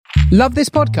Love this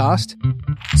podcast?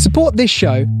 Support this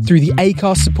show through the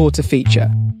Acast supporter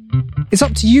feature. It's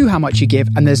up to you how much you give,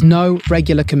 and there's no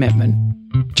regular commitment.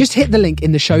 Just hit the link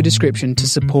in the show description to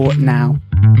support now.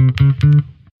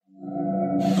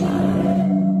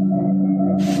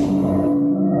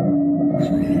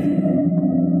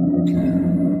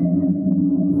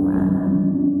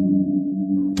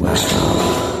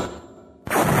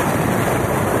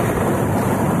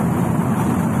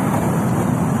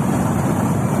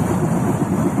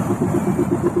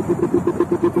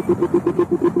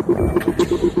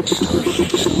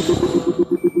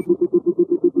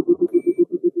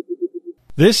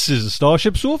 This is the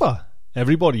Starship Sofa.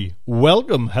 Everybody,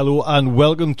 welcome, hello, and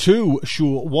welcome to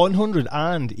show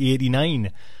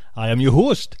 189. I am your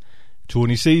host,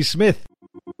 Tony C. Smith.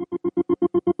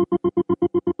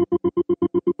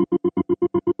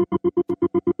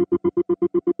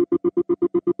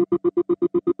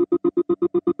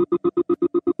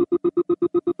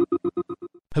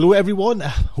 Hello everyone,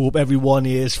 hope everyone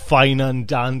is fine and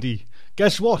dandy.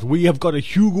 Guess what? We have got a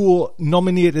Hugo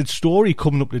nominated story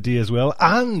coming up today as well,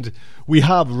 and we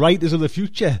have Writers of the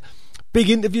Future. Big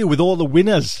interview with all the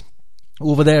winners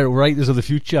over there at Writers of the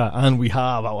Future, and we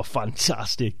have our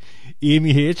fantastic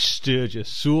Amy H. Sturgis.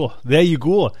 So there you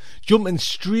go, jumping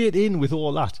straight in with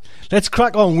all that. Let's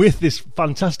crack on with this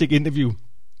fantastic interview.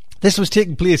 This was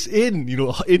taking place in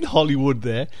Hollywood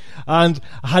there, and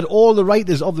I had all the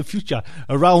writers of the future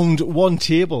around one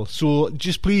table. So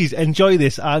just please enjoy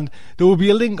this, and there will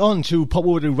be a link on to pop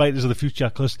over to Writers of the Future,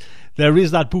 because there is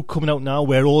that book coming out now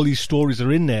where all these stories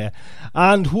are in there,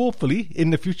 and hopefully in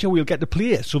the future we'll get to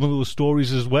play some of those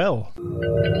stories as well.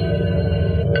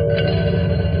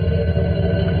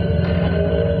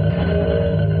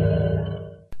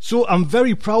 So I'm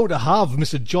very proud to have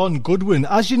Mr. John Goodwin.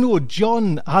 As you know,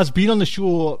 John has been on the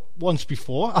show once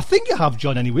before. I think you have,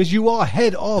 John, anyways. You are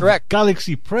head of Correct.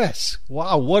 Galaxy Press.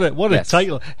 Wow, what a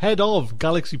title. Head of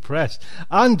Galaxy Press.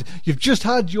 And you've just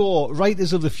had your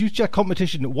Writers of the Future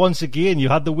competition once again. You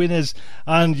had the winners,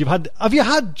 and have you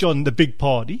had, John, the big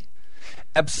party?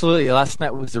 Absolutely. Last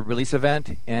night was the release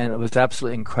event, and it was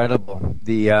absolutely incredible.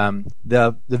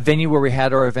 The venue where we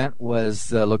had our event was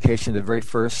the location of the very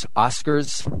first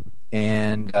Oscars,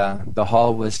 and the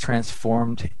hall was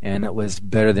transformed, and it was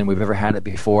better than we've ever had it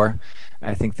before.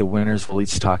 I think the winners will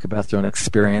each talk about their own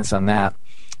experience on that,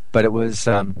 but it was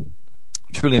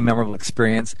truly a memorable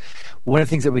experience. One of the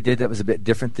things that we did that was a bit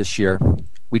different this year,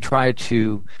 we tried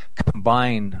to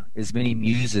combine as many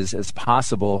muses as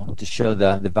possible to show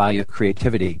the value of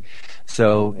creativity.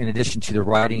 So in addition to the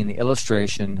writing and the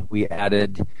illustration, we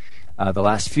added the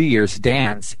last few years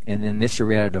dance, and then this year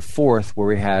we added a fourth where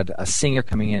we had a singer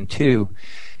coming in too.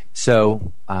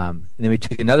 So and then we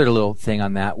took another little thing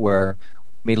on that where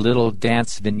we made little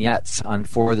dance vignettes on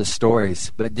 4 of the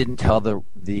stories, but it didn't tell the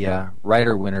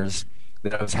writer winners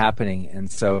that it was happening,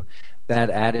 and so that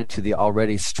added to the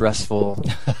already stressful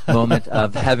moment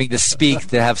of having to speak,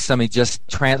 to have somebody just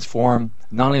transform.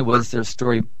 Not only was their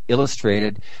story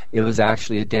illustrated, it was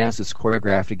actually a dance that's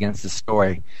choreographed against the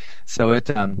story. So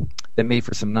that made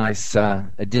for some nice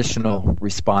additional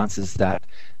responses that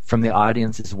from the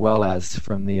audience as well as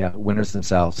from the winners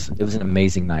themselves. It was an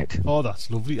amazing night. Oh,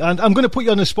 that's lovely. And I'm going to put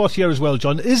you on the spot here as well,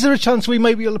 John. Is there a chance we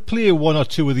might be able to play 1 or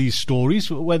 2 of these stories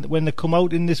when they come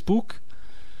out in this book?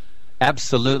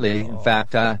 Absolutely. In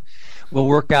fact, we'll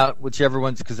work out whichever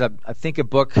ones, because I think I'll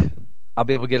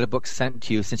be able to get a book sent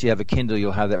to you. Since you have a Kindle,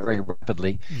 you'll have that very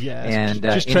rapidly. Yeah, and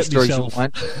just any stories yourself. You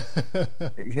want.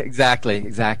 Exactly.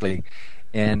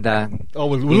 And we'd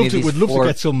love to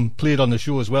get some played on the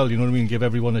show as well. You know what I mean? Give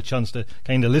everyone a chance to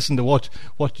kind of listen to what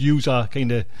yous are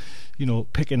kind of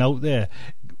picking out there.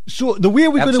 So the way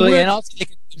we're going to work. And also,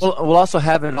 we'll also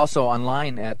have it also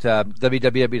online at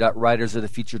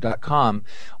www.writersofthefuture.com,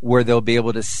 where they'll be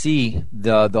able to see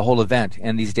the whole event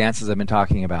and these dances I've been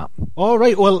talking about. All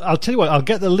right. Well, I'll tell you what. I'll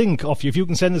get the link off you. If you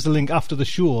can send us the link after the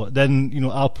show, then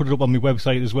I'll put it up on my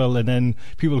website as well, and then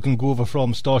people can go over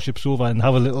from StarShipSofa and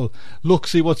have a little look,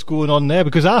 see what's going on there.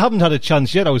 Because I haven't had a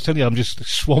chance yet. I was telling you, I'm just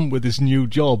swamped with this new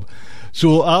job,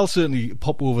 so I'll certainly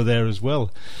pop over there as well.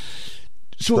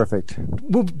 So, perfect.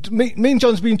 Me and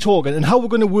John's been talking, and how we're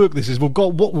going to work this is we've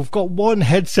got one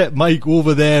headset mic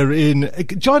over there in.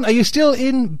 John, are you still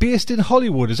based in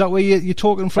Hollywood? Is that where you're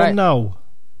talking from now?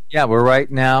 Yeah, we're right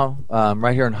now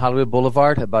right here on Hollywood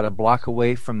Boulevard, about a block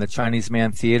away from the Chinese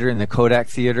Man Theater and the Kodak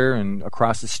Theater, and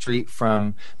across the street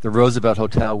from the Roosevelt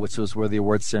Hotel, which was where the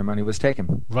awards ceremony was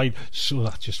taken. Right. So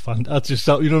that's just fun. That's just,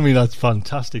 you know what I mean? That's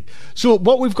fantastic. So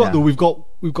what we've got though, we've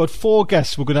got 4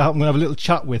 guests we're going to have a little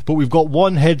chat with, but we've got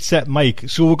 1 headset mic.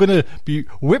 So we're going to be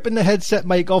whipping the headset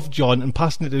mic off John and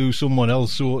passing it to someone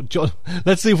else. So John,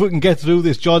 let's see if we can get through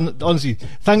this. John, honestly,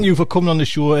 thank you for coming on the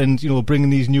show and, you know,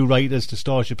 bringing these new writers to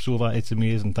StarShipSofa. It's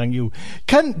amazing. Thank you.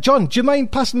 John, do you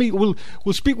mind passing me? We'll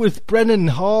speak with Brennan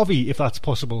Harvey if that's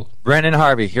possible. Brennan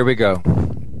Harvey, here we go.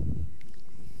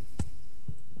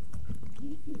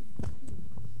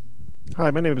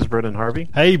 Hi, my name is Brennan Harvey.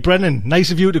 Hey, Brennan.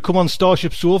 Nice of you to come on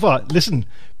StarShipSofa. Listen,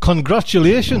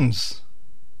 congratulations.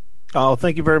 Oh,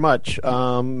 thank you very much.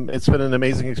 It's been an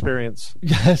amazing experience.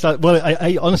 Yes,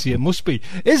 I honestly, it must be.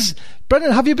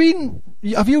 Brennan, have you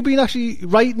been actually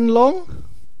writing long?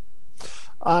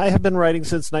 I have been writing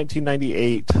since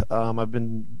 1998. I've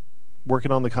been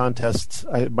working on the contests.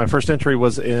 My first entry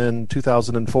was in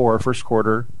 2004, first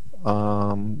quarter,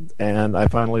 and I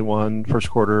finally won first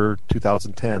quarter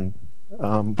 2010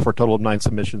 for a total of 9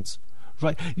 submissions.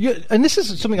 Right, yeah, and this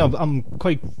is something I'm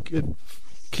quite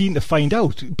keen to find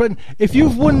out. Brennan, if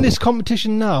you've won this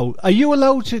competition now, are you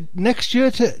allowed to next year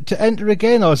to enter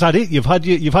again, or is that it? You've had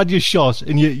your shot,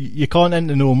 and you can't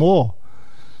enter no more.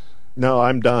 No,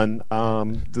 I'm done.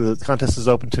 The contest is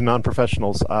open to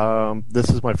non-professionals. This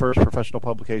is my first professional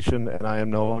publication, and I am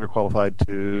no longer qualified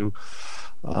to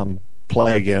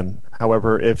play again.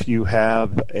 However, if you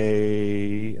have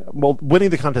winning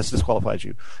the contest disqualifies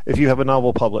you. If you have a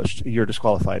novel published, you're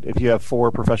disqualified. If you have 4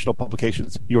 professional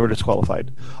publications, you're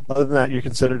disqualified. Other than that, you're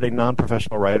considered a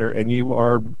non-professional writer, and you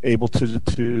are able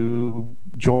to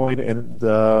join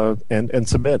and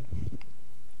submit.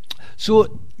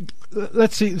 So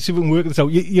let's see if we can work this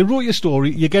out. You wrote your story,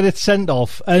 you get it sent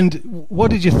off, and what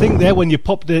did you think there when you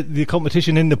popped the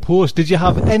competition in the post? Did you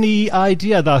have any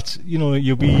idea that, you know,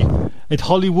 you'll be at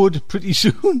Hollywood pretty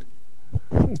soon?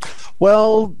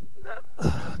 Well,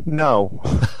 no.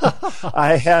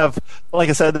 I have, like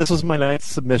I said, this was my 9th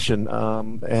submission,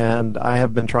 and I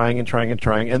have been trying,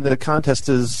 and the contest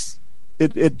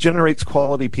it generates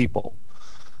quality people.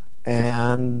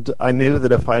 And I knew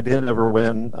that if I did ever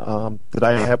win, that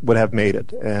I would have made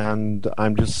it. And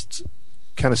I'm just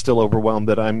kind of still overwhelmed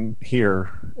that I'm here,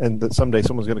 and that someday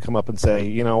someone's going to come up and say,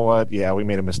 you know what, yeah, we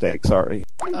made a mistake, sorry.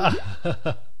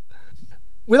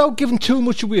 Without giving too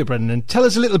much away, Brendan, tell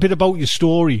us a little bit about your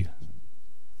story.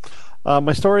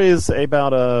 My story is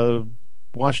about a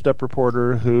washed-up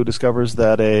reporter who discovers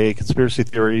that a conspiracy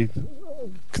theory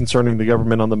concerning the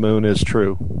government on the moon is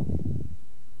true,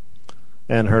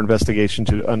 and her investigation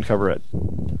to uncover it.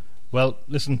 Well,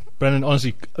 listen, Brennan,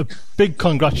 honestly, a big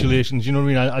congratulations. You know what I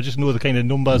mean? I just know the kind of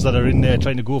numbers that are in there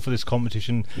trying to go for this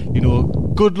competition. You know,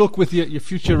 good luck with your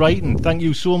future writing. Thank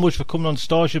you so much for coming on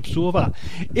StarShipSofa.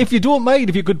 If you don't mind,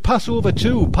 if you could pass over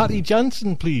to Patty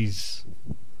Jansen, please.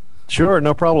 Sure,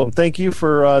 no problem. Thank you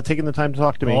for taking the time to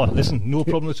talk to me. Oh, listen, no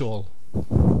problem at all.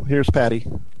 Here's Patty.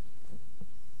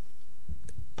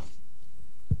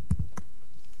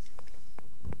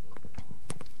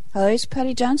 Hello, it's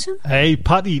Patty Johnson. Hey,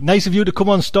 Patty, nice of you to come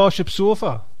on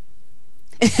StarShipSofa.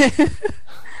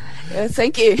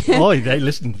 Thank you. Oh, hey,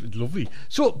 listen, lovely.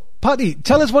 So, Patty,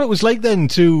 tell us what it was like then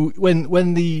to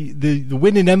when the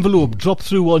winning envelope dropped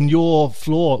through on your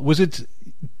floor.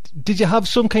 Did you have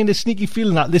some kind of sneaky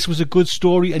feeling that this was a good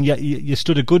story and you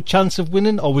stood a good chance of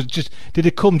winning, or did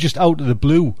it come just out of the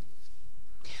blue?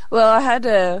 Well, I had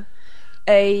a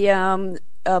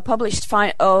published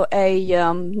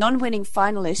non-winning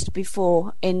finalist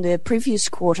before in the previous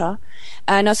quarter,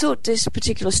 and I thought this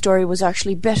particular story was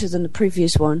actually better than the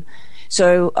previous one.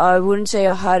 So I wouldn't say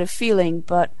I had a feeling,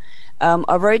 but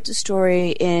I wrote the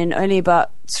story in only about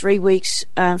 3 weeks,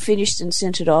 finished and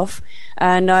sent it off,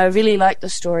 and I really liked the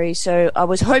story, so I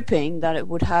was hoping that it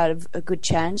would have a good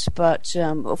chance, but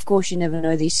of course you never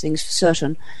know these things for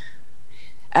certain.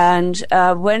 And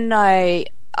when I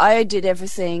did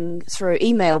everything through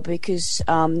email because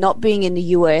not being in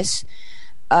the US,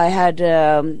 I had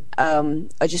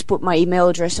I just put my email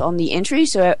address on the entry,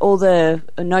 so all the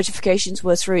notifications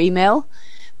were through email.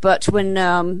 But when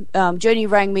Joni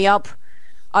rang me up,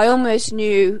 I almost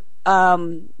knew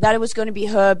that it was going to be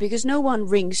her, because no one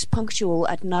rings punctual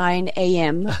at 9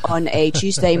 a.m. on a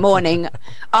Tuesday morning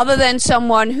other than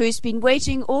someone who's been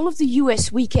waiting all of the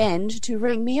US weekend to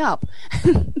ring me up.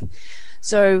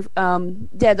 So,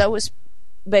 that was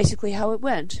basically how it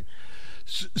went.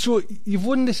 So you've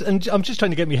won this, and I'm just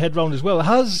trying to get my head round as well.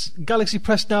 Has Galaxy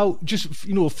Press now, just,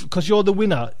 you know, because you're the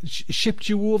winner, shipped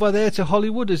you over there to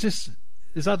Hollywood? Is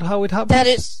Is that how it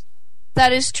happens?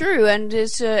 That is true, and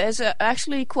it's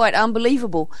actually quite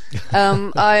unbelievable.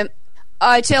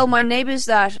 I tell my neighbours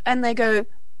that, and they go,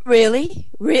 "Really?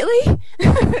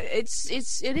 It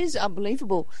is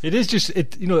unbelievable." It is just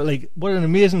like what an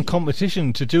amazing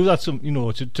competition to do that.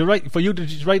 To write, for you to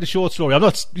just write a short story. I'm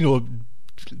not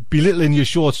belittling your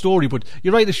short story, but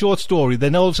you write a short story,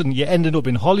 then all of a sudden you ended up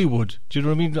in Hollywood. Do you know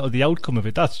what I mean? Or the outcome of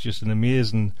it. That's just an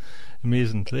amazing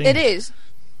thing.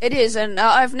 It is, and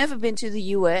I've never been to the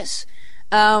US.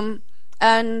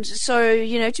 And so,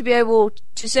 to be able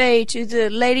to say to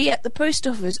the lady at the post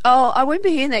office, "Oh, I won't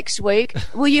be here next week.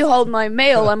 Will you hold my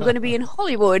mail? I'm going to be in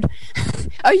Hollywood."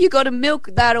 "Oh, you got to milk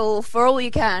that for all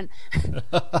you can."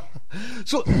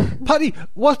 So, Patty,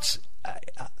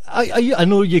 I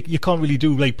know you can't really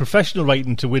do like professional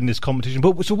writing to win this competition,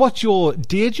 but so what's your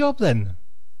day job then?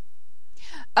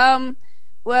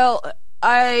 Well,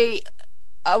 I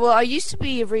used to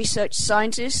be a research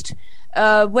scientist.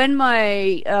 When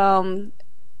my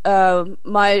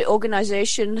my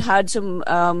organization had some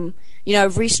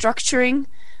restructuring,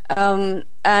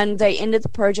 and they ended the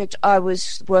project I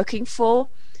was working for.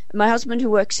 My husband, who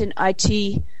works in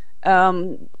IT,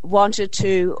 wanted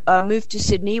to move to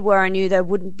Sydney, where I knew there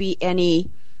wouldn't be any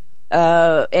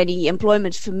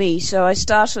employment for me. So I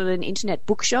started an internet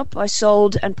bookshop. I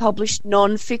sold and published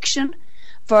non-fiction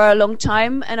for a long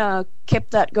time, and I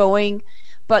kept that going.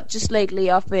 But just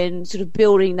lately, I've been sort of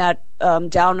building that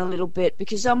down a little bit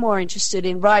because I'm more interested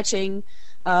in writing,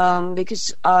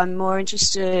 because I'm more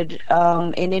interested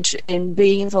in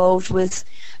being involved with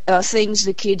things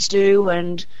the kids do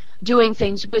and doing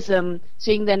things with them,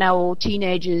 seeing they're now all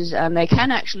teenagers and they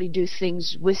can actually do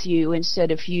things with you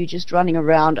instead of you just running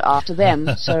around after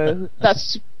them. So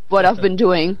that's what I've been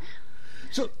doing.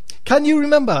 So can you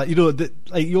remember,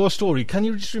 like your story, can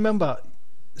you just remember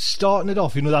starting it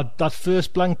off, that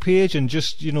first blank page and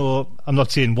just, I'm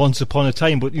not saying once upon a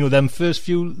time, but, them first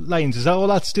few lines, is that all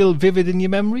that's still vivid in your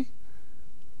memory?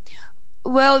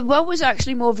 Well, what was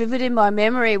actually more vivid in my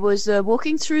memory was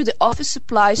walking through the office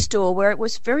supply store where it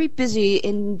was very busy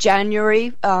in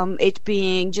January, it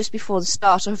being just before the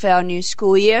start of our new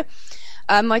school year.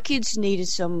 My kids needed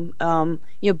some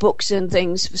books and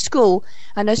things for school,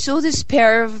 and I saw this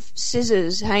pair of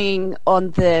scissors hanging on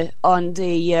the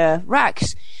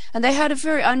racks, and they had a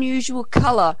very unusual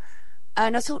colour,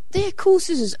 and I thought, they're cool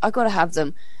scissors, I got to have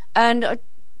them. And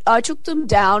I took them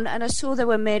down, and I saw they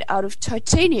were made out of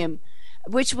titanium,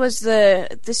 which was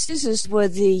the scissors were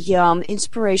the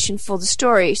inspiration for the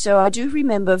story. So I do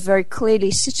remember very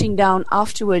clearly sitting down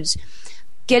afterwards,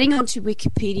 getting onto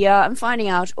Wikipedia and finding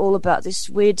out all about this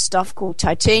weird stuff called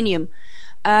titanium.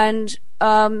 And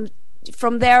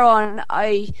from there on,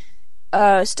 I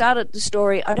started the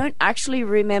story. I don't actually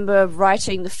remember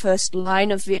writing the first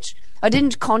line of it. I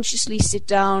didn't consciously sit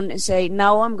down and say,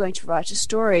 now I'm going to write a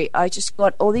story. I just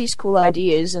got all these cool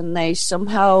ideas and they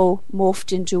somehow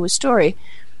morphed into a story.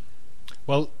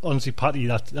 Well, honestly, Patty,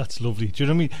 that's lovely. Do you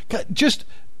know what I mean?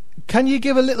 Can you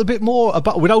give a little bit more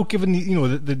about, without giving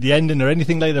the ending or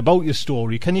anything like that about your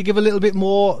story? Can you give a little bit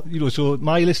more, so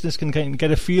my listeners can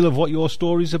get a feel of what your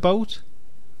story's about?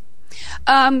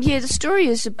 The story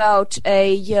is about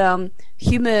a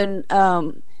human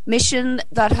mission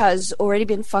that has already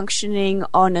been functioning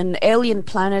on an alien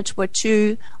planet where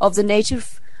two of the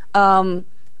native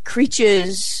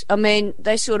creatures,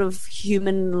 they're sort of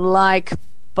human-like,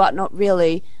 but not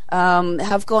really,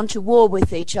 have gone to war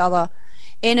with each other.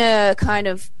 In a kind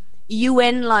of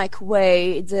UN-like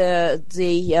way,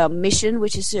 the mission,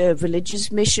 which is a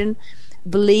religious mission,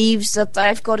 believes that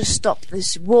they've got to stop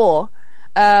this war.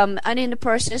 And in the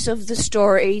process of the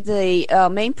story, the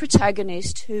main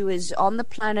protagonist, who is on the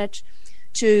planet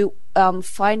to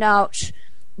find out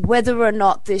whether or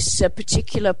not this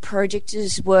particular project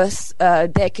is worth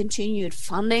their continued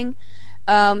funding,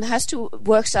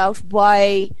 works out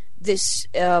why this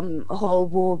whole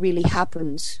war really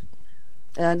happens.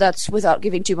 That's without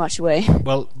giving too much away.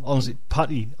 Well, honestly,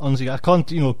 Patty, I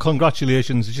can't,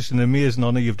 congratulations. It's just an amazing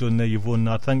honour you've done there. You've won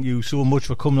that. Thank you so much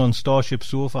for coming on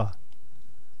StarShipSofa.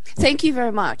 Thank you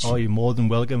very much. Oh, you're more than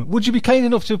welcome. Would you be kind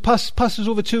enough to pass us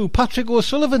over to Patrick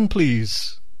O'Sullivan,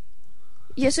 please?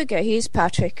 Yes, okay. Here's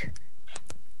Patrick.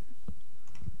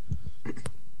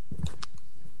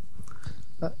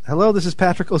 Hello, this is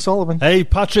Patrick O'Sullivan. Hey,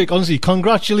 Patrick, honestly,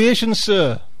 congratulations,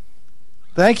 sir.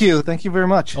 Thank you very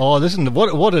much. Oh, listen,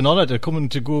 what an honour to come and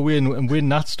to go away and win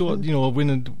that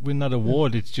win that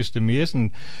award. It's just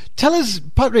amazing. Tell us,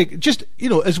 Patrick, just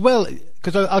as well,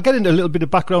 because I'll get into a little bit of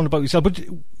background about yourself, but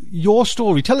your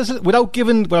story. Tell us without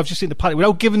giving. Well, I've just seen the Patrick,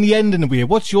 without giving the ending away.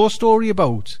 What's your story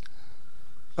about?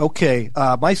 Okay,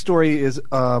 my story is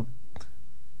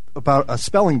about a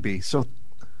spelling bee. So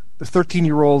the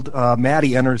 13-year-old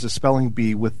Maddie enters a spelling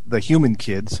bee with the human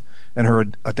kids, and her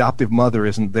adoptive mother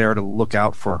isn't there to look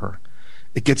out for her.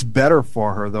 It gets better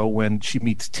for her, though, when she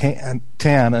meets Tan,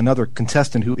 another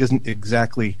contestant who isn't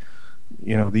exactly,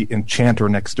 the enchanter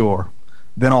next door.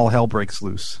 Then all hell breaks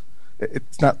loose.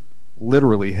 It's not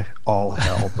literally all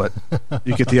hell, but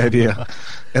you get the idea.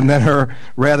 And then her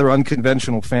rather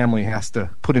unconventional family has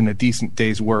to put in a decent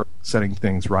day's work setting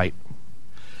things right.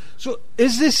 So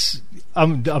is this...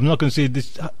 I'm not going to say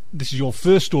this is your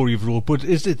first story you've wrote, but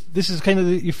this is kind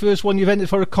of your first one you've entered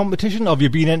for a competition? Or have you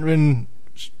been entering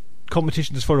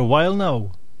competitions for a while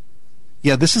now?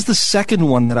 Yeah, this is the second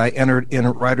one that I entered in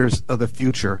Writers of the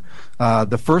Future.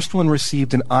 The first one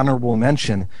received an honorable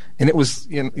mention, and it was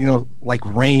like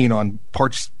rain on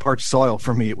parched soil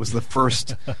for me. It was the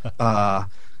first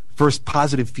first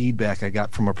positive feedback I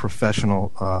got from a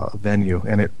professional venue,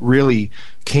 and it really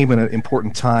came at an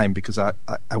important time because I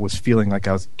was feeling like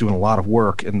I was doing a lot of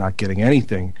work and not getting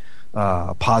anything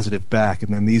positive back,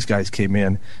 and then these guys came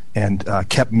in and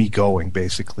kept me going,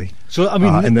 basically. So I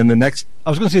mean, and then the next, I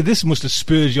was going to say, this must have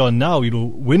spurred you on now.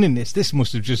 Winning this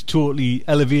must have just totally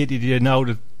elevated you now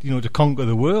to conquer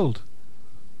the world.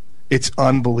 It's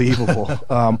unbelievable.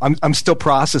 I'm still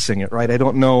processing it. Right, I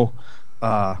don't know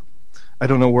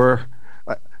where.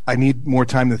 I need more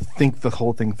time to think the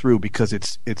whole thing through because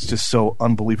it's just so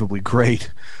unbelievably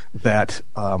great that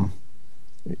I'm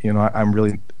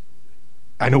really.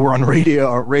 I know we're on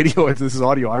radio. If this is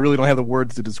audio, I really don't have the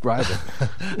words to describe it.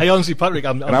 Hey, honestly, Patrick,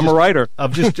 I'm a writer.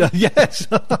 I'm just yes,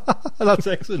 that's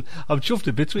excellent. I'm chuffed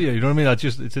a bit with you. You know what I mean?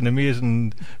 It's an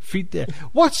amazing feat there.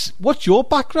 What's your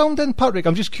background then, Patrick?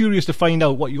 I'm just curious to find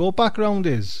out what your background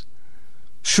is.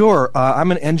 Sure,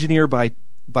 I'm an engineer by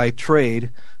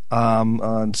trade,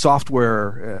 on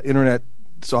software, internet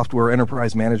software,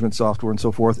 enterprise management software, and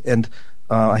so forth. And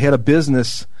I had a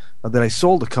business that I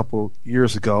sold a couple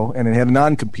years ago, and it had a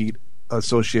non-compete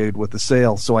associated with the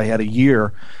sale. So I had a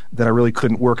year that I really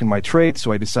couldn't work in my trade,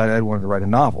 so I decided I wanted to write a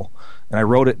novel. And I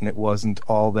wrote it, and it wasn't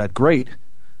all that great.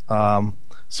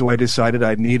 So I decided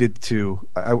I really needed to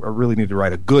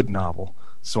write a good novel.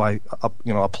 So I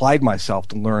applied myself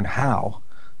to learn how,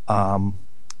 and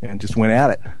just went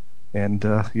at it. And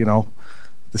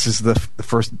this is the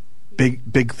first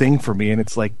big thing for me, and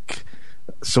it's like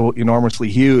so enormously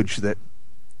huge that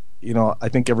I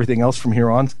think everything else from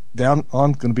here on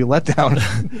going to be let down.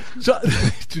 So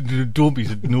don't be,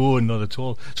 no, not at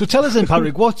all. So tell us then,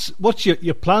 Patrick, what's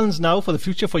your plans now for the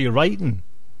future for your writing?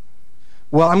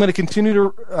 Well, I'm going to continue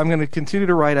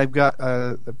to write.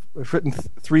 I've written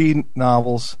 3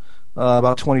 novels,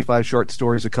 about 25 short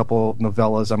stories, a couple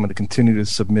novellas. I'm going to continue to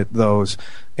submit those,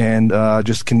 and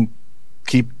just can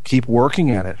keep working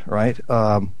at it, right?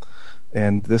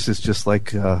 And this is just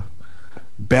like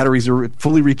batteries are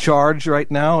fully recharged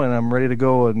right now, and I'm ready to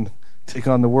go and take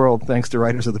on the world thanks to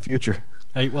Writers of the Future.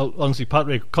 Hey, well, honestly,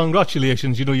 Patrick,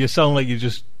 congratulations. You sound like you're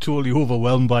just totally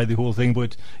overwhelmed by the whole thing,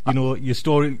 but your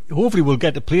story, hopefully we'll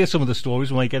get to play some of the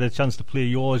stories when I get a chance to play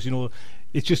yours.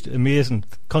 It's just amazing.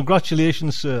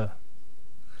 Congratulations, sir.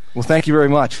 Well, thank you very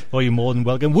much. Oh, you're more than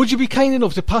welcome. Would you be kind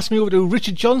enough to pass me over to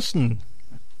Richard Johnston?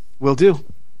 Will do.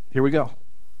 Here we go.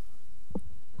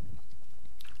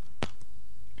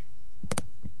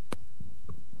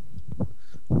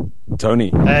 Tony.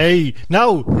 Hey,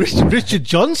 now Richard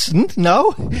Johnson.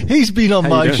 Now he's been on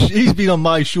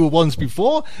my show once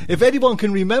before. If anyone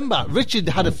can remember, Richard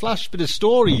had a flash bit of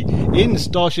story in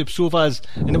StarShipSofa,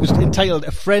 and it was entitled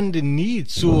 "A Friend in Need."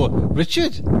 So,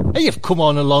 Richard, hey, you've come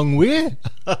on a long way.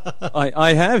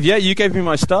 I have. Yeah, you gave me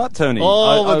my start, Tony.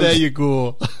 There you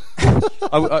go.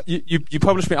 You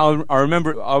published me. I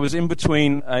remember I was in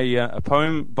between a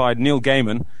poem by Neil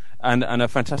Gaiman and a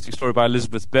fantastic story by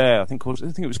Elizabeth Bear. I think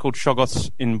it was called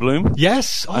Shoggoths in Bloom.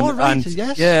 Yes,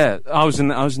 yes. Yeah, I was in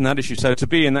that issue. So to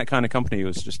be in that kind of company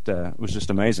was just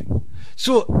amazing.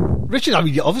 So, Richard, I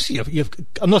mean, obviously,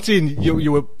 I'm not saying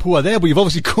you were poor there, but you've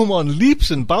obviously come on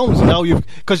leaps and bounds now.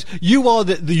 Because you are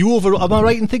the overall. Am I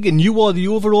right in thinking you are the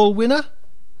overall winner?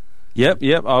 Yep.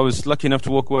 I was lucky enough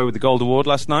to walk away with the Gold Award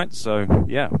last night, so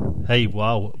yeah. Hey,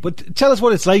 wow. But tell us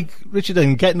what it's like, Richard,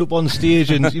 and getting up on stage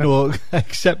and,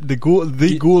 accept the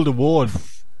Gold Award.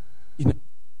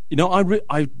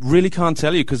 I really can't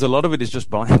tell you because a lot of it is just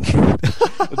blank.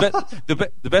 The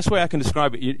best way I can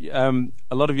describe it,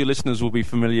 a lot of your listeners will be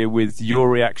familiar with your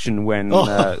reaction when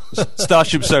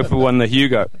StarShipSofa won the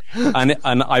Hugo, and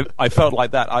I felt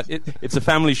like that. It's a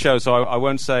family show, so I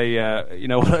won't say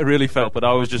what I really felt, but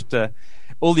I was just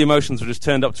all the emotions were just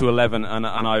turned up to 11, and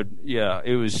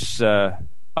it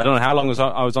I don't know how long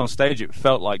I was on stage. It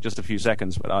felt like just a few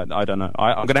seconds, but I don't know.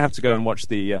 I'm going to have to go and watch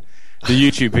the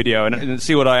YouTube video and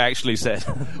see what I actually said.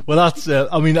 Well, that's.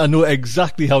 I mean, I know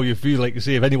exactly how you feel. Like you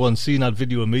say, if anyone's seen that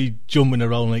video of me jumping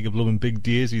around like a blooming big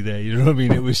daisy there, you know what I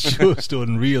mean? It was just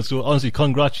unreal. So honestly,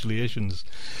 congratulations.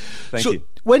 Thank you.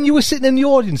 When you were sitting in the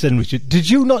audience, then, Richard, did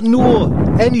you not know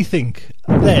anything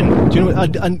then? Do you know?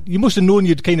 And you must have known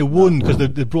you'd kind of won because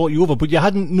they brought you over, but you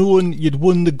hadn't known you'd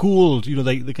won the gold. You know,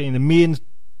 like the kind of main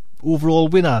overall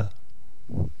winner.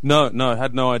 No, I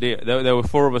had no idea. There were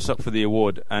 4 of us up for the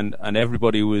award, and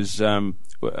everybody was.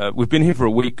 We've been here for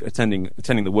a week attending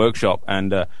the workshop,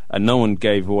 and no one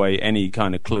gave away any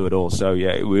kind of clue at all. So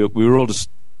yeah, we were all just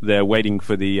there waiting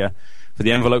for the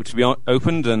envelope to be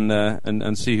opened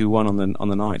and see who won on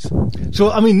the night.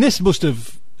 So I mean, this must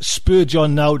have spurred you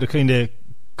on now to kind of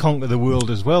conquer the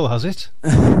world as well, has it?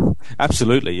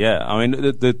 Absolutely, yeah. I mean,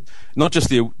 the not just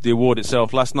the award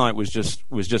itself. Last night was just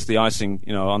the icing,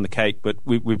 on the cake. But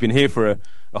we've been here for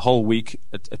a whole week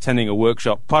attending a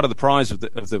workshop. Part of the prize of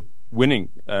the winning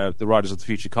the Riders of the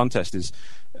Future contest is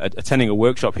attending a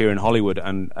workshop here in Hollywood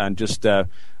and just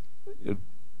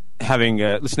having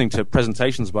listening to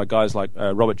presentations by guys like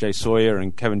Robert J. Sawyer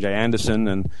and Kevin J. Anderson,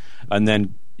 and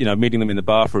then meeting them in the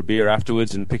bar for a beer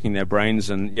afterwards and picking their brains.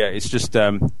 And yeah, it's just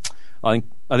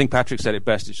I think Patrick said it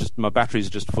best. It's just my batteries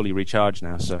are just fully recharged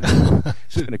now, so I'm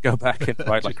just going to go back and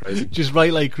write like crazy. Just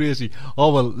write like crazy.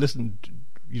 Oh well, listen,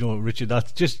 Richard,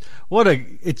 that's just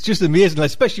it's just amazing, like,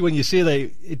 especially when you say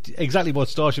that exactly what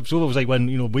StarShipSofa was like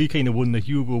when we kind of won the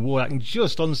Hugo Award. I can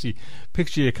just honestly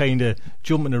picture you kind of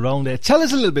jumping around there. Tell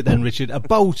us a little bit then, Richard,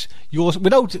 about yours,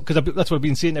 because that's what I've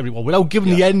been saying to everyone, without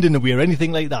giving the ending away or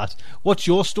anything like that. What's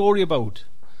your story about?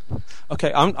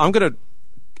 Okay, I'm gonna.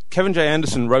 Kevin J.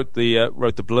 Anderson wrote the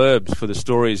blurbs for the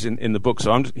stories in the book,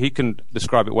 so he can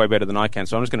describe it way better than I can.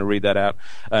 So I'm just going to read that out.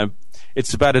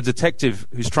 It's about a detective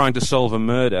who's trying to solve a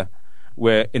murder,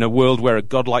 where in a world where a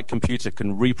godlike computer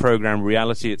can reprogram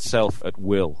reality itself at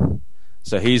will.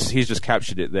 So he's just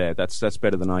captured it there. That's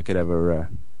better than I could ever,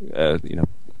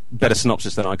 better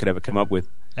synopsis than I could ever come up with.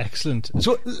 Excellent.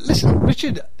 So listen,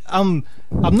 Richard, I'm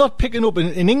not picking up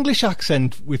an English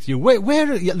accent with you.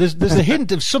 Where there's a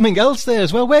hint of something else there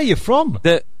as well. Where are you from?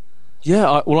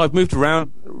 I've moved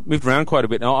around quite a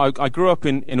bit now. I grew up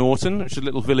in Orton, which is a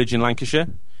little village in Lancashire,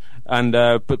 and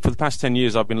but for the past 10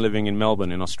 years I've been living in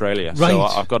Melbourne in Australia. Right. So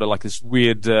I've got this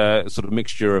weird sort of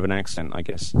mixture of an accent, I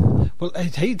guess. Well,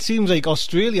 it seems like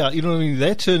Australia,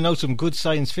 they're turning out some good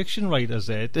science fiction writers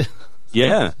there.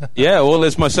 Yeah. Well,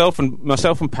 there's myself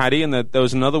and Paddy, and there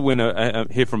was another winner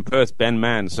here from Perth, Ben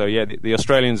Mann. So yeah, the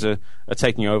Australians are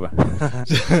taking over.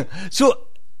 So,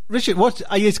 Richard, what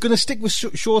are you going to stick with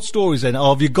short stories then,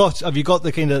 or have you got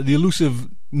the kind of the elusive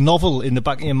novel in the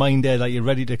back of your mind there that you're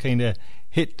ready to kind of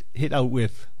hit out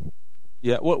with?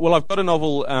 Yeah. Well, I've got a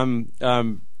novel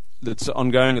that's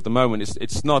ongoing at the moment.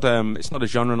 It's not a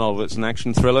genre novel. It's an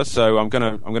action thriller. So I'm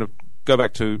gonna go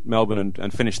back to Melbourne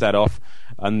and finish that off.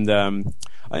 And I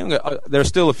think there are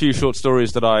still a few short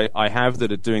stories that I have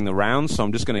that are doing the rounds, so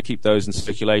I'm just going to keep those in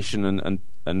circulation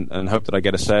and hope that I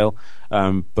get a sale.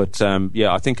 I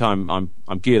think I'm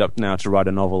geared up now to write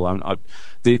a novel.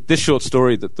 This short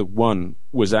story that won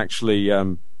was actually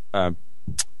I'd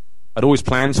always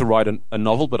planned to write a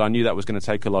novel, but I knew that was going to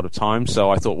take a lot of time. So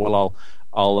I thought, well,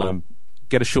 I'll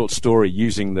get a short story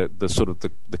using the sort of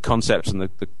the concepts and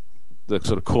the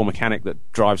sort of core mechanic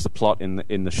that drives the plot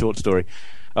in the short story.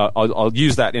 I'll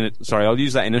use that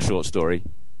in a short story,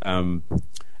 and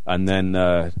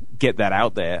then get that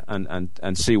out there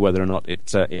and see whether or not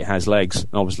it has legs.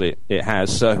 And obviously, it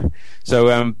has. So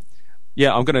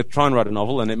I'm going to try and write a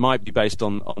novel, and it might be based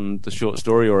on the short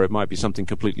story, or it might be something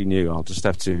completely new. I'll just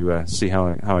have to see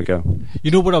how I go.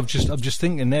 You know what I'm just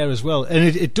thinking there as well,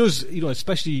 and it does,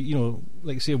 especially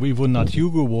like I say, we've won that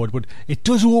Hugo Award, but it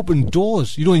does open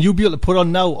doors, and you'll be able to put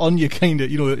on now on your kind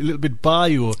of a little bit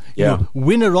bio,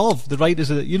 winner of the writers,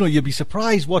 you'll be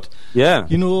surprised what,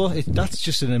 that's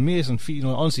just an amazing feat.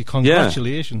 Honestly,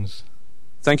 congratulations.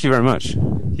 Thank you very much.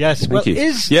 Yes, Thank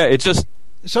you.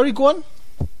 Sorry, go on.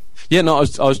 Yeah, no, I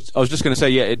was just going to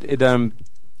say, it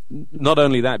not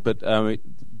only that, but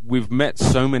we've met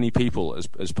so many people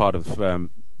as part of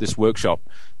this workshop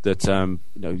that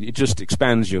it just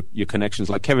expands your connections.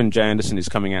 Like Kevin J. Anderson is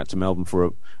coming out to Melbourne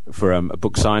for a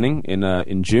book signing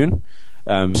in June,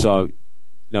 so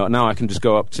now I can just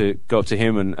go up to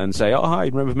him and say, oh hi,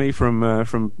 remember me from a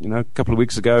couple of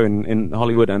weeks ago in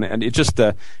Hollywood, and it just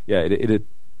it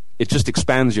just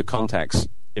expands your contacts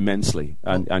immensely.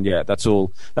 And yeah, that's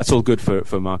all good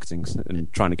for marketing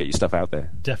and trying to get your stuff out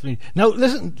there. Definitely. Now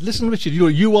listen, Richard.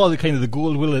 You are the kind of the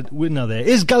gold winner there.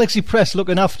 Is Galaxy Press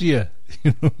looking after you?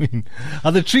 You know what I mean?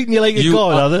 Are they treating you like a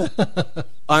god?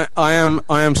 Are they? I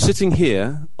am sitting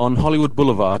here on Hollywood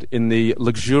Boulevard in the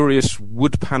luxurious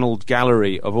wood-panelled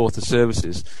gallery of Author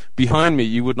Services. Behind me,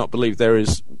 you would not believe, there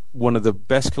is one of the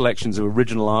best collections of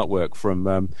original artwork from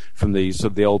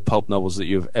the old pulp novels that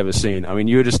you've ever seen. I mean,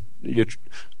 you're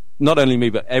not only me,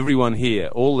 but everyone here,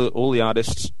 all the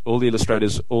artists, all the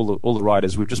illustrators, all the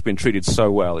writers. We've just been treated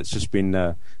so well. It's just been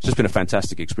a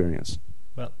fantastic experience.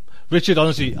 Well, Richard,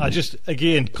 honestly,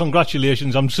 again,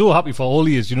 congratulations. I'm so happy for all of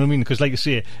you, you know what I mean? Because, like I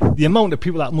say, the amount of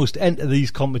people that must enter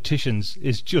these competitions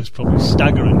is just probably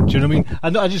staggering, do you know what I mean?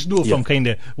 And I just know from kind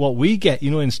of what we get,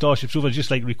 in StarShipSofa,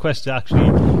 just like requests to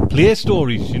actually play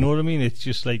stories, you know what I mean? It's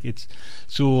just like,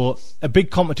 so a big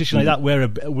competition like that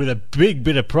with a big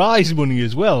bit of prize money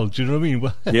as well, do you know what I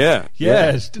mean? Yeah.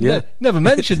 Yes. Yeah. Never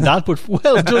mentioned that, but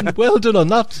well done on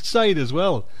that side as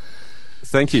well.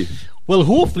 Thank you. Well,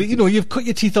 hopefully, you've cut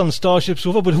your teeth on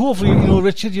StarShipSofa, but hopefully,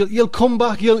 Richard, you'll come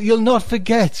back. You'll not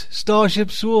forget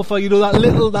StarShipSofa.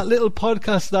 That little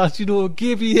podcast that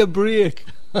give you a break.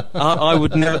 I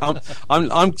would never.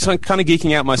 I'm kind of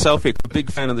geeking out myself here. I'm a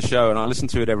big fan of the show, and I listen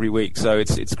to it every week. So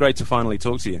it's great to finally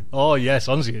talk to you. Oh yes,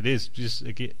 honestly, it is. Just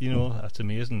that's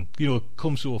amazing.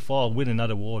 Come so far, winning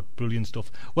that award, brilliant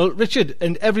stuff. Well, Richard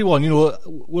and everyone,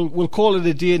 we'll call it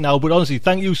a day now. But honestly,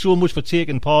 thank you so much for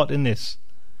taking part in this.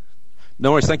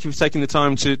 No worries. Thank you for taking the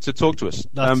time to talk to us.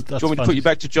 Do you want me to put you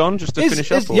back to John just to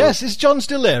finish up? Yes, is John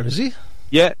still there? Is he?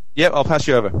 Yeah. I'll pass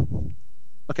you over.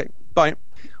 Okay. Bye.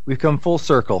 We've come full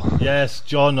circle. Yes,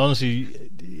 John. Honestly,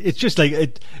 it's just like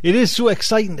it is so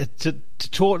exciting to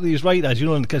talk to these writers,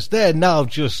 because they're now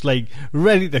just like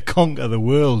ready to conquer the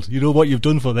world. You know what you've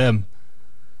done for them.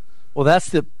 Well, that's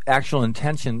the actual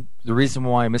intention. The reason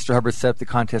why Mr. Hubbard set up the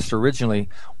contest originally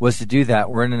was to do that.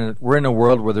 We're in a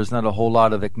world where there's not a whole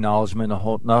lot of acknowledgement, not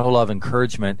a whole lot of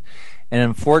encouragement, and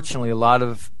unfortunately, a lot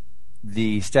of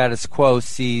the status quo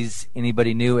sees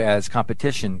anybody new as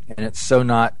competition, and it's so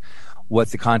not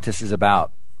what the contest is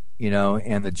about.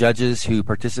 And the judges who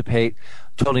participate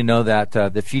totally know that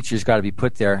the future's got to be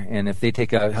put there, and if they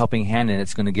take a helping hand in it,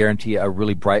 it's going to guarantee a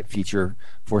really bright future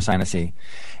for Sinusy.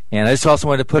 And I just also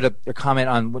wanted to put a comment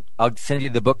on, I'll send you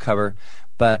the book cover,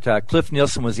 but Cliff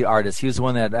Nielsen was the artist. He was the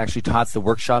one that actually taught the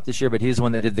workshop this year, but he's the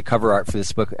one that did the cover art for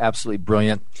this book. Absolutely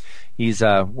brilliant. He's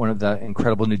one of the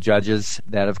incredible new judges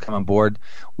that have come on board.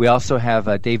 We also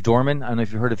have Dave Dorman. I don't know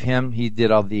if you've heard of him. He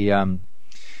did all the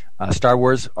Star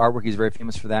Wars artwork. He's very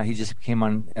famous for that. He just came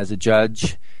on as a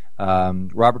judge.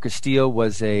 Robert Castillo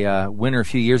was a winner a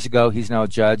few years ago. He's now a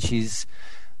judge. He's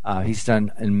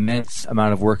done an immense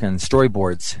amount of work on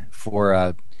storyboards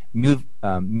for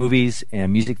movies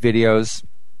and music videos,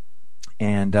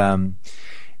 and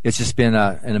it's just been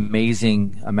an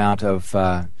amazing amount of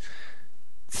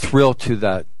thrill to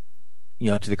the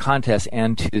contest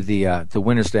and to the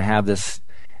winners to have this.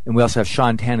 And we also have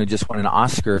Sean Tan, who just won an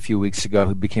Oscar a few weeks ago,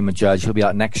 who became a judge. He'll be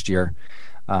out next year.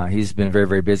 He's been very,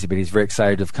 very busy, but he's very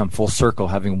excited to have come full circle,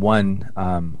 having won.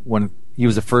 He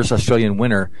was the first Australian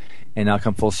winner, and now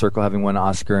come full circle, having won an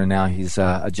Oscar, and now he's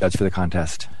a judge for the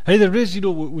contest. Hey, there is,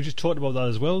 we just talked about that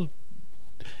as well.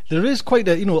 There is quite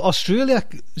a, Australia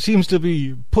seems to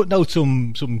be putting out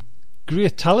some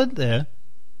great talent there.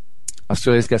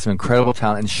 Australia's got some incredible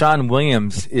talent, and Sean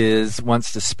Williams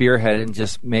wants to spearhead it and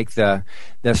just make the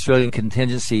Australian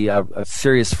contingency a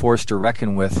serious force to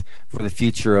reckon with for the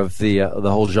future of the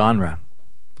whole genre.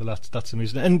 Well, that's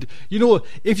amazing. And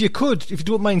if you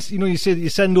don't mind, you say that you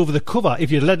send over the cover.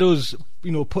 If you let us,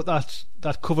 put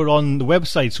that cover on the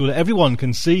website so that everyone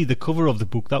can see the cover of the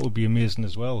book, that would be amazing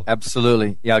as well.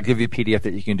 Absolutely. Yeah, I'll give you a PDF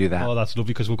that you can do that. Oh, that's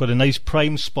lovely, because we've got a nice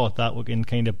prime spot that we can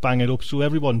kind of bang it up. So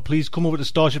everyone, please come over to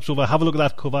StarShipSofa, have a look at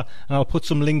that cover, and I'll put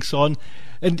some links on.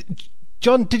 And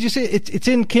John, did you say it's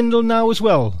in Kindle now as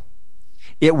well?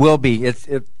 It will be.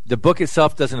 The book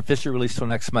itself doesn't officially release till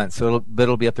next month, so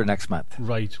it'll be up there next month.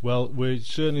 Right. Well, we're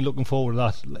certainly looking forward to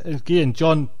that. Again,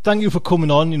 John, thank you for coming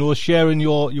on. Sharing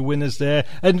your winners there,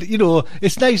 and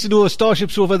it's nice to know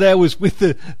StarShipSofa there was with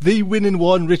the winning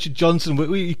one, Richard Johnson.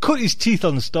 He cut his teeth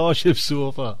on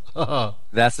StarShipSofa.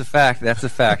 That's a fact. That's a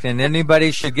fact. And anybody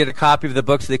should get a copy of the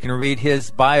book so they can read his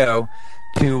bio.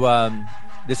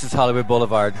 This is Hollywood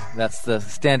Boulevard. That's the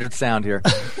standard sound here.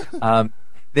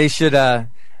 They should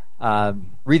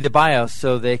read the bio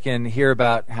so they can hear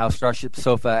about how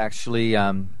StarShipSofa actually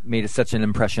made such an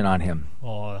impression on him.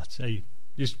 Oh,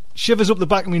 just shivers up the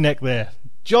back of my neck there.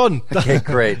 John. Okay,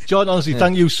 great. John, honestly,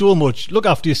 thank you so much. Look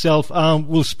after yourself, and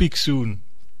we'll speak soon.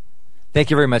 Thank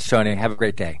you very much, Tony. Have a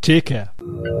great day. Take care.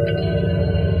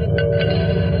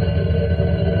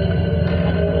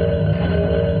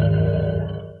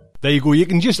 There you go. You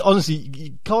can just,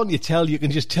 honestly, can't you tell? You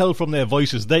can just tell from their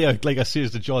voices. They are, like I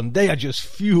says to John, they are just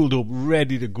fueled up,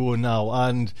 ready to go now.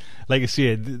 And like I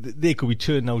said, they could be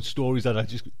turning out stories that are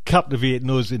just captivating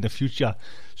us in the future.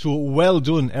 So well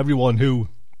done, everyone who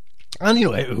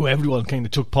everyone kind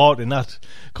of took part in that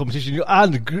competition.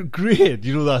 And great,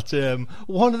 that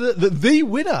one of the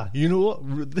winner,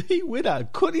 the winner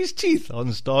cut his teeth on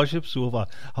StarShipSofa.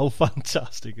 How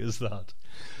fantastic is that?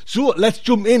 So let's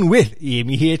jump in with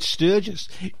Amy H. Sturgis.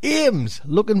 Ames,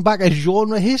 looking back at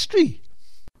genre history.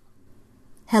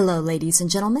 Hello, ladies and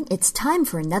gentlemen. It's time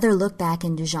for another look back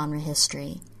into genre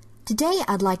history. Today,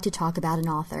 I'd like to talk about an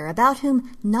author about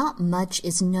whom not much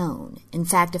is known. In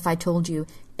fact, if I told you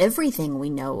everything we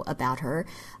know about her,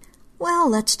 well,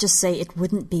 let's just say it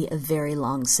wouldn't be a very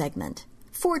long segment.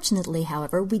 Fortunately,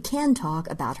 however, we can talk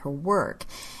about her work,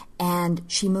 and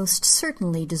she most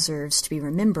certainly deserves to be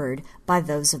remembered by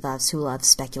those of us who love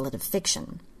speculative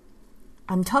fiction.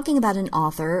 I'm talking about an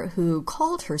author who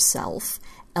called herself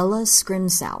Ella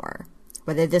Scrimsauer.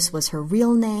 Whether this was her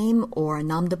real name or a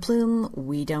nom de plume,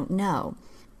 we don't know.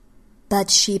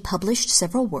 But she published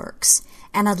several works,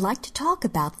 and I'd like to talk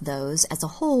about those as a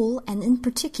whole, and in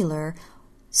particular,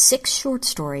 6 short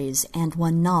stories and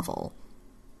 1 novel.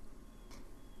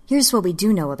 Here's what we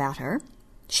do know about her.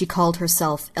 She called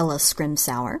herself Ella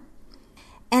Scrimsauer,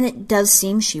 and it does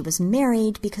seem she was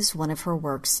married because one of her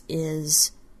works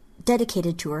is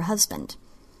dedicated to her husband.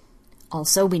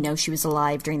 Also, we know she was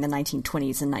alive during the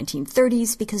 1920s and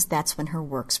 1930s because that's when her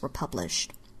works were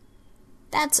published.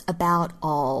 That's about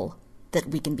all that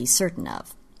we can be certain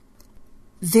of.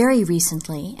 Very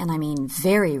recently, and I mean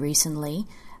very recently,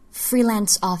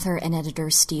 freelance author and editor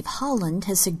Steve Holland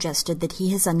has suggested that he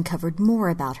has uncovered more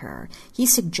about her. He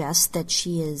suggests that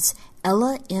she is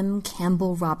Ella M.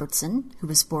 Campbell Robertson, who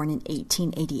was born in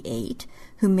 1888,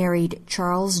 who married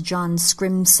Charles John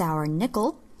Scrimsauer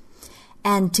Nicol,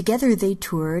 and together they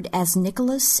toured as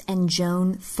Nicholas and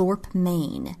Joan Thorpe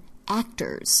Mayne,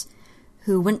 actors,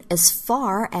 who went as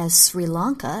far as Sri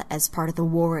Lanka as part of the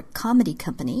Warwick Comedy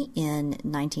Company in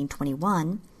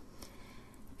 1921,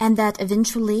 and that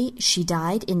eventually she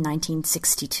died in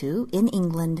 1962 in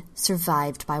England,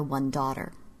 survived by 1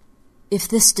 daughter. If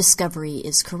this discovery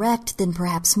is correct, then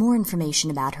perhaps more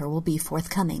information about her will be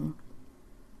forthcoming.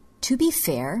 To be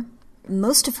fair,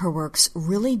 most of her works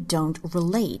really don't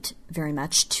relate very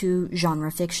much to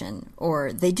genre fiction,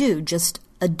 or they do, just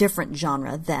a different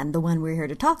genre than the one we're here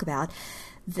to talk about,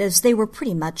 as they were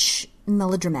pretty much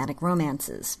melodramatic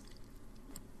romances.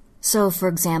 So, for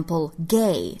example,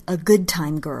 Gay, A Good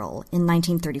Time Girl in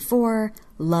 1934,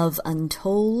 Love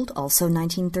Untold, also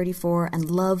 1934, and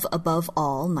Love Above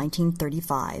All,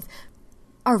 1935,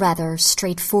 are rather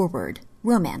straightforward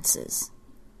romances.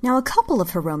 Now, a couple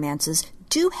of her romances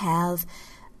do have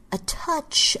a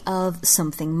touch of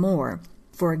something more.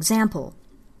 For example,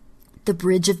 The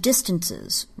Bridge of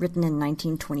Distances, written in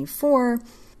 1924,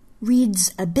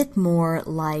 reads a bit more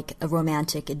like a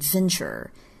romantic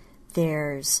adventure.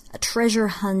 There's a treasure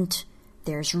hunt,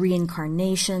 there's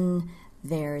reincarnation,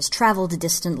 there's travel to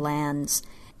distant lands,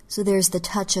 so there's the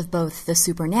touch of both the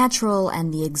supernatural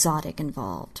and the exotic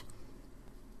involved.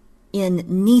 In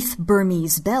Neath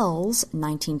Burmese Bells,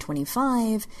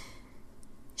 1925,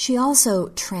 she also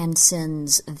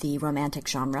transcends the romantic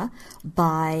genre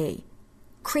by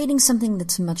creating something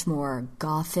that's much more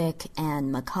gothic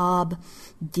and macabre.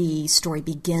 The story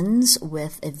begins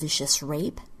with a vicious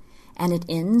rape, and it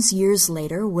ends years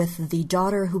later with the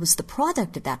daughter who was the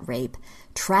product of that rape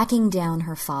tracking down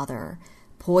her father,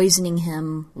 poisoning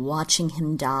him, watching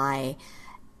him die,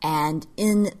 and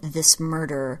in this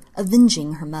murder,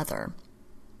 avenging her mother.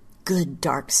 Good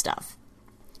dark stuff.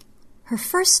 Her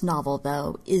first novel,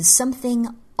 though, is something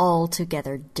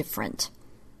altogether different.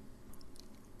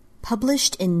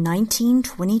 Published in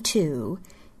 1922,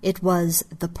 it was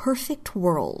The Perfect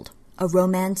World, a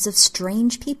romance of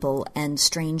strange people and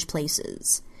strange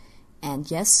places.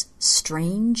 And yes,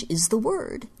 strange is the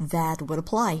word that would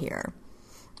apply here.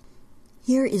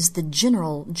 Here is the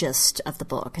general gist of the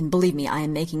book, and believe me, I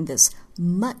am making this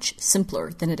much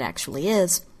simpler than it actually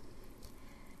is.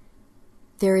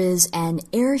 There is an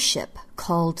airship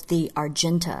called the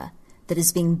Argenta that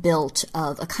is being built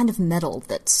of a kind of metal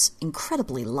that's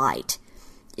incredibly light.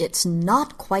 It's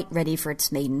not quite ready for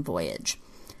its maiden voyage,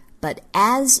 but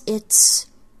as it's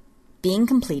being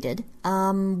completed,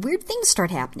 weird things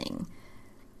start happening.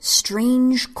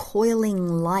 Strange coiling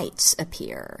lights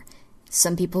appear,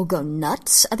 Some people go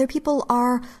nuts, other people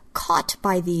are caught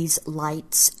by these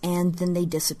lights and then they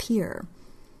disappear.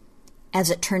 As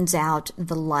it turns out,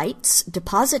 the lights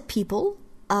deposit people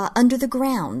under the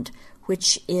ground,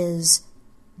 which is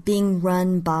being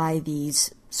run by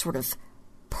these sort of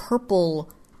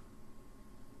purple,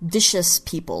 vicious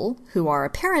people who are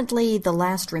apparently the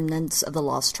last remnants of the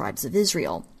lost tribes of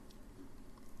Israel,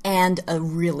 and a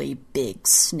really big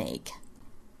snake.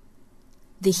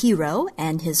 The hero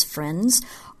and his friends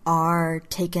are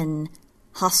taken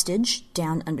hostage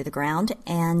down under the ground,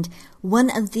 and one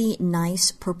of the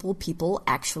nice purple people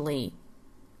actually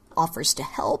offers to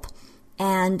help,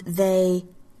 and they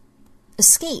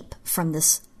escape from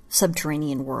this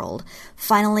subterranean world,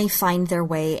 finally find their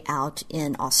way out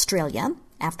in Australia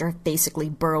after basically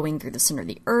burrowing through the center of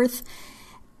the earth.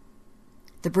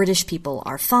 The British people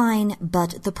are fine,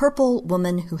 but the purple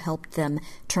woman who helped them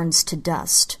turns to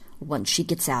dust once she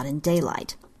gets out in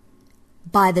daylight.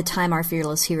 By the time our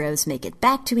fearless heroes make it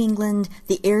back to England,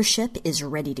 the airship is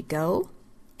ready to go,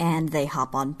 and they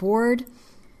hop on board.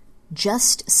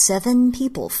 Just 7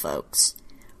 people, folks,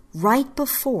 right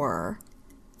before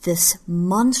this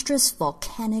monstrous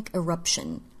volcanic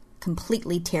eruption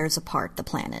completely tears apart the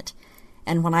planet.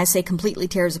 And when I say completely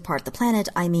tears apart the planet,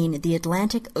 I mean the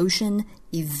Atlantic Ocean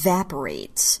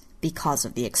evaporates because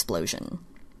of the explosion.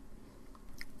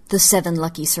 The 7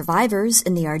 lucky survivors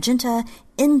in the Argenta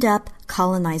end up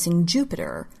colonizing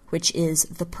Jupiter, which is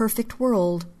the perfect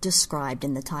world described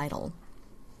in the title.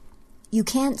 You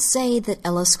can't say that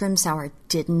Ella Scrimsauer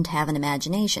didn't have an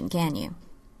imagination, can you?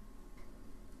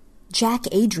 Jack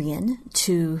Adrian,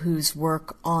 to whose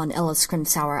work on Ella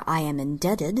Scrimsauer I am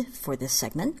indebted for this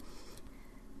segment,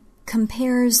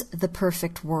 compares The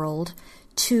Perfect World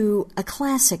to a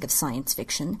classic of science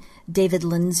fiction, David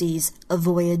Lindsay's A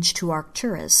Voyage to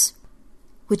Arcturus,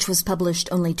 which was published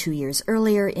only 2 years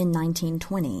earlier in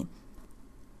 1920.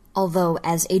 Although,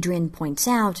 as Adrian points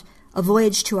out, A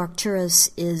Voyage to Arcturus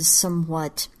is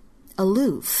somewhat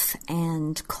aloof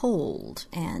and cold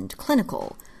and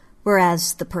clinical,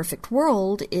 whereas The Perfect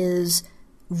World is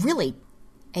really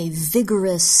a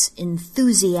vigorous,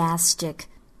 enthusiastic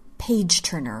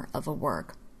page-turner of a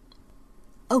work.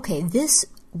 Okay, this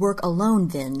work alone,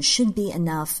 then, should be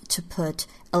enough to put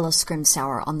Ella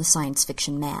Scrimsauer on the science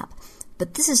fiction map.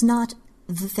 But this is not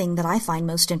the thing that I find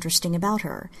most interesting about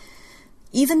her.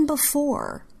 Even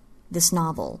before this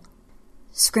novel,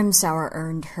 Scrimsauer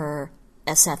earned her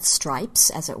SF stripes,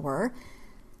 as it were,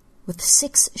 with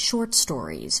 6 short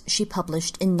stories she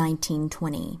published in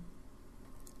 1920.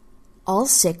 All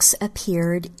 6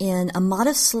 appeared in a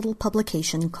modest little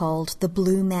publication called The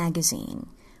Blue Magazine,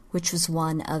 which was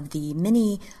one of the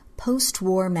many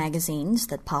post-war magazines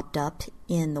that popped up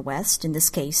in the West, in this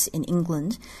case in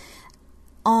England,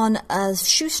 on a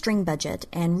shoestring budget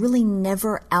and really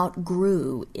never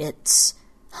outgrew its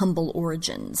humble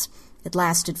origins. It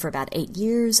lasted for about 8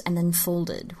 years and then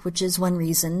folded, which is one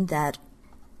reason that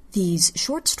these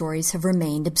short stories have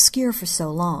remained obscure for so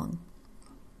long.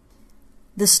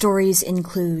 The stories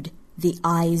include The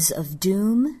Eyes of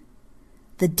Doom,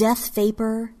 The Death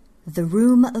Vapor, The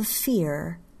Room of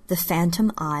Fear, The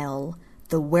Phantom Isle,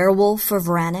 The Werewolf of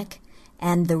Rannoch,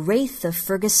 and The Wraith of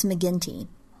Fergus McGinty.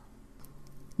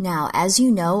 Now, as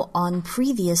you know, on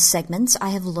previous segments I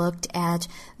have looked at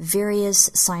various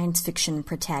science fiction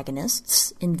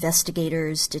protagonists,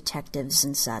 investigators, detectives,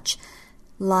 and such,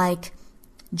 like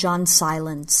John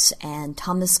Silence and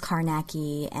Thomas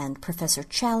Carnacki and Professor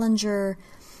Challenger,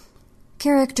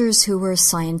 characters who were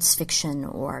science fiction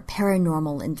or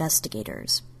paranormal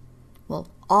investigators. Well,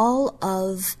 all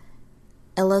of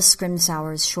Ella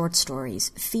Scrimsauer's short stories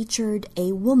featured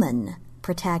a woman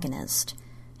protagonist,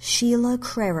 Sheila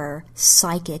Crerar,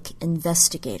 psychic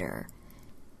investigator.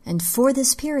 And for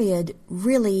this period,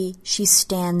 really, she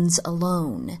stands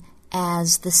alone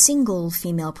as the single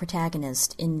female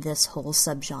protagonist in this whole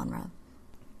subgenre.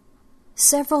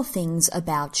 Several things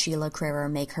about Sheila Crerar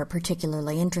make her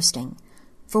particularly interesting.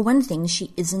 For one thing,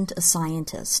 she isn't a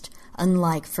scientist.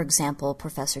 Unlike, for example,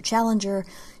 Professor Challenger,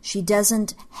 she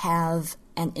doesn't have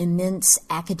an immense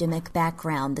academic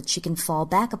background that she can fall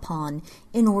back upon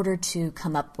in order to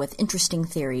come up with interesting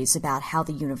theories about how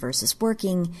the universe is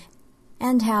working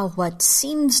and how what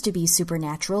seems to be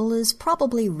supernatural is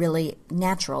probably really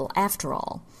natural after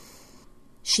all.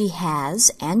 She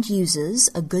has and uses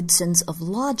a good sense of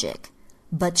logic,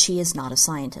 but she is not a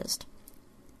scientist.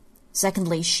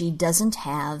 Secondly, she doesn't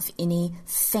have any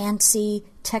fancy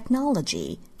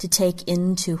technology to take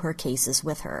into her cases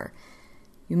with her.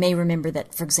 You may remember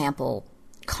that, for example,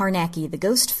 Carnacki, the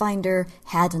ghost finder,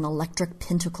 had an electric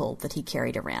pentacle that he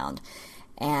carried around,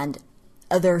 and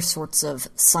other sorts of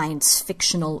science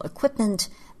fictional equipment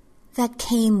that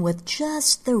came with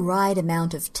just the right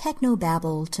amount of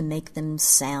technobabble to make them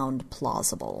sound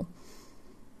plausible.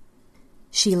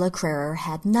 Sheila Crerar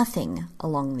had nothing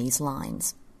along these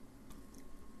lines.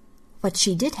 What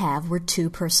she did have were two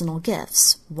personal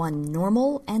gifts, one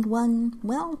normal and one,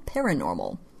 well,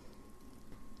 paranormal.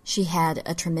 She had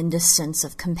a tremendous sense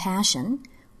of compassion,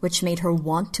 which made her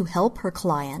want to help her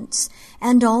clients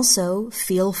and also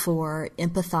feel for,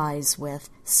 empathize with,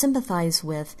 sympathize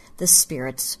with the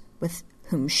spirits with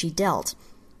whom she dealt.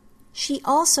 She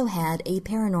also had a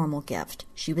paranormal gift.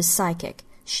 She was psychic.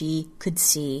 She could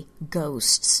see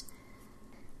ghosts.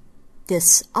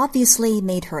 This obviously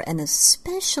made her an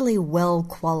especially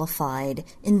well-qualified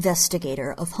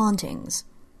investigator of hauntings.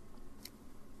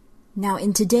 Now,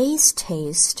 in today's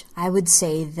taste, I would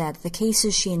say that the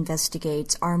cases she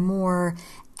investigates are more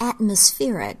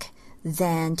atmospheric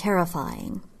than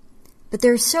terrifying. But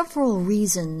there are several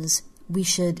reasons we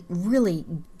should really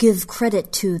give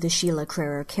credit to the Sheila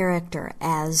Crerar character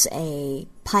as a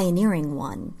pioneering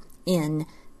one in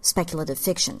speculative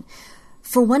fiction.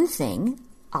 For one thing,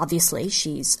 obviously,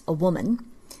 she's a woman.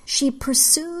 She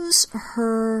pursues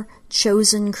her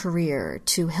chosen career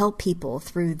to help people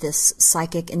through this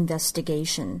psychic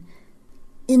investigation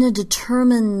in a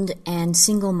determined and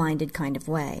single-minded kind of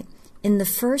way. In the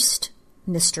first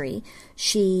mystery,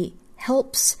 she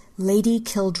helps Lady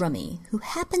Kildrummy, who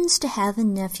happens to have a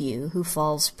nephew who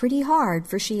falls pretty hard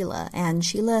for Sheila, and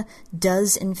Sheila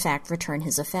does in fact return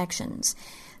his affections.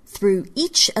 Through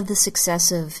each of the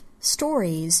successive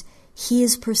stories, he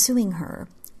is pursuing her,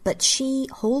 but she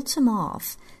holds him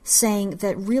off, saying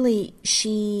that really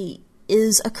she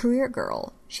is a career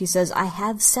girl. She says, I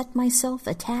have set myself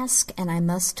a task and I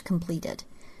must complete it.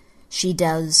 She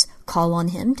does call on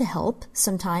him to help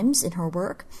sometimes in her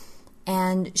work,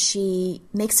 and she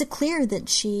makes it clear that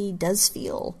she does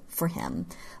feel for him,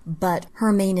 but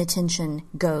her main attention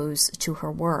goes to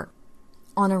her work.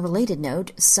 On a related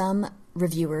note, some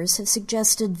reviewers have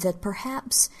suggested that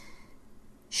perhaps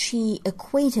she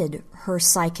equated her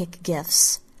psychic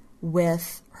gifts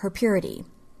with her purity,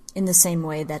 in the same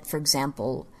way that, for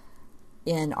example,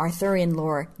 in Arthurian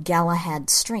lore,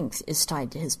 Galahad's strength is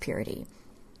tied to his purity.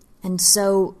 And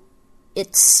so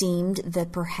it seemed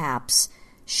that perhaps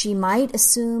she might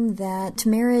assume that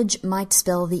marriage might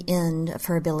spell the end of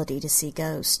her ability to see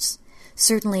ghosts.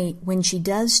 Certainly, when she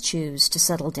does choose to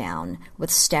settle down with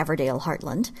Staverdale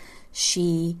Hartland,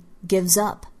 she gives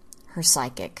up her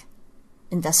psychic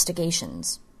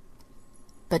investigations.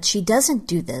 But she doesn't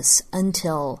do this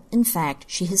until, in fact,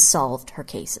 she has solved her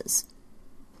cases.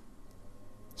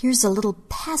 Here's a little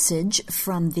passage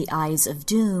from The Eyes of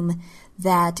Doom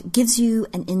that gives you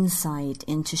an insight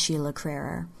into Sheila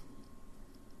Crerar.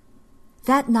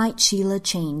 That night Sheila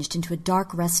changed into a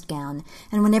dark rest gown,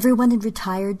 and when everyone had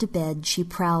retired to bed, she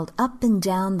prowled up and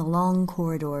down the long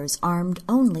corridors, armed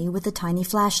only with a tiny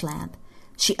flash lamp.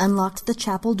 She unlocked the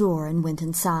chapel door and went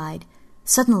inside.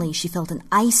 Suddenly she felt an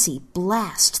icy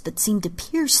blast that seemed to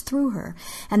pierce through her,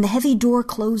 and the heavy door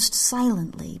closed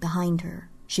silently behind her.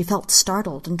 She felt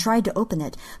startled and tried to open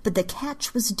it, but the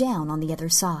catch was down on the other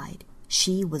side.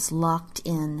 She was locked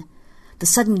in. The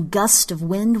sudden gust of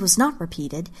wind was not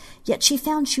repeated, yet she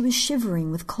found she was shivering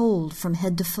with cold from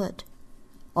head to foot.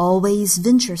 Always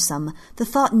venturesome, the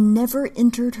thought never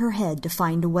entered her head to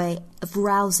find a way of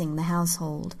rousing the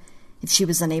household. If she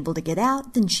was unable to get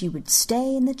out, then she would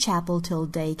stay in the chapel till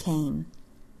day came.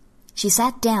 She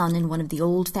sat down in one of the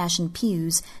old-fashioned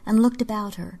pews and looked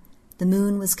about her. The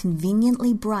moon was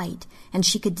conveniently bright, and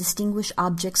she could distinguish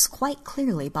objects quite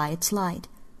clearly by its light.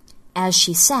 As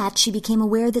she sat, she became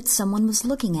aware that someone was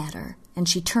looking at her, and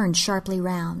she turned sharply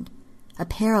round. A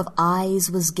pair of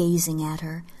eyes was gazing at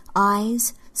her,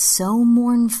 eyes so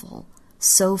mournful,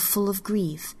 so full of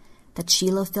grief, that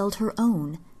Sheila felt her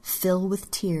own fill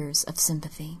with tears of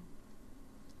sympathy.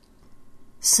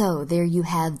 So there you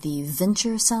have the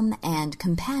venturesome and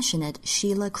compassionate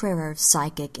Sheila Crerar,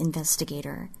 psychic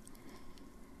investigator.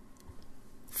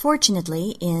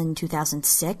 Fortunately, in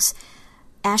 2006,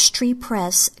 Ash Tree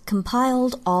Press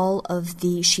compiled all of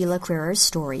the Sheila Crerar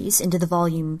stories into the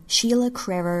volume Sheila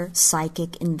Crerar,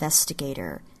 Psychic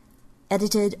Investigator,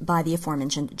 edited by the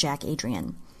aforementioned Jack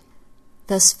Adrian.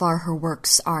 Thus far, her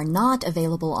works are not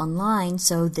available online,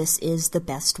 so this is the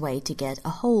best way to get a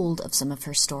hold of some of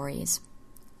her stories.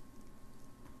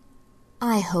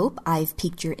 I hope I've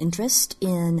piqued your interest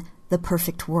in The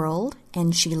Perfect World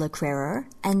and Sheila Crerar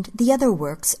and the other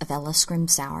works of Ella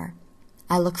Scrimsauer.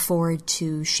 I look forward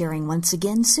to sharing once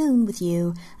again soon with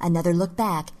you another look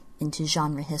back into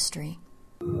genre history.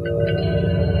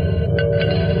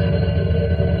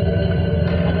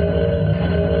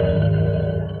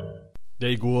 There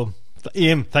you go.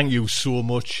 Ian, thank you so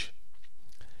much.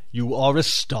 You are a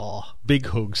star. Big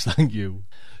hugs, thank you.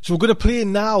 So we're going to play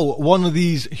now one of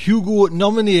these Hugo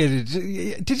nominated.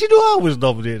 Did you know I was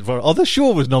nominated for it? Oh, the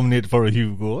show was nominated for a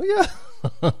Hugo. Yeah.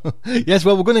 Yes,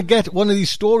 well, we're going to get one of these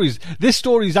stories. This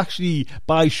story is actually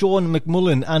by Sean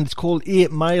McMullen, and it's called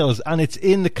 8 Miles, and it's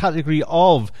in the category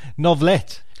of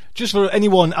novelette. Just for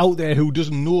anyone out there who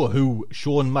doesn't know who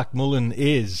Sean McMullen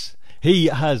is, he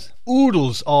has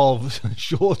oodles of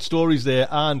short stories there,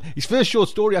 and his first short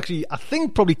story actually, I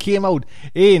think, probably came out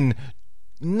in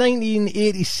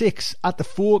 1986 at the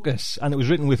Focus, and it was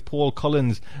written with Paul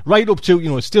Collins right up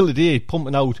to, still today,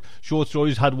 pumping out short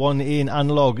stories. Had one in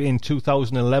Analog in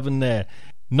 2011 there.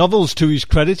 Novels to his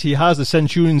credit, he has The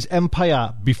Centurion's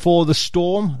Empire, Before the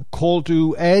Storm, Call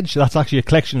to Edge, that's actually a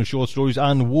collection of short stories,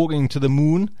 and Walking to the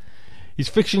Moon. His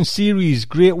fiction series,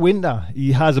 Great Winter,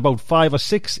 he has about 5 or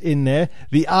 6 in there.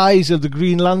 The Eyes of the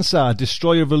Green Lancer,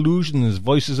 Destroyer of Illusions,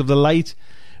 Voices of the Light,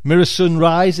 Mirror Sun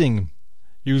Rising.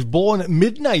 He was born at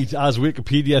midnight, as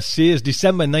Wikipedia says,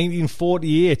 December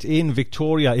 1948 in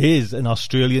Victoria. He is an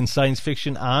Australian science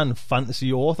fiction and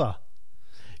fantasy author.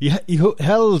 He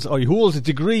holds a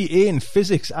degree in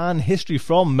physics and history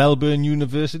from Melbourne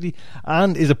University,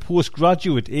 and is a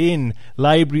postgraduate in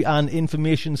library and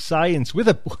information science with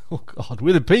a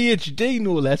PhD,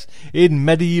 no less, in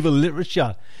medieval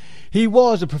literature. He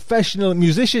was a professional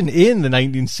musician in the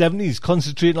 1970s,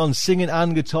 concentrating on singing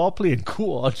and guitar playing.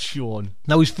 Go on, Sean.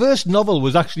 Now, his first novel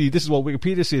was actually, this is what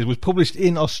Wikipedia says, was published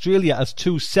in Australia as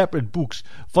 2 separate books.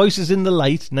 Voices in the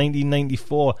Light,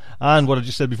 1994, and what I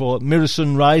just said before, Mirror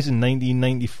Sun Rising,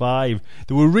 1995.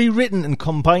 They were rewritten and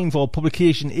combined for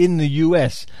publication in the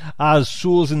US as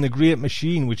Souls in the Great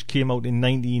Machine, which came out in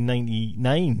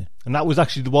 1999. And that was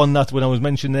actually the one that, when I was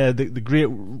mentioning there, the Great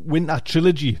Winter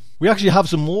trilogy. We actually have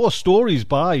some more stories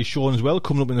by Sean as well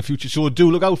coming up in the future, so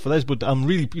do look out for this. But I'm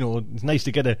really, it's nice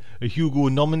to get a Hugo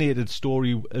nominated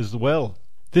story as well.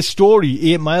 This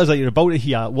story, 8 Miles, that you're about to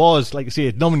hear, was, like I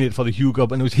say, nominated for the Hugo,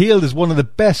 and it was hailed as one of the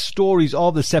best stories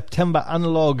of the September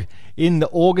Analog in the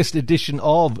August edition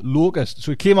of Locust.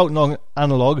 So it came out in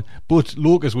Analog, but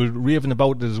Locust was raving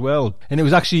about it as well. And it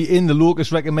was actually in the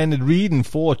Locust recommended reading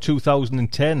for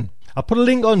 2010. I'll put a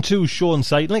link on to Sean's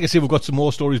site. Like I say, we've got some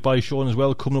more stories by Sean as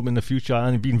well coming up in the future,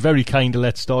 and he's been very kind to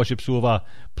let StarShipSofa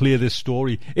play this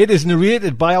story. It is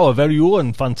narrated by our very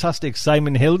own fantastic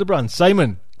Simon Hildebrand.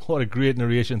 Simon, what a great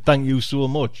narration. Thank you so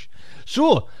much.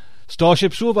 So,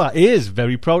 StarShipSofa is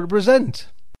very proud to present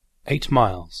 8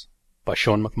 Miles by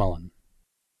Sean McMullen.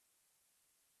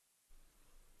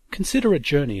 Consider a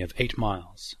journey of 8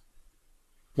 miles.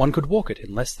 One could walk it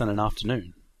in less than an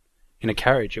afternoon. In a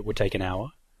carriage it would take an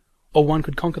hour, or one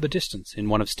could conquer the distance in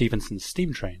one of Stephenson's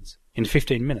steam trains in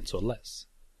 15 minutes or less.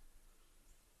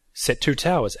 Set 2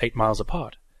 towers 8 miles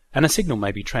apart, and a signal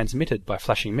may be transmitted by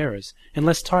flashing mirrors in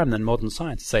less time than modern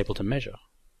science is able to measure.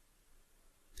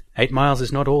 8 miles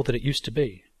is not all that it used to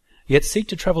be, yet seek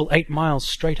to travel 8 miles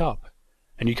straight up,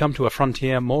 and you come to a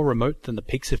frontier more remote than the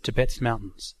peaks of Tibet's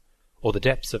mountains, or the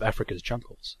depths of Africa's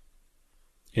jungles.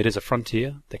 It is a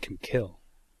frontier that can kill.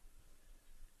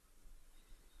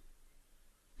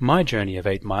 My journey of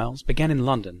 8 miles began in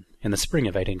London in the spring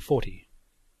of 1840.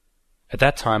 At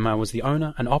that time I was the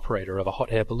owner and operator of a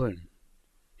hot air balloon.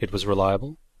 It was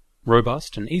reliable,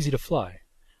 robust, and easy to fly,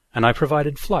 and I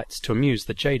provided flights to amuse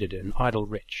the jaded and idle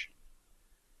rich.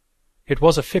 It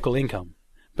was a fickle income,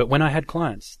 but when I had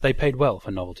clients, they paid well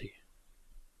for novelty.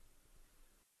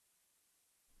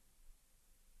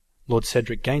 Lord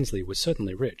Cedric Gainsley was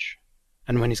certainly rich,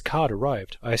 and when his card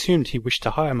arrived, I assumed he wished to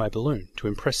hire my balloon to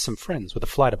impress some friends with a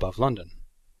flight above London.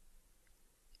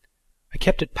 I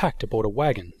kept it packed aboard a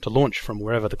wagon to launch from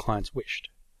wherever the clients wished.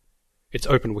 Its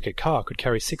open-wicket car could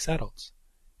carry 6 adults.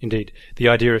 Indeed, the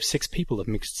idea of 6 people of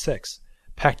mixed sex,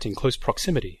 packed in close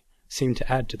proximity, seemed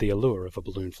to add to the allure of a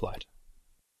balloon flight.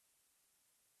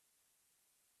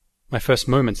 My first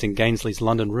moments in Gainsley's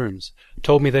London rooms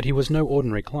told me that he was no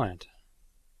ordinary client.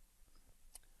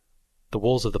 The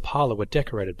walls of the parlour were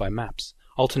decorated by maps,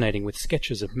 alternating with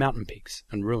sketches of mountain peaks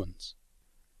and ruins.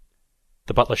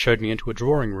 The butler showed me into a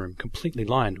drawing-room completely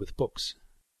lined with books.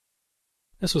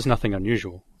 This was nothing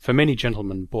unusual, for many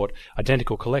gentlemen bought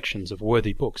identical collections of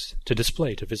worthy books to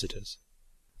display to visitors.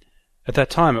 At that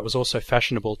time it was also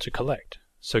fashionable to collect,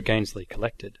 so Gainsley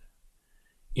collected.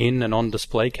 In and on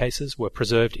display cases were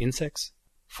preserved insects,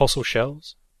 fossil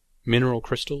shells, mineral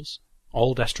crystals,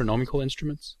 old astronomical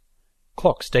instruments,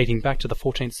 clocks dating back to the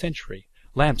 14th century,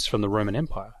 lamps from the Roman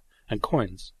Empire, and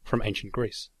coins from ancient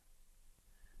Greece.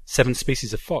 7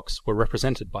 species of fox were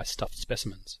represented by stuffed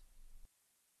specimens.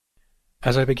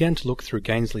 As I began to look through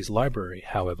Gainsley's library,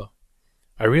 however,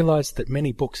 I realized that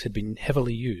many books had been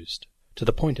heavily used, to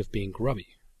the point of being grubby.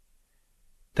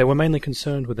 They were mainly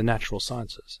concerned with the natural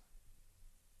sciences.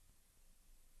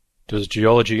 Does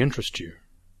geology interest you?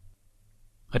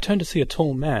 I turned to see a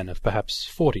tall man of perhaps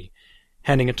 40,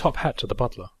 handing a top hat to the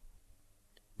butler.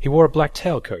 He wore a black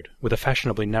tailcoat with a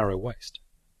fashionably narrow waist,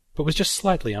 but was just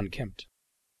slightly unkempt.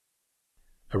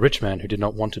 A rich man who did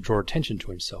not want to draw attention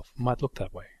to himself might look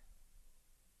that way.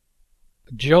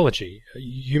 Geology?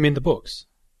 You mean the books?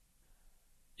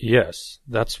 Yes,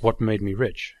 that's what made me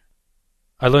rich.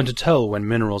 I learned to tell when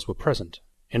minerals were present,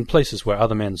 in places where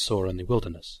other men saw only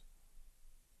wilderness.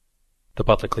 The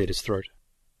butler cleared his throat.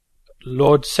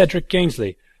 Lord Cedric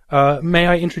Gainsley, may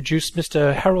I introduce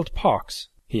Mr. Harold Parks?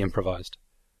 He improvised,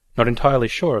 not entirely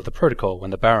sure of the protocol when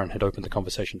the Baron had opened the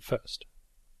conversation first.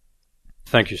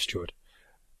 Thank you, Stuart.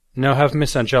 Now have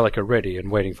Miss Angelica ready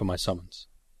and waiting for my summons.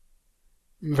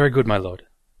 Very good, my lord.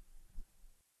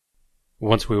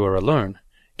 Once we were alone,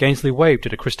 Gainsley waved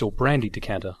at a crystal brandy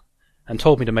decanter and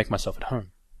told me to make myself at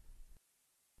home.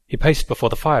 He paced before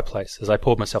the fireplace as I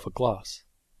poured myself a glass,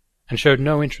 and showed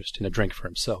no interest in a drink for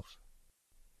himself.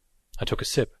 I took a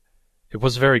sip. It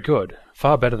was very good,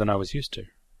 far better than I was used to.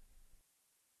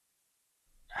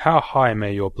 How high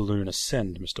may your balloon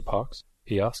ascend, Mr. Parks?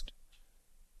 He asked.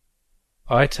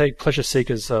 I take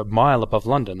pleasure-seekers a mile above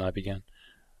London, I began.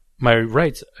 Your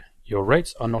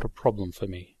rates are not a problem for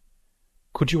me.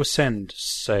 Could you ascend,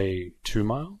 say, 2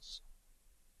 miles?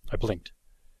 I blinked.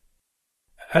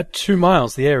 At 2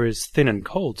 miles the air is thin and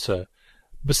cold, sir.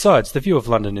 Besides, the view of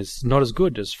London is not as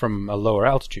good as from a lower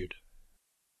altitude.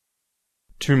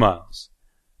 2 miles,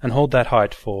 and hold that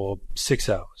height for 6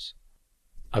 hours.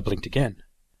 I blinked again.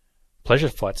 Pleasure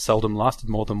flights seldom lasted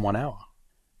more than 1 hour.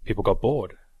 People got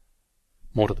bored.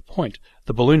 More to the point,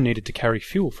 the balloon needed to carry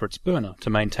fuel for its burner to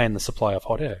maintain the supply of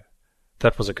hot air.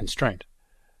 That was a constraint.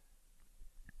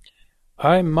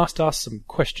 I must ask some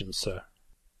questions, sir.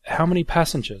 How many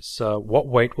passengers, what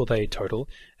weight will they total,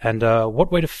 and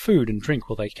what weight of food and drink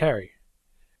will they carry?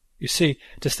 You see,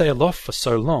 to stay aloft for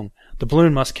so long, the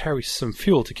balloon must carry some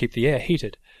fuel to keep the air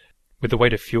heated. With the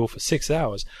weight of fuel for 6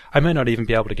 hours, I may not even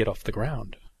be able to get off the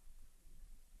ground.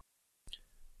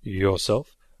 Yourself,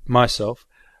 myself,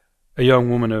 a young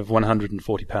woman of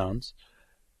 140 pounds,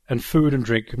 and food and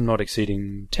drink not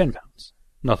exceeding 10 pounds,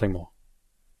 nothing more.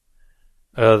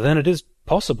 Then it is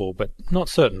possible, but not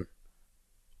certain.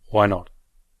 Why not?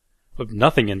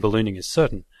 Nothing in ballooning is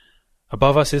certain.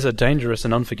 Above us is a dangerous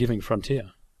and unforgiving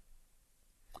frontier.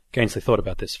 Gainsley thought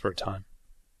about this for a time.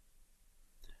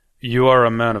 You are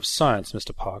a man of science,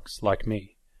 Mr. Parks, like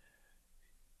me.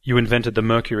 You invented the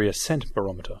mercury ascent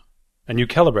barometer, and you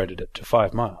calibrated it to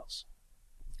 5 miles.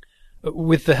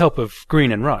 With the help of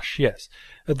Green and Rush, yes.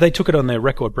 They took it on their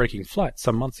record-breaking flight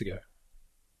some months ago.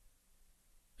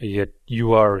 Yet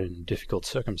you are in difficult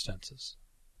circumstances.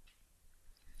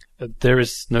 There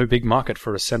is no big market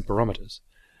for ascent barometers.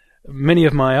 Many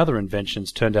of my other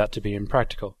inventions turned out to be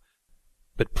impractical,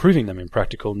 but proving them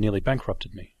impractical nearly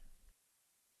bankrupted me.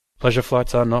 Pleasure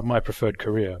flights are not my preferred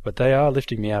career, but they are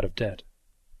lifting me out of debt.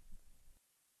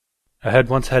 I had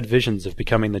once had visions of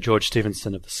becoming the George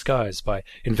Stephenson of the skies by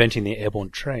inventing the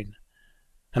airborne train,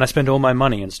 and I spent all my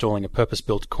money installing a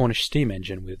purpose-built Cornish steam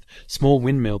engine with small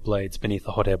windmill blades beneath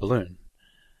a hot air balloon.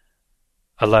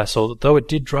 Alas, although it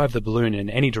did drive the balloon in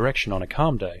any direction on a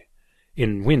calm day,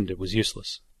 in wind it was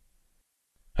useless.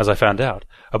 As I found out,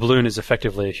 a balloon is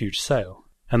effectively a huge sail,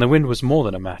 and the wind was more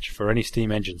than a match for any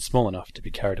steam engine small enough to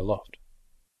be carried aloft.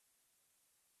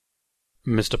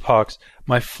 Mr. Parks,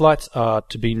 my flights are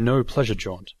to be no pleasure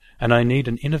jaunt, and I need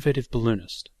an innovative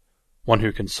balloonist, one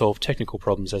who can solve technical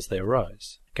problems as they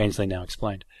arise, Gainsley now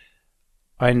explained.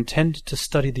 I intend to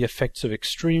study the effects of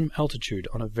extreme altitude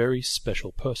on a very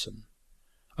special person.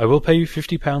 I will pay you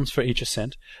 £50 for each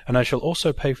ascent, and I shall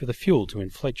also pay for the fuel to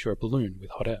inflate your balloon with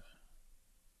hot air.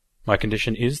 My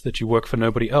condition is that you work for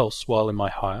nobody else while in my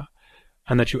hire,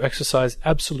 and that you exercise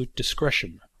absolute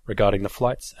discretion regarding the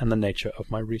flights and the nature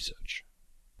of my research.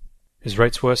 His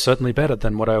rates were certainly better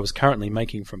than what I was currently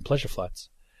making from pleasure flights.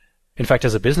 In fact,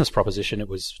 as a business proposition, it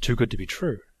was too good to be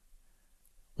true.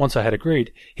 Once I had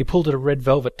agreed, he pulled at a red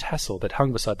velvet tassel that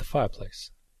hung beside the fireplace.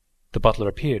 The butler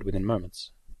appeared within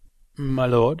moments. My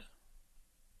lord?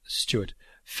 Stuart,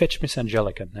 fetch Miss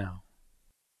Angelica now.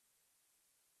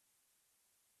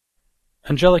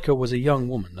 Angelica was a young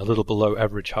woman, a little below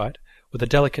average height, with a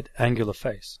delicate, angular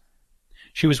face.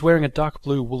 She was wearing a dark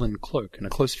blue woolen cloak and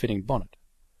a close-fitting bonnet,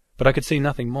 but I could see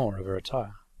nothing more of her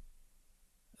attire.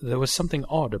 There was something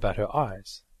odd about her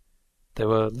eyes. They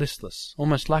were listless,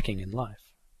 almost lacking in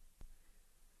life.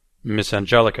 Miss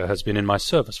Angelica has been in my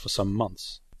service for some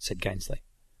months, said Gainsley.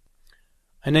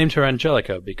 I named her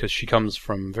Angelica because she comes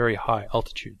from very high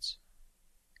altitudes.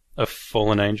 A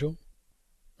fallen angel?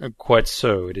 Quite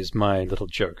so, it is my little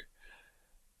joke.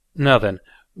 Now then,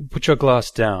 put your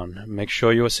glass down, make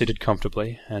sure you are seated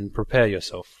comfortably, and prepare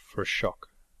yourself for a shock.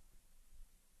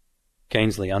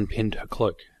 Gainsley unpinned her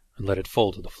cloak and let it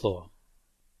fall to the floor.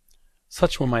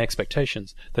 Such were my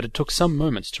expectations that it took some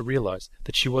moments to realize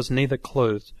that she was neither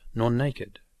clothed nor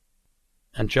naked.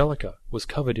 Angelica was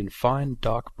covered in fine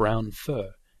dark brown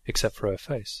fur, except for her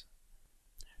face.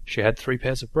 She had 3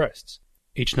 pairs of breasts,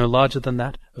 each no larger than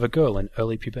that of a girl in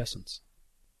early pubescence.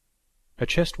 Her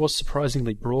chest was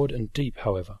surprisingly broad and deep,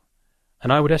 however,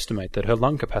 and I would estimate that her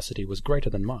lung capacity was greater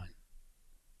than mine.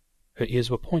 Her ears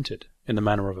were pointed in the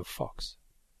manner of a fox.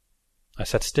 I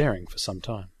sat staring for some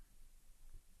time.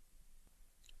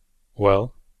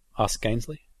 "Well?" asked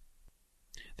Gainsley.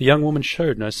 The young woman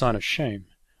showed no sign of shame,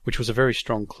 which was a very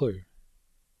strong clue.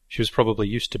 She was probably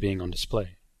used to being on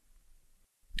display.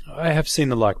 "I have seen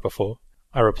the like before,"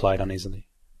 I replied uneasily.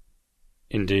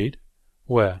 "Indeed?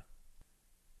 Where?"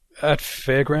 "At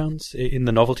fairgrounds, in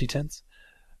the novelty tents.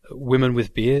 Women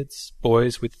with beards,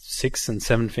 boys with 6 and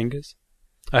 7 fingers.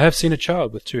 I have seen a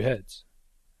child with 2 heads.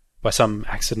 By some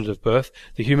accident of birth,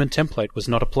 the human template was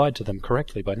not applied to them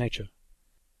correctly by nature.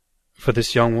 For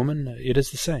this young woman, it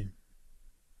is the same."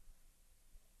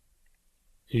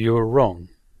 "You are wrong,"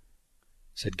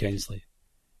 said Gainsley.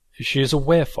 "She is a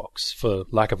werefox, for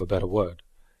lack of a better word.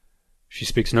 She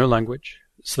speaks no language,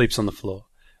 sleeps on the floor,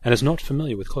 and is not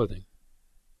familiar with clothing."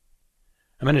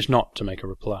 I managed not to make a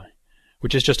reply,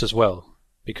 which is just as well,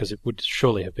 because it would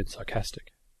surely have been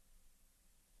sarcastic.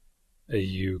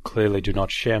 "You clearly do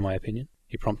not share my opinion?"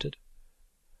 he prompted.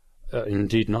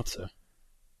 "Indeed not, sir."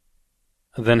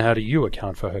 "Then how do you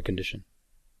account for her condition?"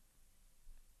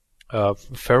 "A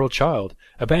feral child,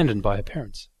 abandoned by her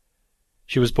parents.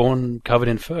 She was born covered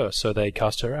in fur, so they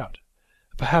cast her out.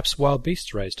 Perhaps wild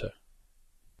beasts raised her."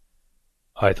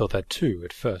 I thought that too,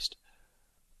 at first.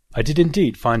 I did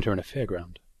indeed find her in a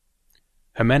fairground.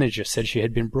 Her manager said she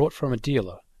had been brought from a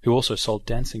dealer who also sold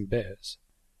dancing bears.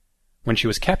 When she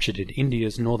was captured in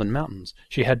India's northern mountains,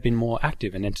 she had been more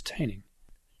active and entertaining.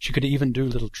 She could even do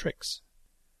little tricks.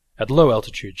 At low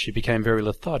altitude she became very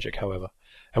lethargic, however,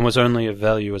 and was only of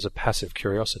value as a passive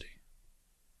curiosity.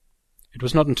 It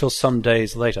was not until some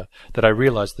days later that I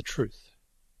realized the truth.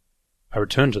 I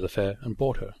returned to the fair and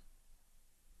bought her.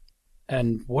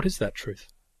 And what is that truth?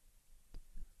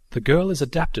 The girl is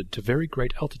adapted to very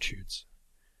great altitudes.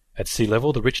 At sea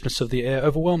level the richness of the air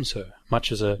overwhelms her,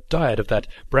 much as a diet of that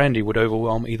brandy would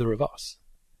overwhelm either of us.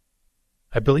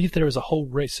 I believe there is a whole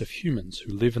race of humans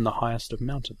who live in the highest of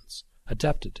mountains,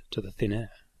 adapted to the thin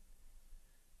air.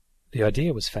 The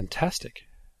idea was fantastic.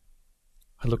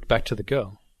 I looked back to the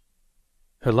girl.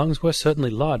 Her lungs were certainly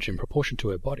large in proportion to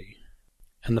her body,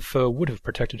 and the fur would have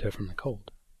protected her from the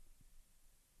cold.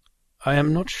 "I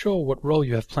am not sure what role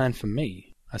you have planned for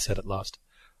me," I said at last.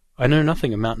 "I know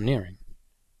nothing of mountaineering."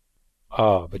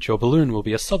 "Ah, but your balloon will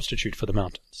be a substitute for the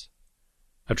mountains.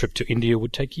 A trip to India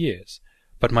would take years,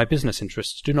 but my business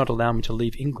interests do not allow me to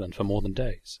leave England for more than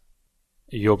days.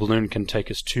 Your balloon can take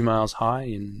us 2 miles high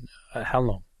in how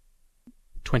long?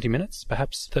 20 minutes,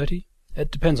 perhaps 30?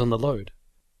 It depends on the load."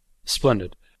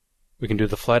 "Splendid. We can do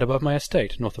the flight above my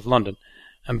estate, north of London,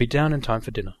 and be down in time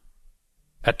for dinner.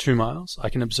 At 2 miles, I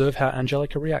can observe how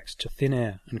Angelica reacts to thin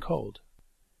air and cold.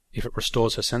 If it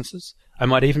restores her senses, I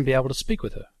might even be able to speak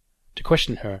with her, to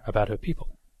question her about her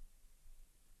people."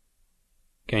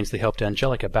 Gainsley helped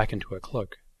Angelica back into her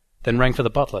cloak, then rang for the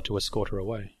butler to escort her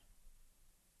away.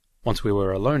 Once we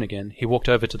were alone again, he walked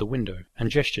over to the window and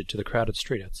gestured to the crowded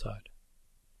street outside.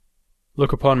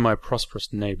 "Look upon my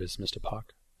prosperous neighbours, Mr.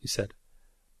 Park," he said.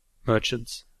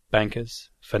 "Merchants, bankers,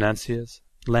 financiers,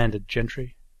 landed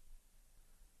gentry.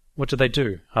 What do they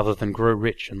do, other than grow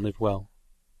rich and live well?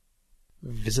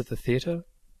 Visit the theatre?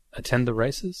 Attend the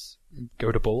races?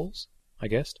 Go to balls?" I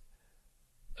guessed.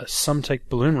 "Some take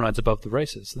balloon rides above the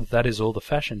races. That is all the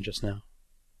fashion just now."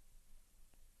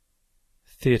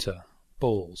 "Theatre,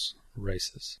 balls,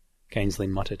 races," Gainsley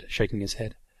muttered, shaking his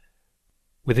head.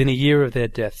 "Within a year of their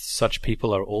deaths such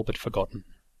people are all but forgotten.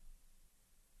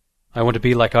 I want to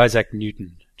be like Isaac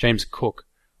Newton, James Cook,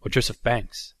 or Joseph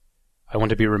Banks. I want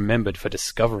to be remembered for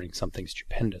discovering something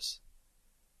stupendous.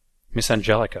 Miss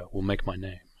Angelica will make my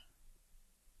name."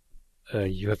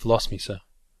 You have lost me, sir."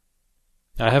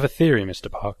 "I have a theory,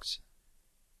 Mr. Parks.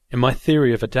 In my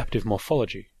theory of adaptive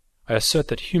morphology, I assert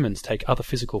that humans take other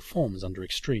physical forms under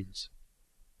extremes.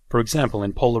 For example,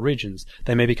 in polar regions,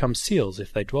 they may become seals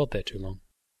if they dwelled there too long.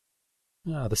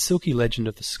 The silky legend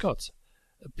of the Scots,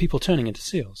 people turning into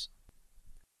seals."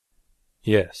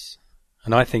 "Yes,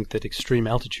 and I think that extreme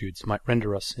altitudes might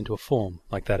render us into a form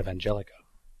like that of Angelica.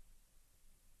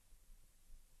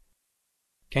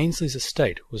 Gainsley's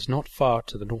estate was not far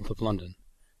to the north of London,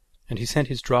 and he sent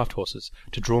his draft horses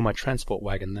to draw my transport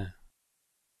wagon there.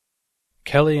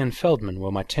 Kelly and Feldman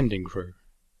were my tending crew,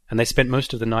 and they spent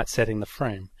most of the night setting the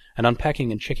frame and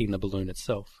unpacking and checking the balloon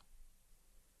itself.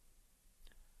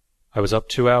 I was up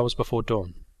 2 hours before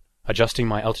dawn, adjusting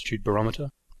my altitude barometer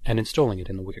and installing it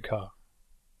in the wicker car.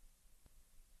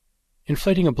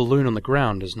 Inflating a balloon on the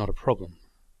ground is not a problem.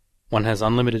 One has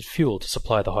unlimited fuel to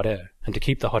supply the hot air and to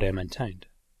keep the hot air maintained.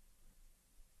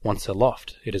 Once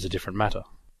aloft, it is a different matter.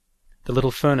 The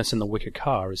little furnace in the wicker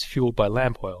car is fueled by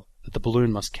lamp oil that the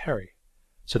balloon must carry,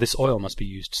 so this oil must be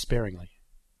used sparingly.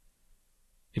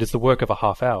 It is the work of a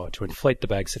half hour to inflate the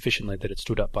bag sufficiently that it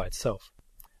stood up by itself.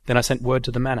 Then I sent word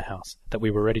to the manor house that we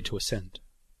were ready to ascend.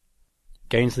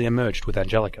 Gainsley emerged with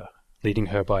Angelica, leading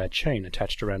her by a chain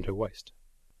attached around her waist.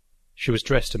 She was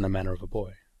dressed in the manner of a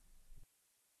boy.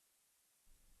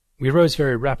 We rose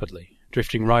very rapidly,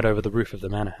 drifting right over the roof of the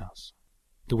manor house.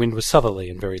 The wind was southerly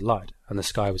and very light, and the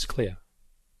sky was clear.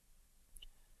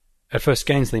 At first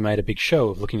Gainsley made a big show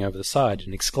of looking over the side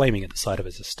and exclaiming at the sight of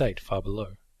his estate far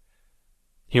below.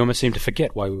 He almost seemed to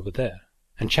forget why we were there,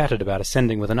 and chatted about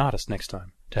ascending with an artist next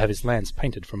time, to have his lands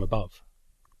painted from above.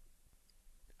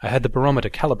 I had the barometer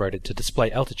calibrated to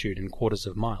display altitude in quarters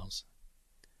of miles.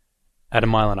 At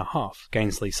 1.5 miles,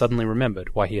 Gainsley suddenly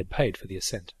remembered why he had paid for the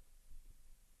ascent.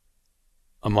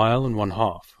 1.5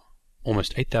 miles,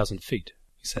 almost 8,000 feet,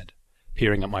 he said,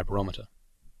 peering at my barometer.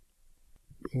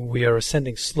 We are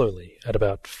ascending slowly, at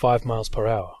about 5 miles per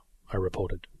hour, I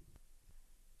reported.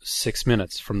 6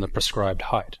 minutes from the prescribed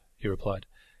height, he replied.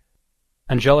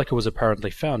 Angelica was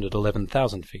apparently found at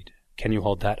 11,000 feet. Can you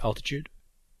hold that altitude?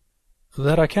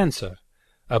 That I can, sir.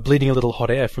 Bleeding a little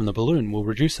hot air from the balloon will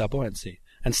reduce our buoyancy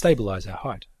and stabilize our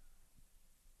height.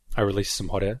 I released some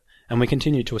hot air, and we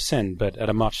continued to ascend, but at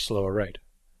a much slower rate.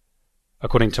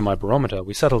 According to my barometer,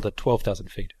 we settled at 12,000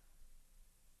 feet.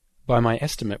 By my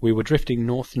estimate, we were drifting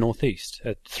north-northeast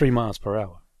at 3 miles per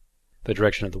hour. The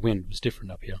direction of the wind was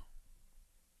different up here.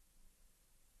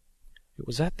 It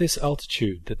was at this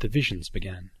altitude that the visions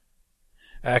began.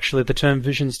 Actually, the term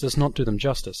visions does not do them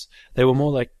justice. They were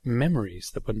more like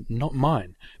memories that were not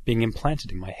mine, being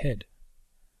implanted in my head.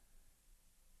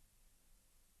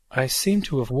 I seemed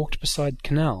to have walked beside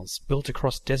canals built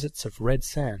across deserts of red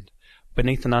sand,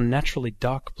 beneath an unnaturally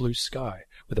dark blue sky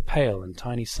with a pale and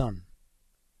tiny sun.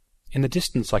 In the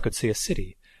distance I could see a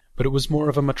city, but it was more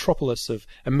of a metropolis of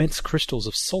immense crystals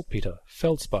of saltpeter,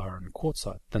 feldspar, and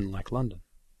quartzite than like London.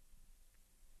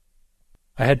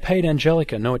 I had paid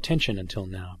Angelica no attention until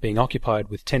now, being occupied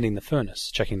with tending the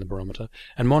furnace, checking the barometer,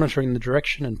 and monitoring the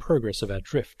direction and progress of our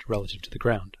drift relative to the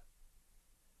ground.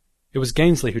 It was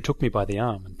Gainsley who took me by the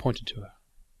arm and pointed to her.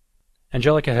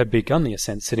 Angelica had begun the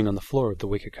ascent sitting on the floor of the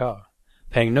wicker car,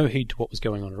 paying no heed to what was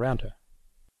going on around her.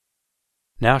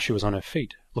 Now she was on her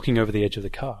feet, looking over the edge of the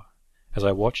car. As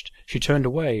I watched, she turned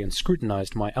away and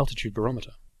scrutinized my altitude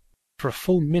barometer. For a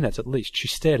full minute at least she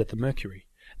stared at the mercury,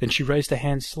 then she raised her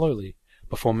hand slowly,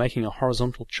 before making a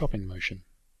horizontal chopping motion.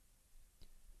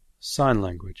 Sign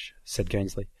language, said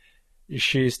Gainsley.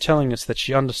 She is telling us that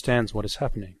she understands what is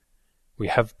happening. We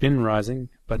have been rising,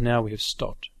 but now we have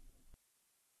stopped.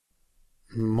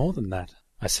 More than that,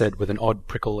 I said with an odd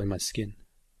prickle in my skin.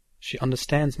 She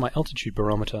understands my altitude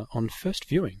barometer on first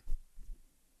viewing.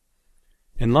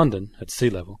 In London, at sea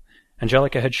level,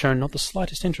 Angelica had shown not the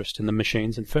slightest interest in the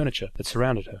machines and furniture that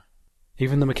surrounded her.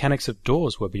 Even the mechanics of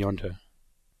doors were beyond her.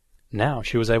 Now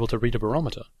she was able to read a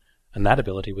barometer, and that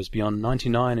ability was beyond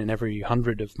 99 in every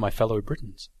 100 of my fellow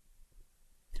Britons.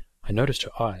 I noticed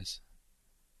her eyes.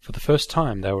 For the first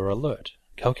time they were alert,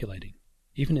 calculating,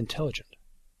 even intelligent.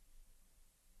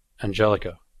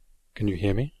 Angelica, can you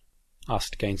hear me?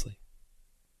 Asked Gainsley.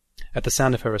 At the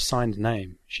sound of her assigned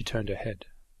name, she turned her head.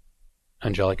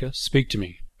 Angelica, speak to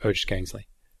me, urged Gainsley.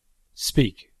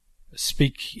 Speak.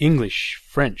 Speak English,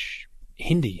 French,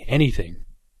 Hindi, anything.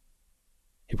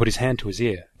 He put his hand to his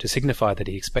ear to signify that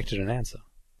he expected an answer.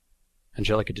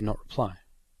 Angelica did not reply.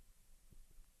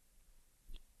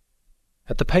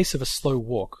 At the pace of a slow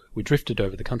walk, we drifted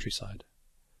over the countryside.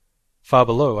 Far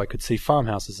below I could see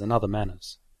farmhouses and other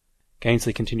manors.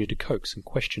 Gainsley continued to coax and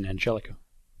question Angelica.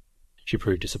 She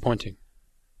proved disappointing.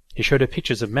 He showed her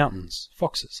pictures of mountains,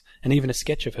 foxes, and even a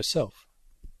sketch of herself.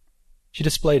 She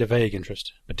displayed a vague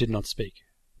interest, but did not speak.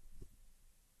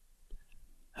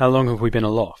 How long have we been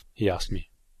aloft? He asked me.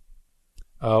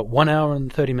 1 hour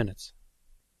and 30 minutes.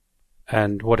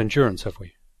 And what endurance have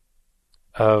we?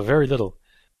 Very little.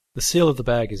 The seal of the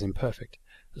bag is imperfect.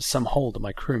 Some hole that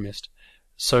my crew missed.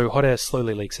 so hot air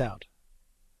slowly leaks out.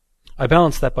 I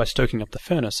balance that by stoking up the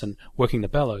furnace and working the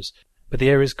bellows, but the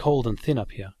air is cold and thin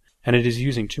up here, and it is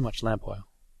using too much lamp oil.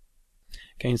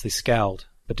 Gainsley scowled,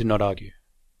 but did not argue.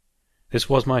 This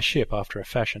was my ship after a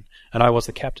fashion, and I was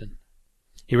the captain.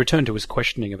 He returned to his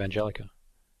questioning of Angelica.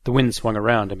 The wind swung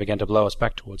around and began to blow us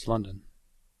back towards London.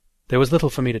 There was little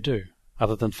for me to do,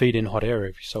 other than feed in hot air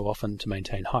every so often to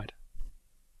maintain height.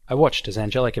 I watched as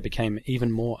Angelica became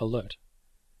even more alert.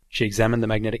 She examined the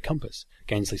magnetic compass,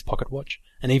 Gainsley's pocket watch,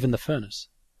 and even the furnace.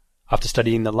 After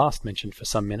studying the last mentioned for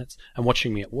some minutes and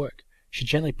watching me at work, she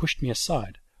gently pushed me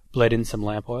aside, bled in some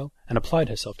lamp oil, and applied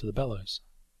herself to the bellows.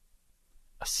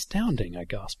 Astounding, I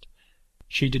gasped.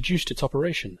 She deduced its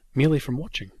operation merely from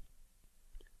watching.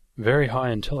 Very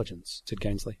high intelligence, said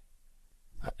Gainsley.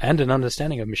 And an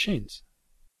understanding of machines.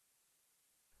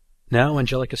 Now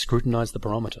Angelica scrutinized the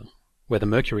barometer, where the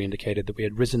mercury indicated that we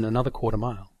had risen another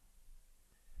quarter-mile.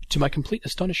 To my complete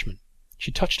astonishment,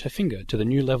 she touched her finger to the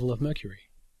new level of mercury.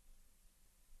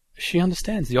 She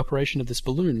understands the operation of this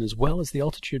balloon as well as the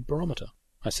altitude barometer,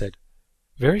 I said.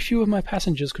 Very few of my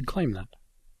passengers could claim that.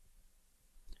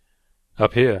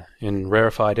 Up here, in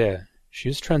rarefied air, she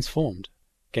is transformed,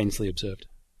 Gainsley observed.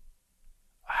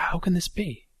 How can this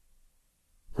be?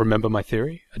 Remember my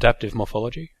theory, adaptive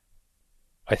morphology?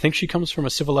 I think she comes from a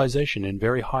civilization in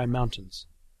very high mountains.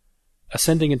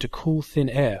 Ascending into cool, thin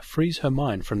air frees her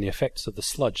mind from the effects of the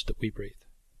sludge that we breathe.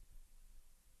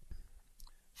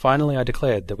 Finally, I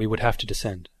declared that we would have to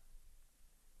descend.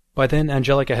 By then,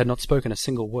 Angelica had not spoken a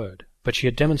single word, but she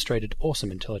had demonstrated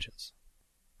awesome intelligence.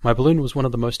 My balloon was one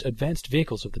of the most advanced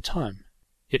vehicles of the time,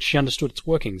 yet she understood its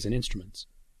workings and instruments.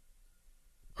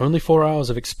 Only 4 hours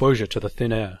of exposure to the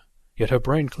thin air, yet her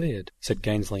brain cleared, said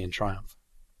Gainsley in triumph.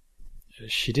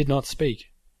 She did not speak.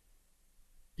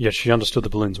 Yet she understood the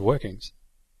balloon's workings.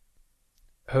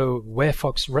 Her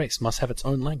werefox race must have its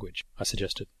own language, I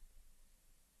suggested.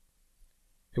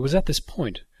 It was at this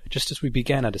point, just as we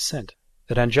began our descent,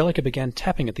 that Angelica began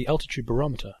tapping at the altitude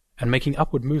barometer and making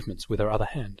upward movements with her other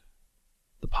hand.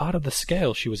 The part of the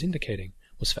scale she was indicating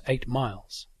was for 8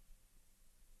 miles.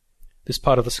 This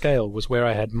part of the scale was where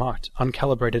I had marked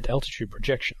uncalibrated altitude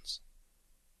projections.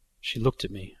 She looked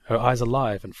at me, her eyes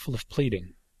alive and full of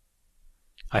pleading.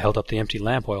 I held up the empty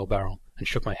lamp oil barrel and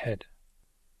shook my head.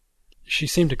 She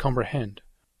seemed to comprehend,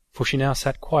 for she now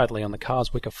sat quietly on the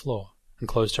car's wicker floor and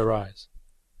closed her eyes,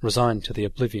 resigned to the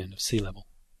oblivion of sea level.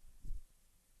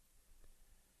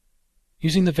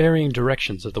 Using the varying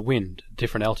directions of the wind at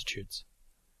different altitudes,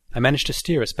 I managed to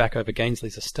steer us back over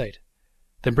Gainsley's estate,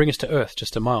 then bring us to earth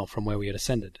just a mile from where we had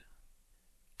ascended.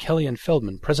 Kelly and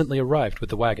Feldman presently arrived with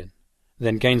the wagon.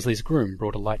 Then Gainsley's groom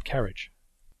brought a light carriage.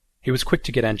 He was quick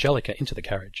to get Angelica into the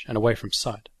carriage and away from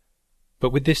sight,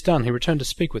 but with this done he returned to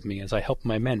speak with me as I helped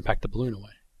my men pack the balloon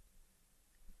away.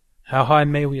 How high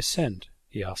may we ascend?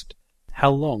 He asked. How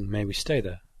long may we stay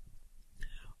there?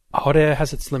 Hot air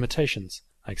has its limitations,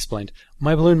 I explained.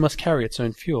 My balloon must carry its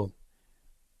own fuel.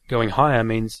 Going higher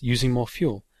means using more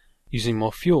fuel. Using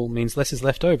more fuel means less is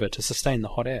left over to sustain the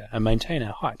hot air and maintain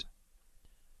our height.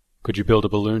 Could you build a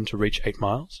balloon to reach 8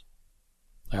 miles?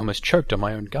 I almost choked on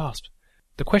my own gasp.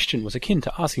 The question was akin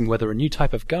to asking whether a new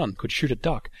type of gun could shoot a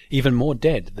duck even more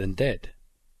dead than dead.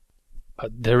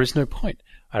 There is no point,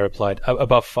 I replied.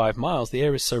 Above 5 miles the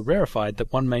air is so rarefied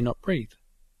that one may not breathe.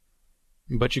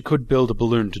 But you could build a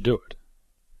balloon to do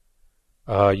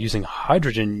it. Using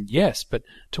hydrogen, yes, but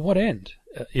to what end?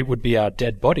 It would be our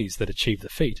dead bodies that achieve the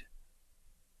feat.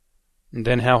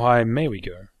 Then how high may we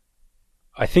go?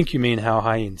 I think you mean how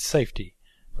high in safety.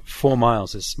 4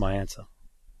 miles is my answer.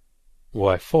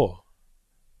 Why 4?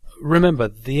 Remember,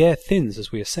 the air thins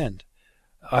as we ascend.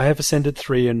 I have ascended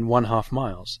 3½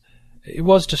 miles. It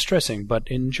was distressing, but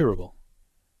endurable.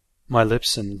 My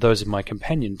lips and those of my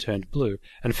companion turned blue,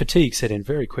 and fatigue set in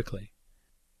very quickly.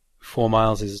 4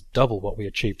 miles is double what we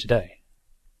achieved today.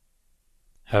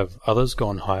 Have others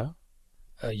gone higher?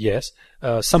 Yes.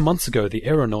 Some months ago the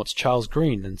aeronauts Charles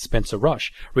Green and Spencer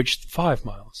Rush reached 5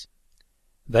 miles.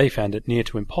 They found it near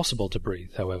to impossible to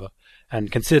breathe, however,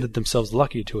 and considered themselves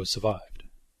lucky to have survived.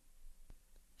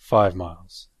 5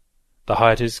 miles. The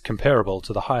height is comparable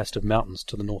to the highest of mountains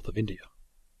to the north of India.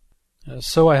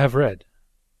 So I have read.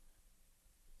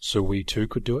 So we too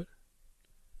could do it?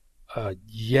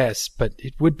 Yes, but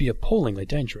it would be appallingly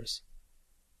dangerous.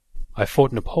 I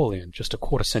fought Napoleon just a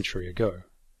quarter-century ago.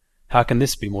 How can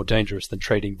this be more dangerous than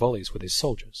trading volleys with his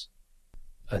soldiers?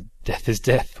 Death is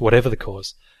death, whatever the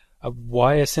cause.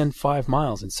 Why ascend 5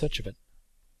 miles in search of it?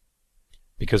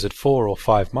 Because at 4 or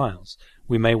 5 miles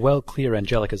we may well clear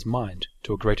Angelica's mind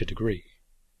to a greater degree.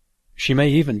 She may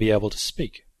even be able to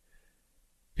speak.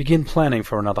 Begin planning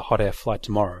for another hot air flight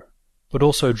tomorrow, but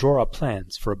also draw up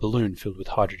plans for a balloon filled with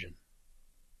hydrogen.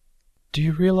 Do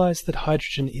you realize that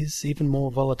hydrogen is even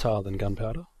more volatile than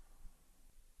gunpowder?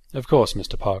 Of course,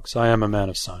 Mr. Parks, I am a man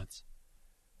of science.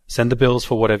 Send the bills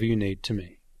for whatever you need to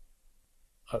me.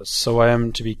 So I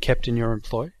am to be kept in your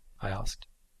employ? I asked.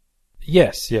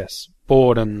 Yes,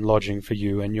 board and lodging for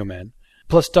you and your men,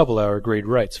 plus double our agreed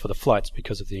rates for the flights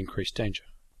because of the increased danger.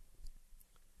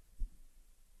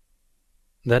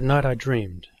 That night I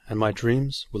dreamed, and my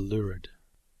dreams were lurid.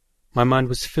 My mind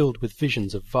was filled with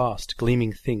visions of vast,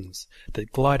 gleaming things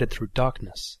that glided through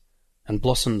darkness, and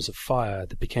blossoms of fire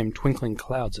that became twinkling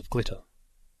clouds of glitter.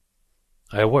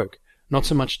 I awoke, not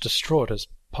so much distraught as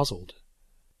puzzled.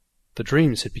 The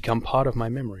dreams had become part of my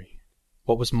memory.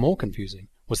 What was more confusing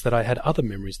was that I had other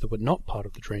memories that were not part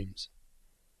of the dreams.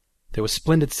 There were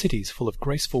splendid cities full of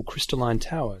graceful crystalline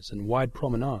towers and wide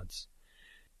promenades,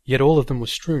 yet all of them were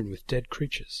strewn with dead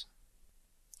creatures.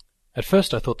 At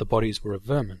first I thought the bodies were of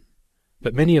vermin,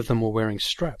 but many of them were wearing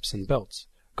straps and belts,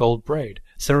 gold braid,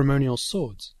 ceremonial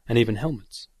swords, and even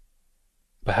helmets.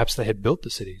 Perhaps they had built the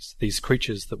cities, these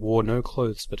creatures that wore no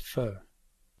clothes but fur.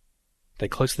 They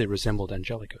closely resembled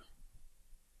Angelica.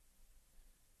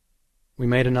 We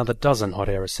made another dozen hot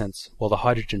air ascents while the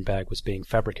hydrogen bag was being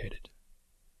fabricated.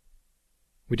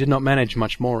 We did not manage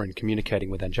much more in communicating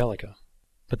with Angelica,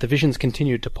 but the visions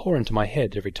continued to pour into my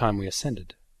head every time we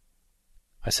ascended.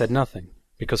 I said nothing,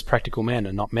 because practical men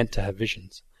are not meant to have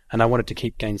visions, and I wanted to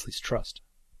keep Gainsley's trust.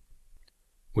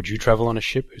 Would you travel on a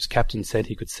ship whose captain said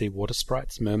he could see water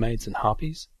sprites, mermaids, and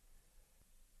harpies?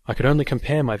 I could only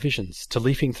compare my visions to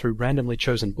leafing through randomly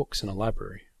chosen books in a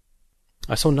library.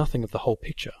 I saw nothing of the whole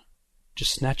picture,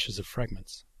 just snatches of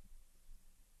fragments.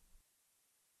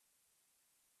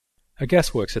 A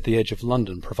gasworks at the edge of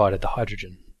London provided the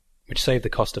hydrogen, which saved the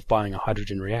cost of buying a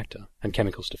hydrogen reactor and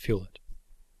chemicals to fuel it.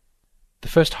 The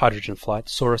first hydrogen flight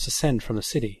saw us ascend from the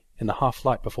city in the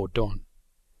half-light before dawn.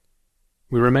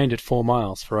 We remained at 4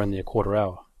 miles for only a quarter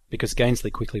hour, because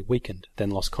Gainsley quickly weakened,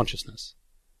 then lost consciousness.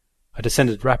 I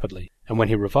descended rapidly, and when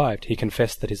he revived, he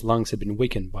confessed that his lungs had been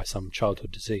weakened by some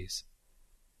childhood disease.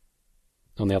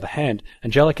 On the other hand,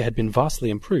 Angelica had been vastly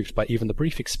improved by even the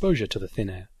brief exposure to the thin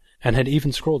air, and had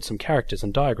even scrawled some characters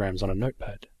and diagrams on a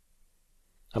notepad.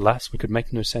 Alas, we could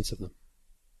make no sense of them.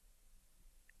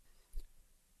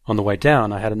 On the way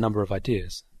down, I had a number of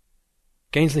ideas.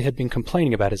 Gainsley had been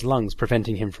complaining about his lungs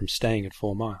preventing him from staying at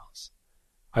 4 miles.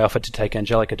 I offered to take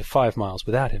Angelica to 5 miles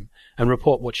without him, and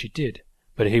report what she did,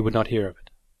 but he would not hear of it.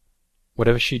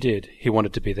 Whatever she did, he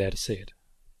wanted to be there to see it.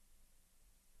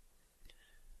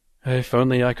 If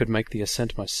only I could make the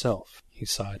ascent myself, he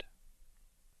sighed.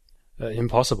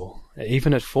 Impossible.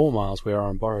 Even at 4 miles we are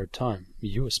on borrowed time,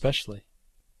 you especially.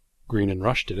 Green and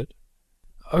Rush did it.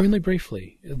 Only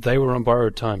briefly. They were on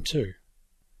borrowed time too.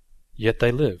 Yet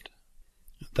they lived.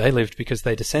 They lived because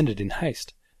they descended in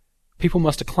haste. People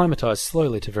must acclimatize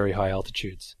slowly to very high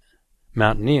altitudes.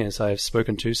 Mountaineers I have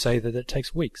spoken to say that it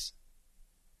takes weeks.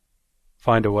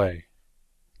 Find a way.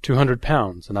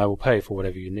 £200, and I will pay for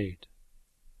whatever you need.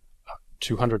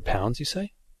 £200, you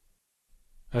say?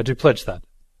 I do pledge that.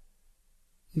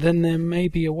 Then there may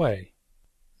be a way.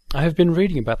 I have been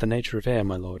reading about the nature of air,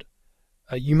 my lord.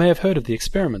 You may have heard of the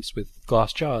experiments with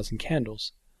glass jars and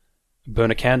candles.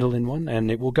 Burn a candle in one, and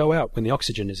it will go out when the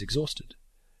oxygen is exhausted.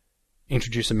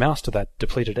 Introduce a mouse to that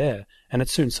depleted air, and it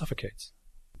soon suffocates.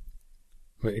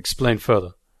 Explain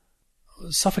further.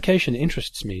 Suffocation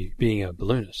interests me, being a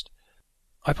balloonist.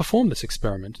 I performed this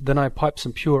experiment, then I piped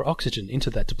some pure oxygen into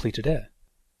that depleted air.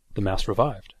 The mouse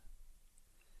revived.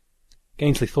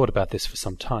 Gainsley thought about this for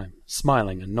some time,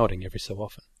 smiling and nodding every so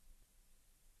often.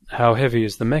 How heavy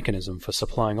is the mechanism for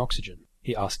supplying oxygen?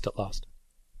 He asked at last.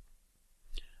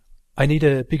 I need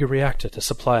a bigger reactor to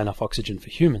supply enough oxygen for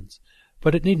humans,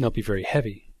 but it need not be very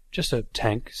heavy. Just a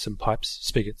tank, some pipes,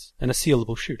 spigots, and a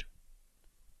sealable chute.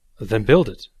 Then build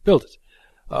it.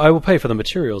 I will pay for the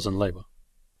materials and labour.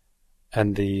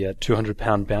 And the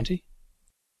 £200 bounty?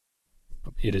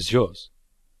 It is yours.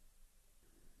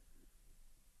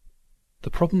 The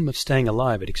problem of staying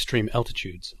alive at extreme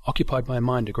altitudes occupied my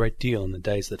mind a great deal in the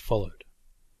days that followed.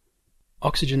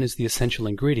 Oxygen is the essential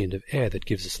ingredient of air that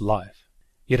gives us life,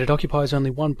 yet it occupies only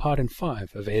 1 part in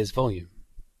 5 of air's volume.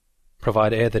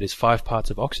 Provide air that is 5 parts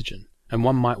of oxygen, and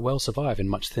one might well survive in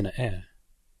much thinner air.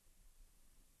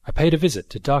 I paid a visit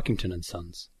to Darkington and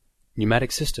Sons,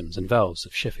 pneumatic systems and valves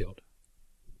of Sheffield.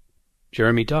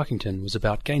 Jeremy Darkington was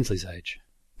about Gainsley's age,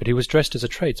 but he was dressed as a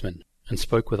tradesman and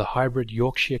spoke with a hybrid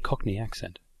Yorkshire Cockney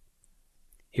accent.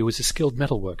 He was a skilled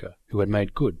metal worker who had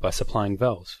made good by supplying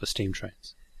valves for steam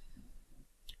trains.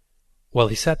 While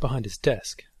he sat behind his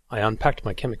desk, I unpacked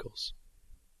my chemicals.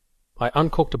 I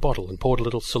uncorked a bottle and poured a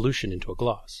little solution into a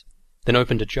glass, then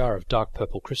opened a jar of dark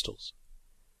purple crystals.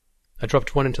 I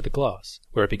dropped one into the glass,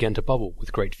 where it began to bubble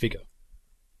with great vigor.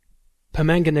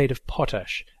 Permanganate of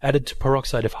potash added to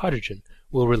peroxide of hydrogen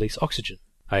will release oxygen,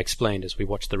 I explained as we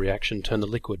watched the reaction turn the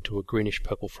liquid to a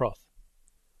greenish-purple froth.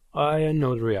 I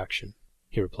know the reaction,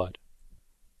 he replied.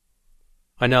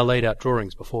 I now laid out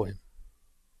drawings before him.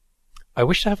 I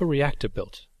wish to have a reactor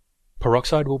built.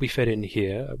 Peroxide will be fed in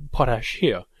here, potash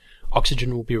here.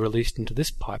 Oxygen will be released into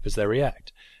this pipe as they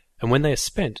react, and when they are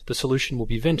spent, the solution will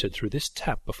be vented through this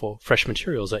tap before fresh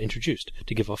materials are introduced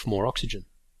to give off more oxygen.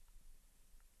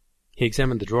 He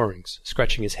examined the drawings,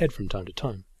 scratching his head from time to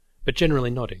time, but generally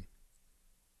nodding.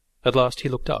 At last he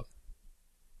looked up.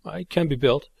 It can be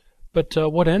built, but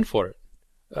what end for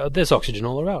it? There's oxygen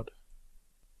all around.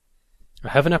 I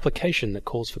have an application that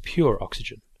calls for pure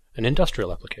oxygen, an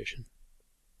industrial application.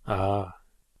 Ah.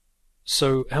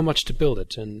 So how much to build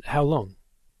it, and how long?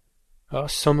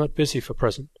 Somewhat busy for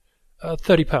present.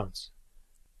 £30.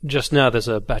 Just now there's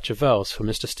a batch of valves for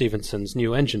Mr. Stevenson's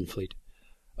new engine fleet.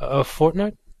 A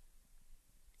fortnight?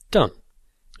 Done.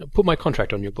 Put my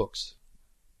contract on your books.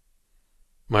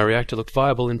 My reactor looked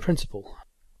viable in principle,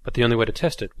 but the only way to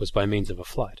test it was by means of a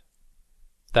flight.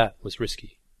 That was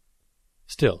risky.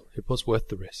 Still, it was worth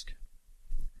the risk.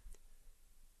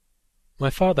 My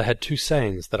father had two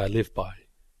sayings that I live by.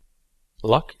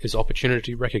 Luck is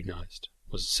opportunity recognized,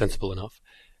 was sensible enough,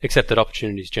 except that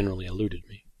opportunities generally eluded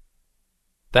me.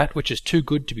 That which is too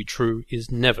good to be true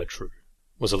is never true,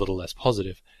 was a little less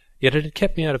positive, yet it had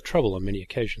kept me out of trouble on many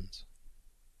occasions.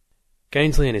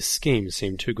 Gainsley and his schemes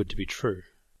seemed too good to be true,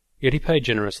 yet he paid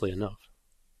generously enough.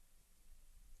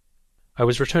 I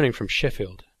was returning from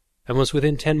Sheffield, and was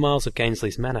within 10 miles of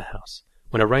Gainsley's manor house,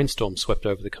 when a rainstorm swept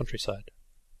over the countryside.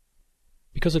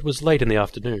 Because it was late in the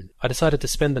afternoon, I decided to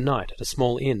spend the night at a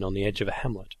small inn on the edge of a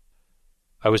hamlet.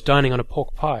 I was dining on a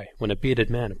pork pie when a bearded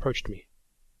man approached me.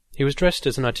 He was dressed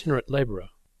as an itinerant labourer,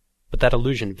 but that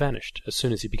illusion vanished as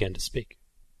soon as he began to speak.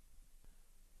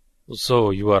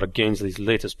 "So you are Gainsley's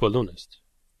latest balloonist,"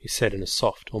 he said in a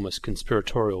soft, almost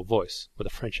conspiratorial voice with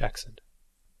a French accent.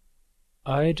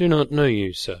 "I do not know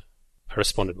you, sir," I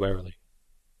responded warily.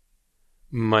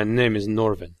 "My name is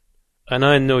Norvin, and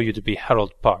I know you to be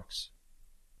Harold Parks."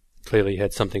 Clearly he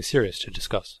had something serious to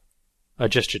discuss. I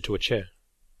gestured to a chair.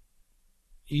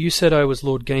 "You said I was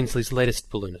Lord Gainsley's latest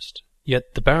balloonist,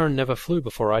 yet the Baron never flew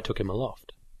before I took him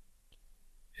aloft."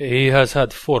 "He has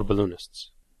had 4 balloonists.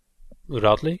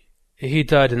 Routley, he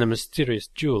died in a mysterious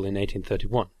duel in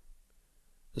 1831.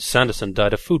 Sanderson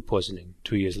died of food poisoning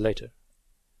 2 years later.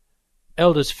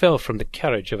 Elders fell from the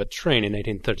carriage of a train in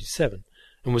 1837,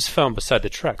 and was found beside the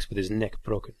tracks with his neck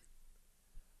broken.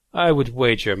 I would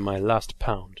wager my last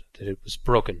pound that it was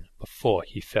broken before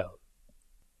he fell."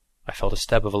 I felt a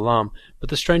stab of alarm, but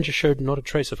the stranger showed not a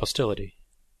trace of hostility.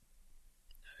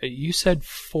 "You said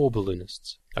 4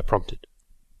 balloonists," I prompted.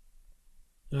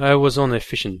 "I was on a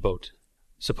fishing boat,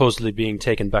 supposedly being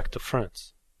taken back to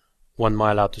France. 1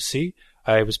 mile out to sea,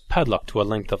 I was padlocked to a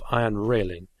length of iron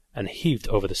railing and heaved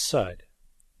over the side.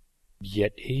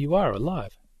 Yet here you are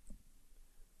alive.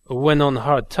 When on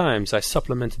hard times, I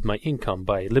supplemented my income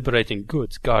by liberating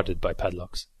goods guarded by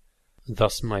padlocks.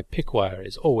 Thus my pickwire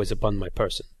is always upon my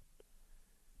person.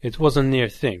 It was a near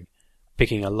thing,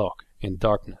 picking a lock in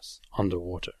darkness under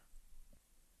water."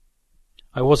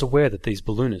 I was aware that these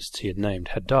balloonists he had named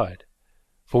had died,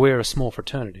 for we are a small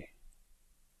fraternity.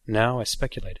 Now I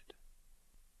speculated.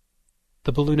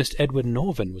 The balloonist Edward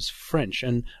Norvin was French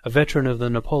and a veteran of the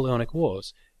Napoleonic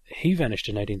Wars. He vanished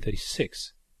in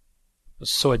 1836.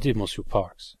 "So I did, Monsieur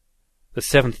Parks. The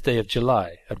 7th day of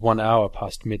July, at 1 hour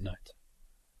past midnight.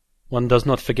 One does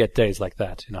not forget days like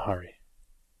that in a hurry.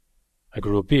 I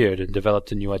grew a beard and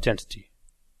developed a new identity."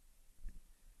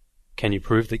 "Can you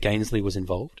prove that Gainsley was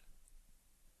involved?"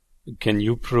 "Can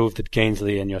you prove that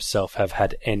Gainsley and yourself have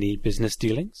had any business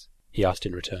dealings?" he asked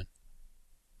in return.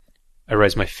 I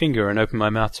raised my finger and opened my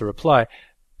mouth to reply,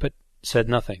 but said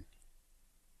nothing.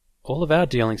 All of our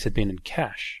dealings had been in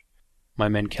cash. My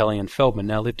men Kelly and Feldman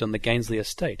now lived on the Gainsley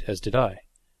estate, as did I.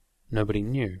 Nobody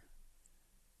knew.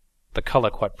 The colour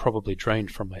quite probably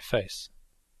drained from my face.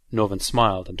 Norvin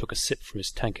smiled and took a sip from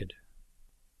his tankard.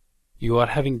 "You are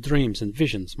having dreams and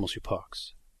visions, Monsieur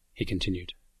Parks," he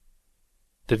continued.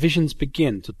 "The visions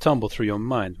begin to tumble through your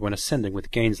mind when ascending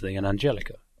with Gainsley and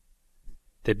Angelica.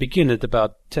 They begin at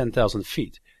about 10,000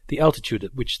 feet, the altitude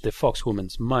at which the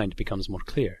foxwoman's mind becomes more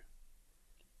clear.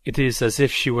 It is as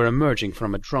if she were emerging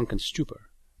from a drunken stupor,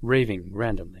 raving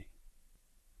randomly.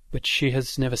 But she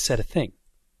has never said a thing.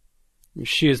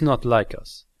 She is not like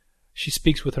us. She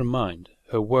speaks with her mind,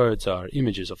 Her words are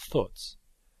images of thoughts.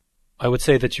 I would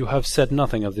say that you have said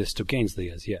nothing of this to Gainsley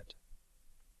as yet.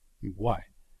 Why?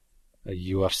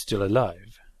 You are still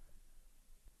alive.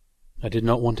 I did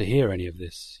not want to hear any of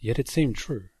this, yet it seemed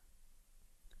true.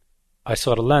 I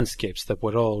saw the landscapes that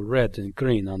were all red and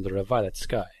green under a violet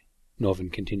sky,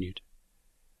 Norvin continued.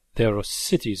 There were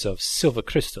cities of silver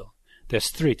crystal, their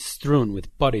streets strewn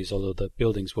with bodies although the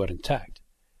buildings were intact.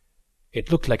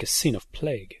 It looked like a scene of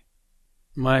plague.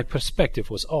 My perspective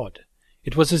was odd.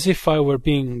 It was as if I were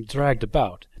being dragged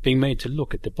about, being made to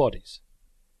look at the bodies.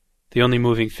 The only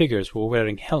moving figures were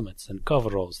wearing helmets and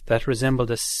coveralls that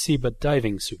resembled a scuba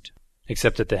diving suit,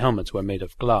 except that the helmets were made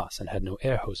of glass and had no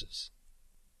air hoses.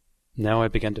 Now I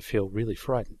began to feel really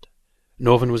frightened.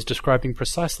 Norvin was describing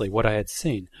precisely what I had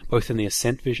seen, both in the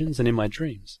ascent visions and in my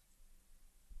dreams.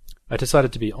 I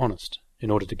decided to be honest, in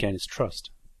order to gain his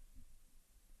trust.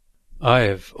 I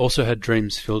have also had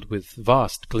dreams filled with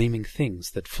vast, gleaming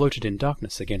things that floated in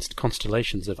darkness against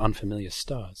constellations of unfamiliar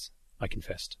stars, I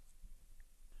confessed.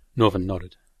 Norvin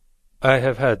nodded. I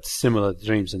have had similar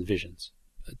dreams and visions.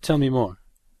 Tell me more.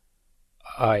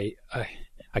 I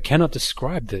cannot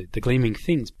describe the gleaming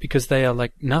things, because they are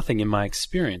like nothing in my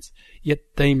experience, yet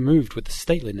they moved with the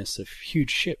stateliness of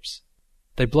huge ships.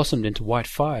 They blossomed into white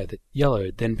fire that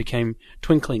yellowed, then became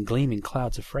twinkling, gleaming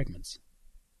clouds of fragments.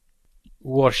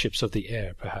 Warships of the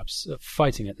air, perhaps,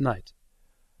 fighting at night.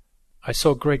 I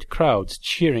saw great crowds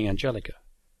cheering Angelica.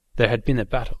 There had been a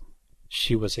battle.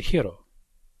 She was a hero.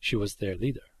 She was their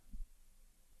leader.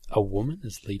 A woman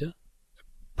as leader?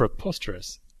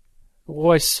 Preposterous.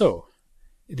 Why so?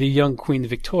 The young Queen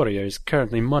Victoria is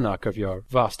currently monarch of your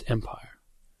vast empire.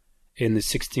 In the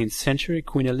 16th century,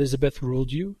 Queen Elizabeth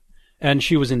ruled you, and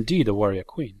she was indeed a warrior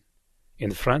queen.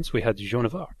 In France, we had Joan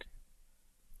of Arc.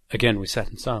 Again we sat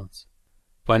in silence.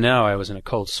 By now I was in a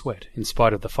cold sweat, in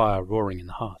spite of the fire roaring in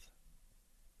the hearth.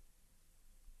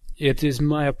 It is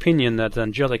my opinion that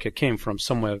Angelica came from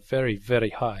somewhere very, very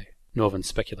high, Norvin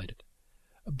speculated.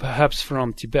 Perhaps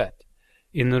from Tibet,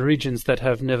 in the regions that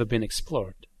have never been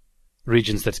explored.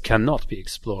 Regions that cannot be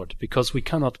explored, because we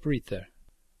cannot breathe there.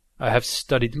 I have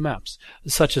studied maps,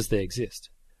 such as they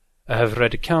exist. I have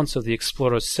read accounts of the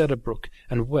explorers Cerebrook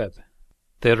and Webb.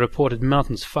 They reported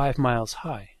mountains 5 miles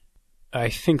high. I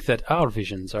think that our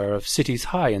visions are of cities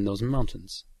high in those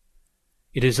mountains.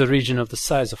 It is a region of the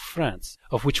size of France,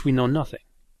 of which we know nothing.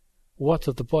 What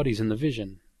of the bodies in the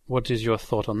vision? What is your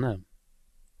thought on them?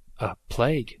 A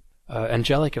plague.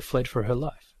 Angelica fled for her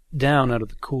life, down out of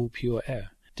the cool, pure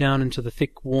air, down into the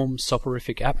thick, warm,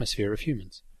 soporific atmosphere of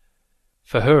humans.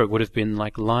 For her it would have been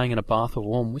like lying in a bath of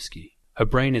warm whiskey. Her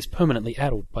brain is permanently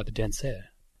addled by the dense air.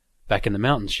 Back in the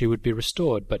mountains she would be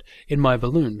restored, but in my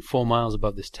balloon 4 miles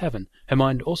above this tavern, her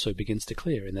mind also begins to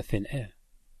clear in the thin air.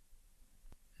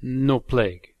 No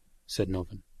plague, said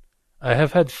Norvin. I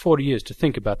have had 4 years to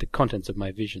think about the contents of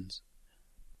my visions.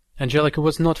 Angelica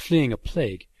was not fleeing a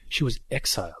plague, she was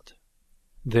exiled.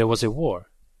 There was a war.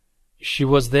 She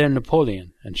was their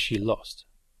Napoleon, and she lost.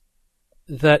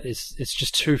 It's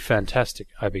just too fantastic,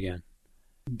 I began.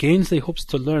 Gainsley hopes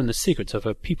to learn the secrets of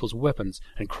her people's weapons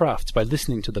and crafts by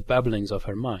listening to the babblings of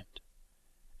her mind.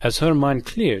 As her mind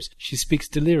clears, she speaks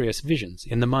delirious visions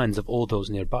in the minds of all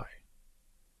those nearby.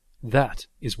 That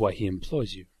is why he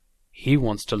employs you. He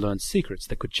wants to learn secrets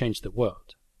that could change the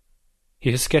world. He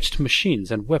has sketched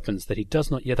machines and weapons that he does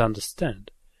not yet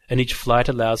understand, and each flight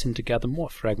allows him to gather more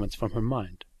fragments from her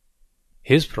mind.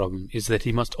 His problem is that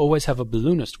he must always have a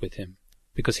balloonist with him,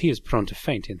 because he is prone to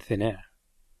faint in thin air.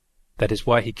 That is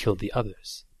why he killed the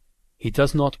others. He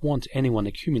does not want anyone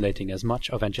accumulating as much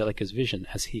of Angelica's vision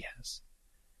as he has.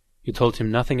 You told him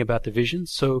nothing about the vision,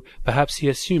 so perhaps he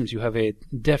assumes you have a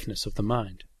deafness of the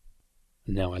mind.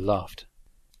 Now I laughed.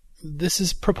 This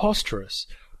is preposterous.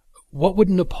 What would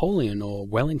Napoleon or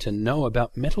Wellington know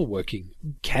about metalworking,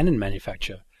 cannon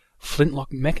manufacture,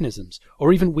 flintlock mechanisms,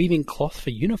 or even weaving cloth for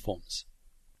uniforms?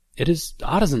 It is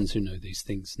artisans who know these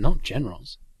things, not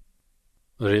generals.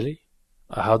 Really?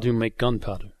 How do you make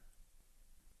gunpowder?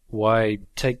 Why,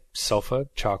 take sulfur,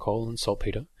 charcoal, and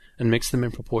saltpeter, and mix them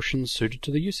in proportions suited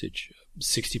to the usage.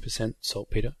 60%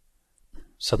 saltpeter.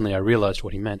 Suddenly I realized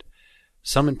what he meant.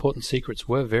 Some important secrets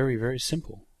were very, very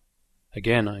simple.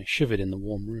 Again I shivered in the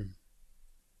warm room.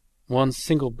 One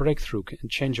single breakthrough can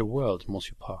change a world,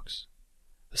 Monsieur Parks.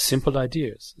 Simple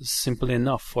ideas, simple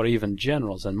enough for even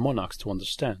generals and monarchs to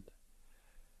understand.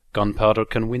 Gunpowder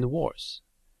can win wars.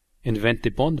 Invent the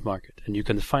bond market, and you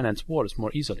can finance wars more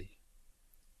easily.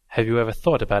 Have you ever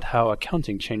thought about how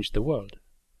accounting changed the world?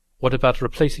 What about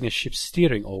replacing a ship's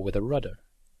steering oar with a rudder?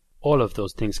 All of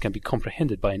those things can be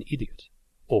comprehended by an idiot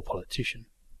or politician.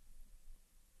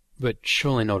 But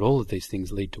surely not all of these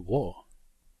things lead to war.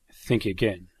 Think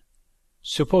again.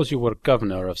 Suppose you were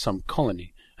governor of some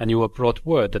colony, and you were brought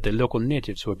word that the local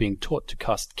natives were being taught to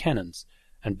cast cannons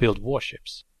and build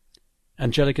warships.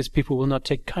 Angelica's people will not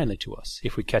take kindly to us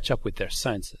if we catch up with their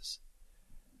sciences.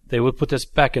 They will put us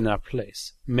back in our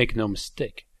place, make no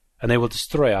mistake, and they will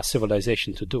destroy our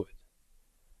civilization to do it.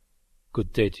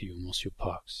 Good day to you, Monsieur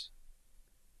Parks.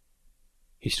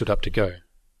 He stood up to go.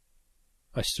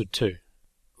 I stood too.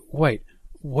 Wait,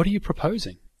 what are you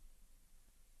proposing?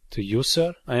 To you,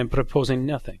 sir, I am proposing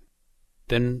nothing.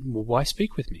 Then why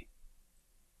speak with me?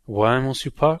 Why,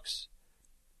 Monsieur Parks?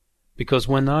 Because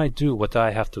when I do what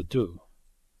I have to do,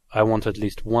 I want at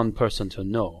least one person to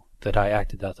know that I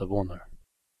acted out of honor.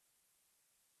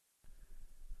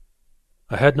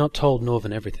 I had not told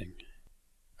Norvin everything.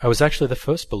 I was actually the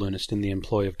first balloonist in the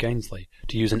employ of Gainsley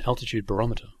to use an altitude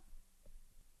barometer.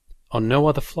 On no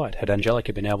other flight had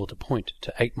Angelica been able to point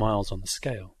to 8 miles on the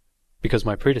scale, because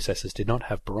my predecessors did not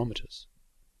have barometers.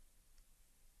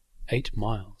 8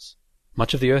 miles.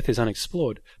 Much of the Earth is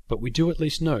unexplored, but we do at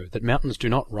least know that mountains do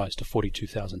not rise to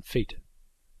 42,000 feet.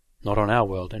 Not on our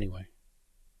world, anyway.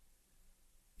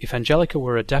 If Angelica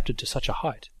were adapted to such a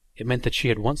height, it meant that she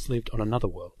had once lived on another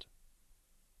world.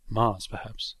 Mars,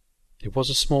 perhaps. It was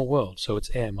a small world, so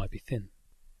its air might be thin.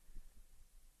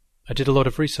 I did a lot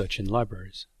of research in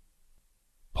libraries.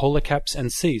 Polar caps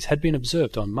and seas had been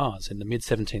observed on Mars in the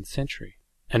mid-17th century,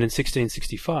 and in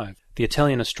 1665 the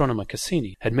Italian astronomer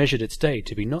Cassini had measured its day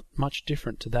to be not much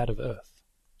different to that of Earth.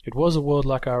 It was a world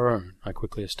like our own, I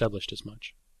quickly established as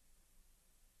much.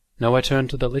 Now I turned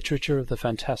to the literature of the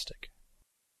fantastic.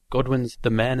 Godwin's The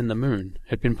Man in the Moon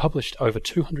had been published over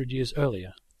 200 years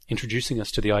earlier, introducing us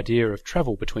to the idea of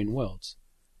travel between worlds,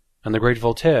 and the great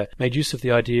Voltaire made use of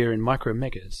the idea in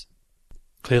Micromegas.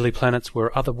 Clearly planets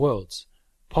were other worlds,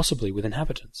 possibly with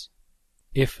inhabitants,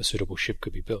 if a suitable ship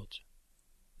could be built.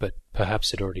 But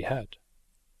perhaps it already had.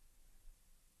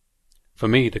 For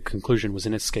me, the conclusion was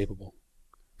inescapable.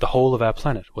 The whole of our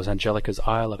planet was Angelica's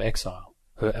Isle of Exile,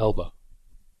 her Elba.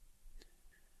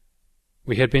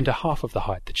 We had been to half of the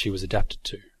height that she was adapted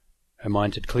to. Her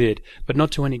mind had cleared, but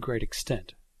not to any great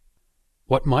extent.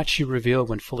 What might she reveal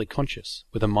when fully conscious,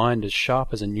 with a mind as sharp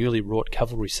as a newly wrought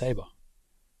cavalry sabre?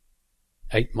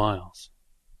 8 miles.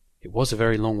 It was a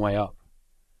very long way up.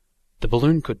 The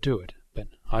balloon could do it, but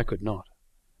I could not.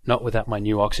 Not without my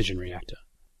new oxygen reactor.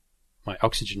 My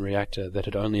oxygen reactor that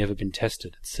had only ever been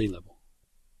tested at sea level.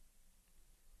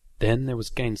 Then there was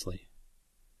Gainsley.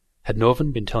 Had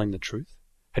Norvin been telling the truth?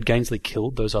 Had Gainsley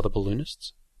killed those other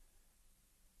balloonists?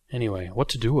 Anyway, what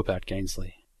to do about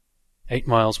Gainsley? 8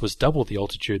 miles was double the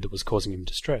altitude that was causing him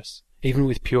distress. Even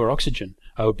with pure oxygen,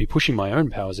 I would be pushing my own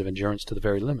powers of endurance to the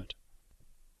very limit.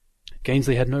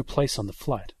 Gainsley had no place on the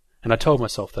flight, and I told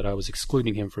myself that I was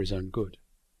excluding him for his own good.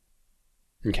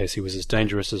 In case he was as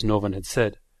dangerous as Norvin had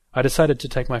said, I decided to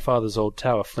take my father's old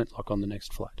tower flintlock on the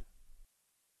next flight.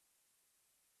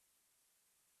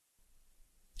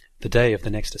 The day of the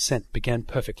next ascent began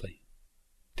perfectly.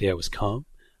 The air was calm,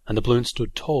 and the balloon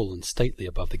stood tall and stately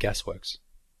above the gasworks.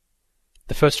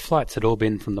 The first flights had all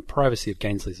been from the privacy of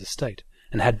Gainsley's estate,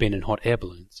 and had been in hot air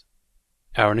balloons.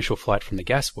 Our initial flight from the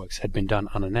gasworks had been done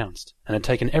unannounced, and had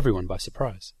taken everyone by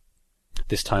surprise.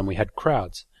 This time we had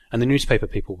crowds, and the newspaper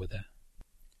people were there.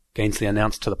 Gainsley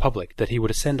announced to the public that he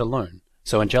would ascend alone,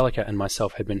 so Angelica and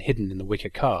myself had been hidden in the wicker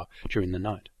car during the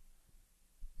night.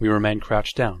 We remained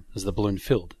crouched down as the balloon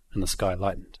filled and the sky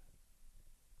lightened.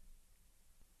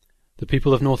 The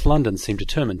people of North London seemed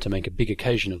determined to make a big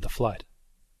occasion of the flight.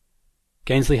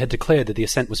 Gainsley had declared that the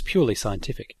ascent was purely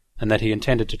scientific, and that he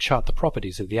intended to chart the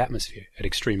properties of the atmosphere at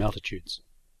extreme altitudes.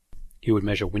 He would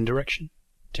measure wind direction,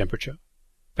 temperature,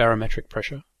 barometric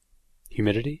pressure,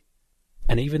 humidity,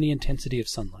 and even the intensity of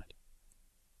sunlight.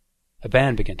 A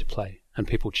band began to play, and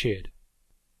people cheered.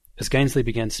 As Gainsley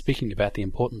began speaking about the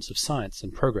importance of science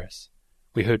and progress,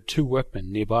 we heard 2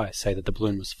 workmen nearby say that the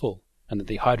balloon was full, and that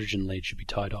the hydrogen lead should be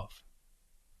tied off.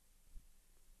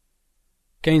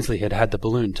 Gainsley had had the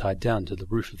balloon tied down to the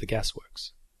roof of the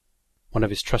gasworks. One of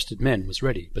his trusted men was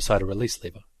ready beside a release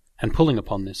lever, and pulling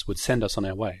upon this would send us on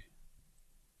our way.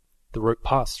 The rope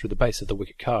passed through the base of the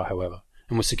wicker car, however,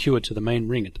 and was secured to the main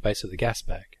ring at the base of the gas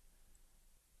bag.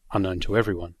 Unknown to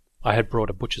everyone, I had brought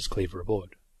a butcher's cleaver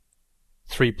aboard.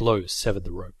 3 blows severed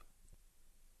the rope.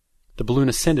 The balloon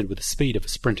ascended with the speed of a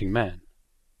sprinting man.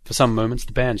 For some moments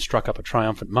the band struck up a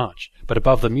triumphant march, but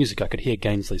above the music I could hear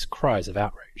Gainsley's cries of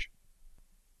outrage.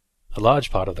 A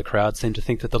large part of the crowd seemed to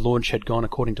think that the launch had gone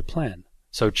according to plan,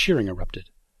 so cheering erupted.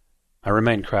 I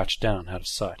remained crouched down, out of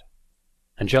sight.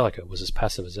 Angelica was as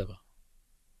passive as ever.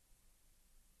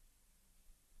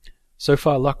 So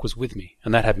far luck was with me,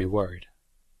 and that had me worried.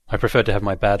 I preferred to have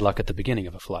my bad luck at the beginning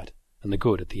of a flight, and the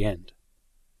good at the end.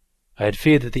 I had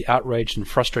feared that the outraged and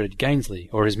frustrated Gainsley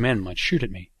or his men might shoot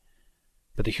at me,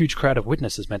 but the huge crowd of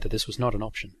witnesses meant that this was not an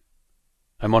option.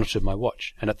 I monitored my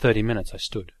watch, and at 30 minutes I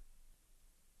stood.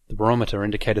 The barometer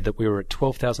indicated that we were at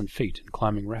 12,000 feet and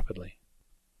climbing rapidly.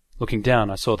 Looking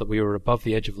down, I saw that we were above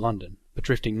the edge of London, but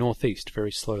drifting northeast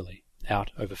very slowly,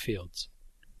 out over fields.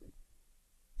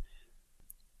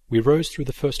 We rose through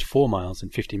the first 4 miles in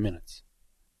 50 minutes.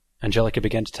 Angelica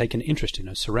began to take an interest in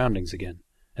her surroundings again,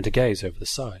 and to gaze over the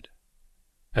side.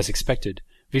 As expected,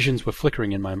 visions were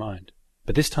flickering in my mind,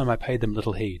 but this time I paid them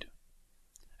little heed.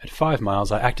 At 5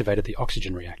 miles I activated the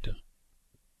oxygen reactor.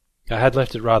 I had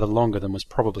left it rather longer than was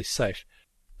probably safe,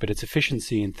 but its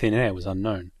efficiency in thin air was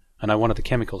unknown, and I wanted the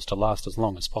chemicals to last as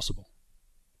long as possible.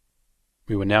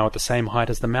 We were now at the same height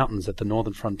as the mountains at the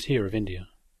northern frontier of India.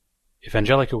 If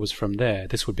Angelica was from there,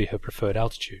 this would be her preferred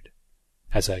altitude.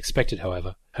 As I expected,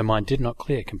 however, her mind did not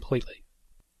clear completely.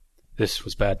 This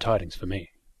was bad tidings for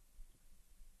me.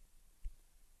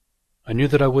 I knew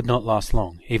that I would not last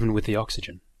long, even with the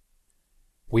oxygen.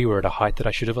 We were at a height that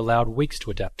I should have allowed weeks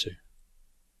to adapt to.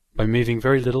 By moving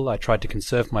very little, I tried to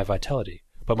conserve my vitality,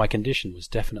 but my condition was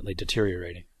definitely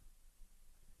deteriorating.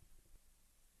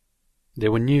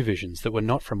 There were new visions that were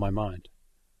not from my mind.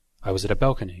 I was at a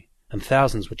balcony, and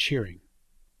thousands were cheering.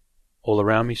 All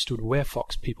around me stood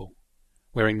werefox people,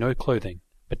 wearing no clothing,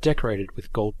 but decorated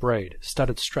with gold braid,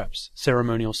 studded straps,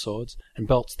 ceremonial swords, and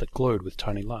belts that glowed with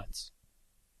tiny lights.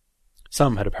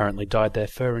 Some had apparently dyed their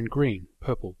fur in green,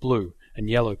 purple, blue, and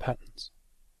yellow patterns.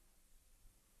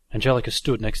 Angelica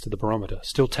stood next to the barometer,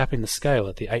 still tapping the scale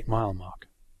at the 8-mile mark.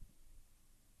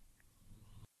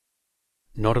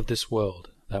 Not of this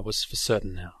world, that was for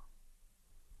certain now.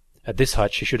 At this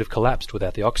height she should have collapsed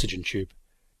without the oxygen tube,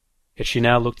 yet she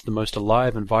now looked the most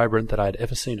alive and vibrant that I had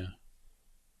ever seen her.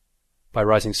 By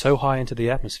rising so high into the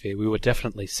atmosphere, we were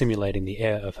definitely simulating the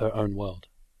air of her own world.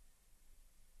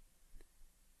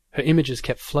 Her images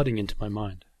kept flooding into my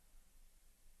mind.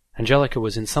 Angelica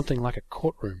was in something like a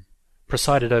courtroom,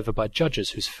 presided over by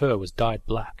judges whose fur was dyed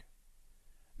black.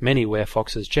 Many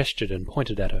werefoxes gestured and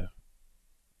pointed at her.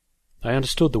 I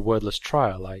understood the wordless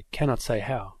trial, I cannot say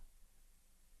how.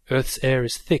 Earth's air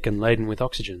is thick and laden with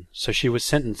oxygen, so she was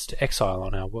sentenced to exile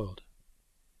on our world.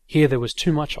 Here there was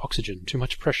too much oxygen, too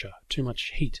much pressure, too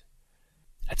much heat.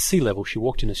 At sea level she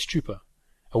walked in a stupor,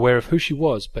 aware of who she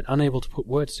was, but unable to put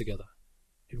words together.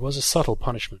 It was a subtle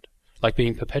punishment, like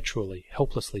being perpetually,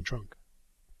 helplessly drunk.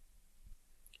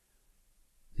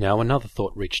 Now another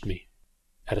thought reached me.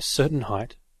 At a certain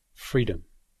height, freedom.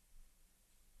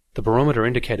 The barometer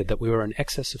indicated that we were in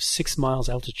excess of 6 miles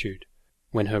altitude,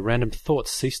 when her random thoughts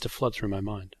ceased to flood through my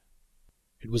mind.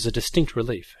 It was a distinct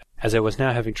relief, as I was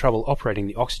now having trouble operating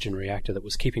the oxygen reactor that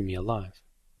was keeping me alive.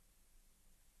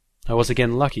 I was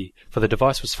again lucky, for the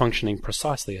device was functioning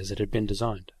precisely as it had been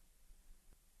designed.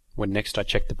 When next I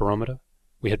checked the barometer,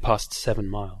 we had passed 7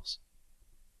 miles.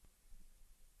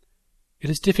 It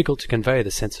is difficult to convey the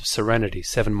sense of serenity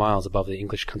 7 miles above the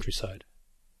English countryside.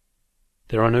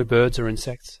 There are no birds or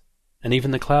insects, and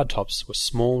even the cloud tops were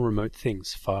small remote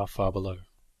things far, far below.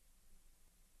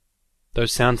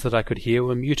 Those sounds that I could hear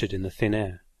were muted in the thin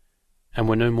air, and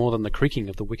were no more than the creaking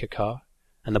of the wicker car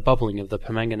and the bubbling of the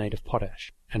permanganate of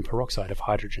potash and peroxide of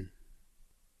hydrogen.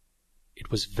 It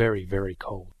was very, very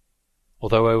cold.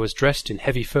 Although I was dressed in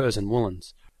heavy furs and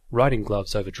woolens, riding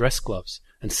gloves over dress gloves,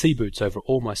 and sea boots over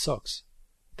all my socks,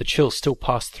 the chill still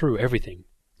passed through everything,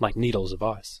 like needles of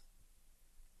ice.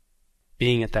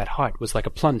 Being at that height was like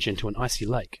a plunge into an icy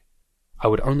lake. I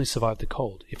would only survive the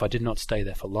cold if I did not stay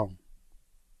there for long.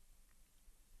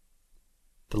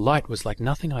 The light was like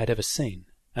nothing I had ever seen,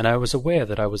 and I was aware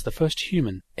that I was the first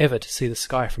human ever to see the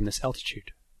sky from this altitude.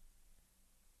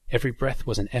 Every breath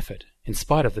was an effort, in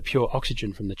spite of the pure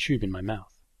oxygen from the tube in my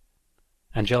mouth.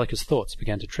 Angelica's thoughts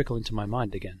began to trickle into my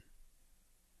mind again.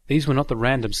 These were not the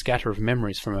random scatter of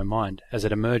memories from her mind as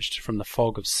it emerged from the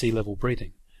fog of sea-level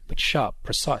breathing, but sharp,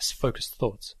 precise, focused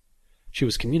thoughts. She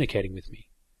was communicating with me.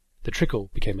 The trickle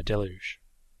became a deluge.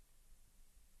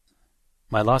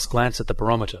 My last glance at the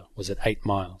barometer was at 8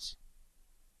 miles.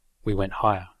 We went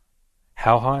higher.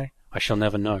 How high, I shall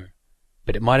never know,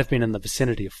 but it might have been in the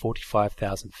vicinity of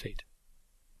 45,000 feet.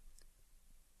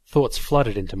 Thoughts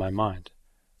flooded into my mind.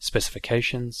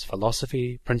 Specifications,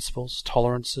 philosophy, principles,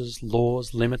 tolerances,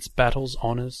 laws, limits, battles,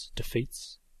 honours,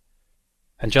 defeats.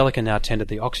 Angelica now tended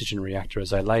the oxygen reactor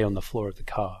as I lay on the floor of the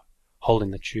car,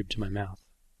 holding the tube to my mouth.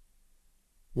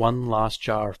 One last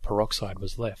jar of peroxide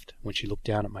was left when she looked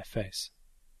down at my face.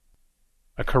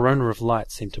 A corona of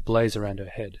light seemed to blaze around her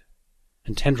head.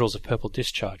 and tendrils of purple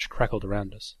discharge crackled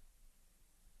around us.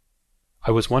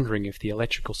 I was wondering if the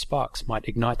electrical sparks might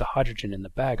ignite the hydrogen in the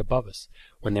bag above us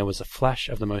when there was a flash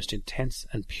of the most intense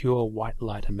and pure white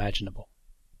light imaginable.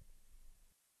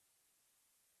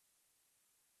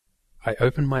 I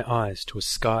opened my eyes to a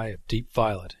sky of deep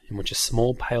violet in which a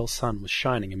small pale sun was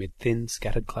shining amid thin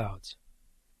scattered clouds.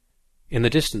 In the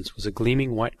distance was a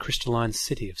gleaming white crystalline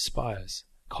city of spires,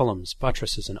 columns,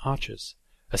 buttresses, and arches,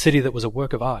 a city that was a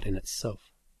work of art in itself.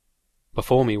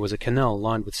 Before me was a canal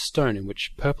lined with stone in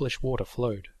which purplish water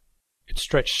flowed. It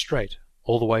stretched straight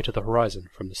all the way to the horizon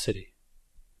from the city.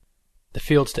 The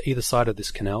fields to either side of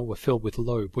this canal were filled with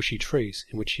low, bushy trees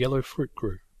in which yellow fruit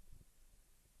grew.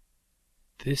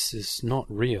 "This is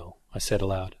not real," I said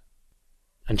aloud.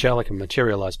 Angelica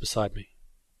materialized beside me.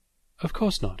 "Of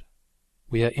course not.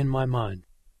 We are in my mind."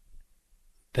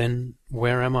 "Then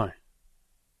where am I?"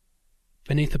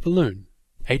 "Beneath a balloon,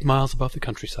 8 miles above the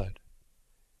countryside.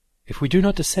 If we do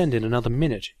not descend in another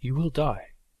minute, you will die.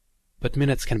 But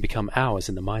minutes can become hours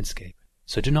in the mindscape,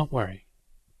 so do not worry."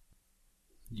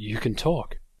 "You can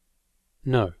talk."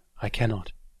 "No, I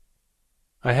cannot.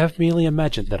 I have merely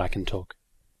imagined that I can talk.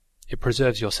 It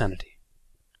preserves your sanity."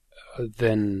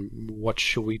 "Then what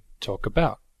shall we talk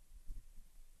about?"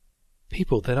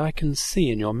 "People that I can see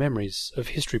in your memories of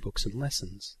history books and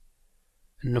lessons.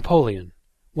 Napoleon,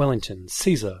 Wellington,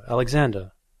 Caesar,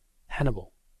 Alexander,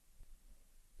 Hannibal."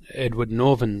 "Edward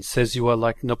Norton says you are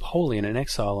like Napoleon in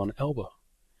exile on Elba.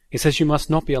 He says you must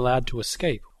not be allowed to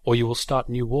escape, or you will start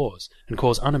new wars and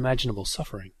cause unimaginable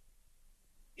suffering."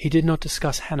 "He did not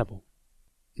discuss Hannibal."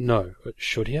 "No,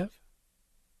 should he have?"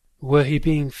 "Were he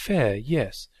being fair,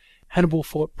 yes. Hannibal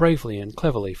fought bravely and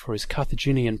cleverly for his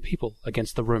Carthaginian people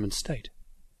against the Roman state.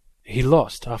 He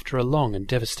lost after a long and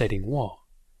devastating war.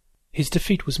 His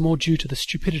defeat was more due to the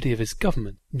stupidity of his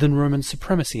government than Roman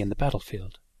supremacy in the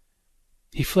battlefield.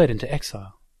 He fled into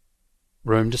exile.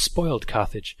 Rome despoiled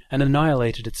Carthage and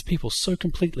annihilated its people so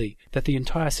completely that the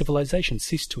entire civilization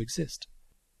ceased to exist.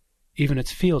 Even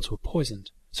its fields were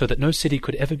poisoned, so that no city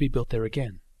could ever be built there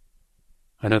again.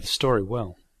 I know the story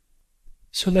well.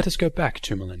 So let us go back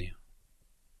 2 millennia.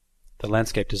 The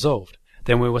landscape dissolved.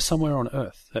 Then we were somewhere on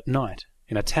Earth, at night,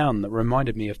 in a town that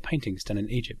reminded me of paintings done in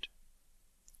Egypt.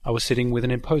 I was sitting with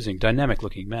an imposing,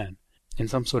 dynamic-looking man, in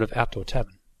some sort of outdoor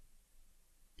tavern.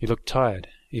 He looked tired,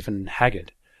 even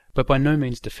haggard, but by no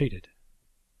means defeated.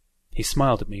 He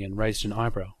smiled at me and raised an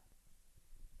eyebrow.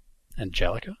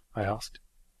 "Angelica?" I asked.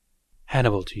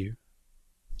 "Hannibal to you.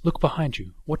 Look behind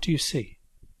you. What do you see?"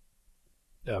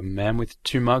 "A man with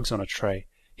 2 mugs on a tray.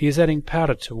 He is adding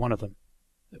powder to one of them."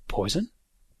 "Poison?"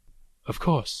 "Of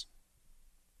course."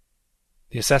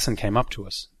 The assassin came up to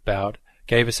us, bowed,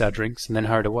 gave us our drinks, and then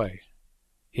hurried away.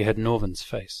 He had Norvin's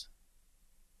face.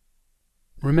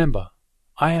 "Remember,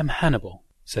 I am Hannibal,"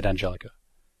 said Angelica.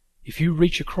 "If you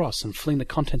reach across and fling the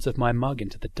contents of my mug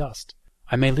into the dust,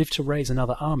 I may live to raise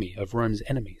another army of Rome's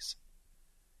enemies.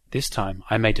 This time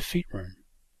I may defeat Rome.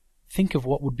 Think of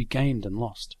what would be gained and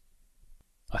lost."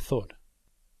 I thought.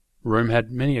 Rome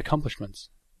had many accomplishments,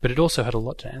 but it also had a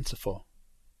lot to answer for.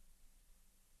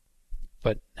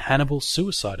 "But Hannibal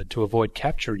suicided to avoid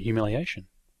capture and humiliation."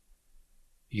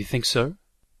 "You think so?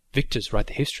 Victors write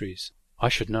the histories. I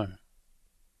should know."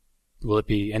 "Will it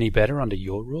be any better under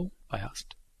your rule?" I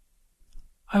asked.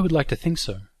 "I would like to think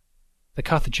so. The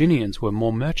Carthaginians were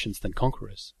more merchants than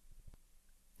conquerors."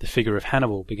 The figure of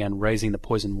Hannibal began raising the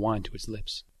poisoned wine to his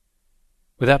lips.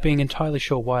 Without being entirely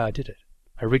sure why I did it,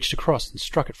 I reached across and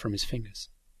struck it from his fingers.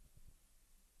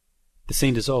 The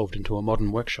scene dissolved into a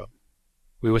modern workshop.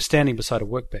 We were standing beside a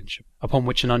workbench, upon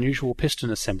which an unusual piston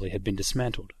assembly had been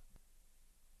dismantled.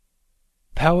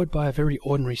 Powered by a very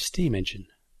ordinary steam engine,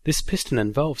 this piston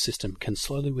and valve system can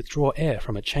slowly withdraw air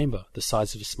from a chamber the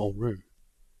size of a small room.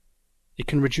 It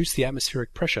can reduce the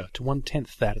atmospheric pressure to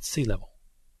 1/10 that at sea level.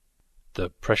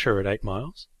 "The pressure at 8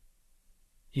 miles?"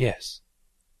 "Yes.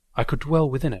 I could dwell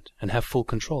within it and have full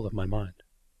control of my mind."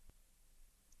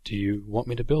 "Do you want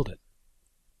me to build it?"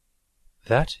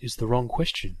 "That is the wrong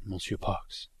question, Monsieur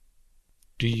Parks.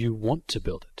 Do you want to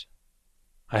build it?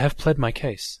 I have pled my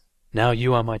case. Now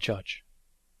you are my judge.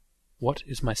 What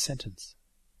is my sentence?"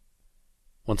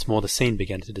 Once more the scene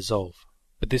began to dissolve,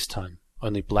 but this time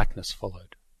only blackness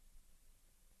followed.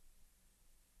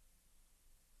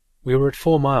 We were at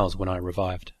 4 miles when I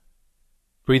revived.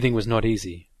 Breathing was not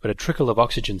easy, but a trickle of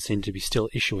oxygen seemed to be still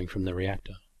issuing from the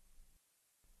reactor.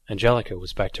 Angelica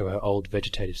was back to her old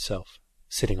vegetative self,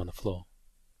 sitting on the floor.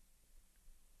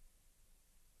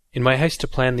 In my haste to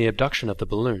plan the abduction of the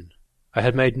balloon, I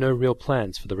had made no real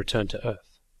plans for the return to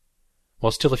Earth.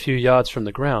 While still a few yards from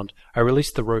the ground, I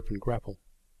released the rope and grapple.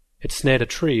 It snared a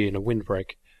tree in a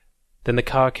windbreak. Then the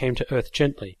car came to earth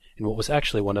gently in what was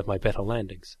actually one of my better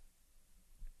landings.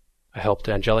 I helped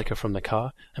Angelica from the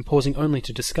car, and pausing only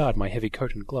to discard my heavy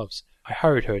coat and gloves, I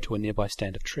hurried her to a nearby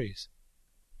stand of trees.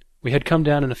 We had come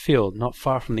down in a field not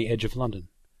far from the edge of London,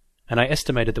 and I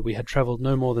estimated that we had travelled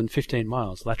no more than 15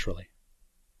 miles laterally.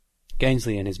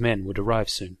 Gainsley and his men would arrive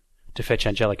soon, to fetch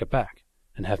Angelica back,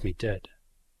 and have me dead.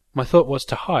 My thought was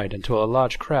to hide until a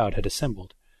large crowd had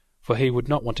assembled, for he would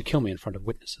not want to kill me in front of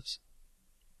witnesses.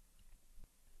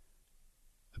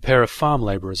 A pair of farm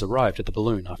labourers arrived at the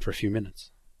balloon after a few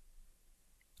minutes.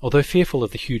 Although fearful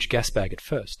of the huge gas bag at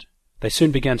first, they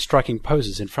soon began striking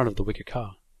poses in front of the wicker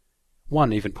car.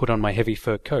 One even put on my heavy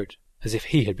fur coat, as if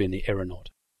he had been the aeronaut.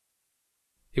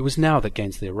 It was now that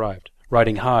Gainsley arrived,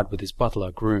 riding hard with his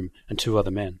butler, groom, and 2 other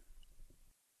men.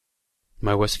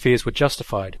 My worst fears were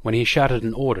justified when he shouted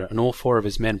an order and all 4 of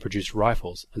his men produced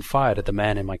rifles and fired at the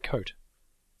man in my coat.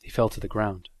 He fell to the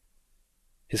ground.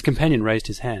 His companion raised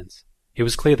his hands. It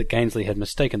was clear that Gainsley had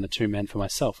mistaken the 2 men for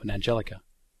myself and Angelica.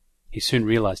 He soon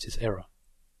realized his error.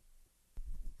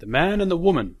 "The man and the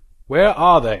woman, where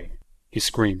are they?" he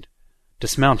screamed,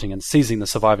 dismounting and seizing the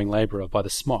surviving labourer by the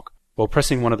smock while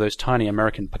pressing one of those tiny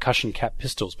American percussion cap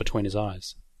pistols between his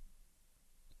eyes.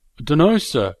 "Dunno,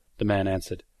 sir," the man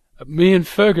answered. "Me and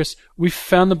Fergus, we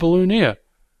found the balloon here.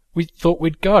 We thought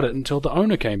we'd got it until the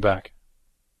owner came back."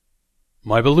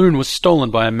 "My balloon was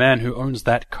stolen by a man who owns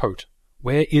that coat.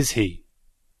 Where is he?"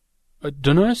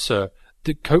 "Dunno, sir.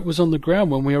 The coat was on the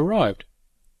ground when we arrived."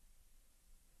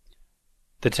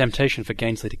 The temptation for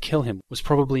Gainsley to kill him was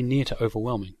probably near to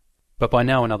overwhelming, but by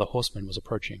now another horseman was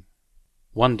approaching.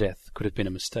 One death could have been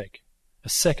a mistake. A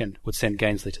second would send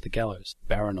Gainsley to the gallows,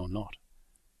 baron or not.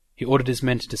 He ordered his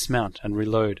men to dismount and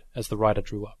reload as the rider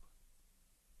drew up.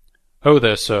 "Ho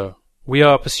there, sir. We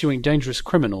are pursuing dangerous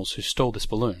criminals who stole this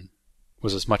balloon,"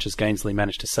 was as much as Gainsley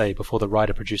managed to say before the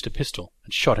rider produced a pistol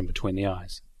and shot him between the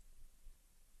eyes.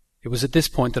 It was at this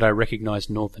point that I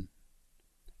recognized Northern.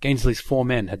 Gainsley's 4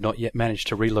 men had not yet managed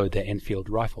to reload their Enfield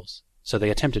rifles, so they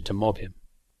attempted to mob him.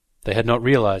 They had not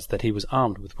realized that he was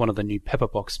armed with one of the new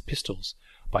pepper-box pistols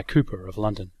by Cooper of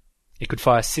London. It could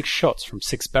fire 6 shots from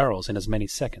 6 barrels in as many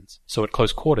seconds, so at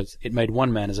close quarters it made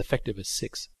one man as effective as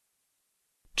 6.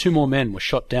 2 more men were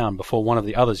shot down before one of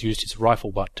the others used his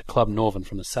rifle butt to club Northern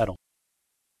from the saddle.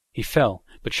 He fell,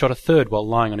 but shot a third while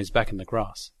lying on his back in the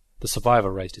grass. The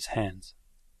survivor raised his hands.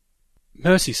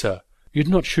 "Mercy, sir, you'd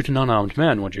not shoot an unarmed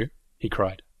man, would you?" he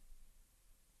cried.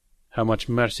 "How much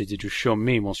mercy did you show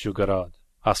me, Monsieur Garrard?"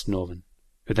 asked Northern,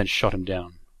 who then shot him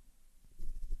down.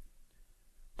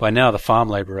 By now the farm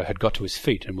labourer had got to his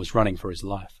feet and was running for his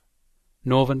life.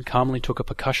 Northern calmly took a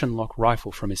percussion-lock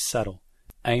rifle from his saddle,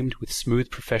 aimed with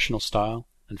smooth professional style,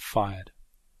 and fired.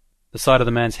 The side of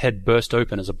the man's head burst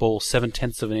open as a ball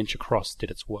 7/10 of an inch across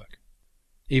did its work.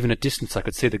 Even at distance I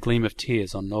could see the gleam of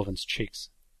tears on Northern's cheeks.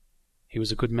 He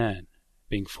was a good man,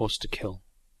 being forced to kill.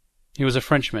 He was a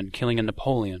Frenchman killing a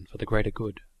Napoleon for the greater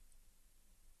good.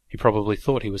 He probably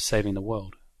thought he was saving the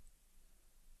world.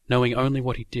 Knowing only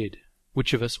what he did,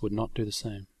 which of us would not do the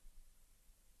same?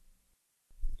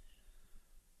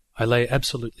 I lay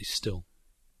absolutely still.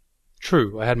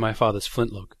 True, I had my father's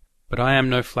flintlock, but I am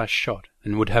no flash shot,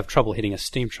 and would have trouble hitting a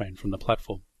steam train from the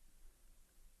platform.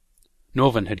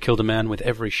 Northern had killed a man with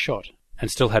every shot,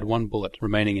 and still had 1 bullet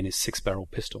remaining in his 6-barrel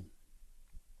pistol.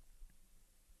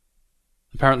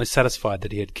 Apparently satisfied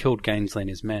that he had killed Gainsley and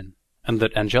his men, and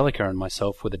that Angelica and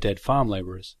myself were the dead farm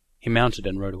labourers, he mounted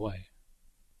and rode away.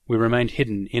 We remained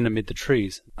hidden in amid the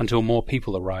trees until more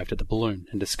people arrived at the balloon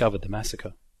and discovered the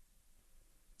massacre.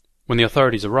 When the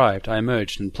authorities arrived, I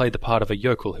emerged and played the part of a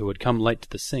yokel who had come late to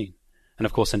the scene, and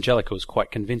of course Angelica was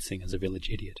quite convincing as a village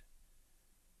idiot.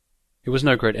 It was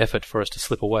no great effort for us to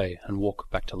slip away and walk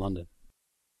back to London.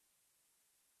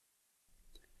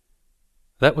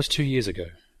 That was 2 years ago,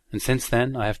 and since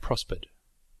then I have prospered.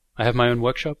 I have my own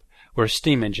workshop, where a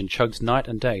steam engine chugs night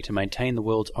and day to maintain the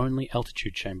world's only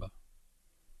altitude chamber.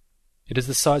 It is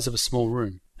the size of a small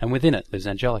room, and within it lives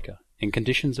Angelica, in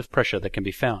conditions of pressure that can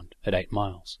be found at 8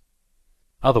 miles.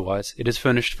 Otherwise, it is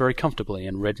furnished very comfortably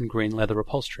in red and green leather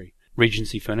upholstery,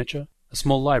 Regency furniture, a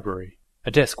small library,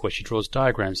 a desk where she draws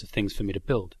diagrams of things for me to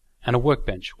build, and a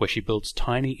workbench where she builds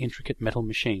tiny, intricate metal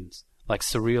machines, like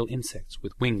surreal insects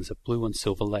with wings of blue and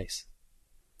silver lace.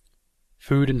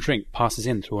 Food and drink passes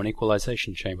in through an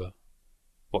equalization chamber.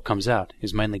 What comes out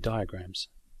is mainly diagrams.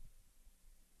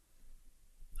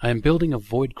 I am building a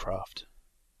void craft.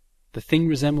 The thing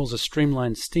resembles a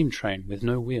streamlined steam train with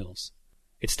no wheels.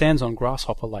 It stands on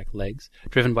grasshopper-like legs,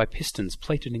 driven by pistons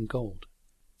plated in gold.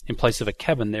 In place of a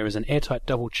cabin there is an airtight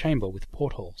double chamber with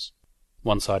portholes.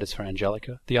 One side is for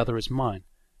Angelica, the other is mine,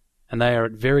 and they are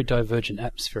at very divergent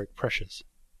atmospheric pressures.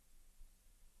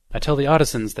 I tell the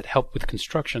artisans that help with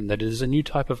construction that it is a new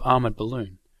type of armoured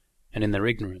balloon, and in their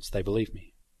ignorance they believe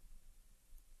me.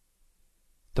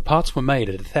 The parts were made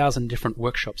at 1,000 different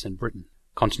workshops in Britain,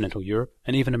 continental Europe,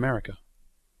 and even America.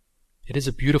 It is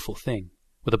a beautiful thing,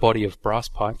 with a body of brass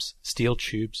pipes, steel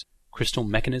tubes, crystal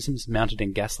mechanisms mounted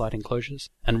in gaslight enclosures,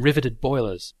 and riveted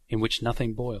boilers in which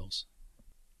nothing boils.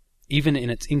 Even in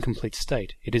its incomplete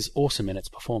state, it is awesome in its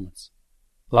performance.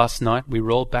 Last night we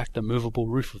rolled back the movable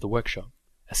roof of the workshop,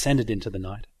 ascended into the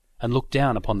night, and looked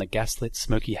down upon the gaslit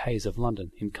smoky haze of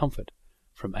London in comfort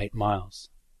from 8 miles.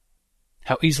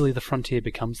 How easily the frontier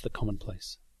becomes the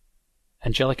commonplace.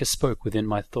 Angelica spoke within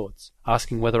my thoughts,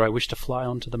 asking whether I wished to fly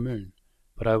on to the moon,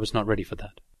 but I was not ready for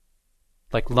that.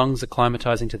 Like lungs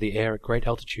acclimatizing to the air at great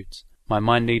altitudes, my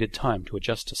mind needed time to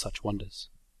adjust to such wonders.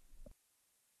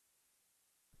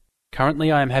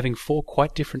 Currently I am having 4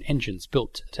 quite different engines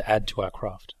built to add to our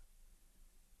craft.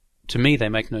 To me they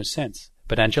make no sense,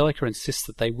 but Angelica insists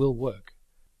that they will work.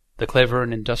 The clever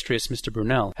and industrious Mr.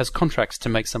 Brunel has contracts to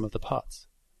make some of the parts.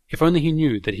 If only he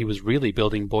knew that he was really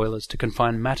building boilers to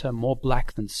confine matter more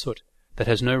black than soot that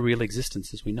has no real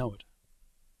existence as we know it.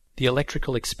 The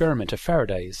electrical experimenter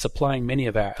Faraday is supplying many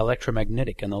of our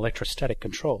electromagnetic and electrostatic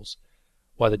controls,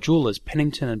 while the jewelers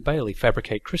Pennington and Bailey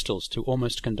fabricate crystals to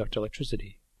almost conduct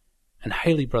electricity, and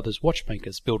Haley Brothers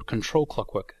watchmakers build control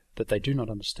clockwork that they do not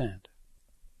understand.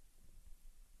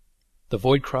 The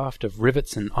voidcraft of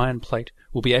rivets and iron plate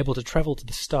will be able to travel to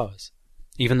the stars,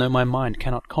 even though my mind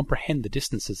cannot comprehend the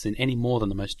distances in any more than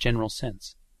the most general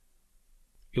sense.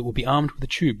 It will be armed with a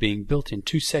tube being built in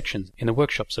 2 sections in the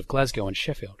workshops of Glasgow and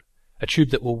Sheffield, a tube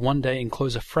that will one day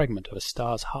enclose a fragment of a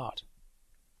star's heart.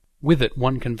 With it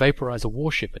one can vaporize a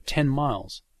warship at 10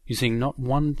 miles, using not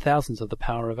 1/1000th of the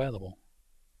power available.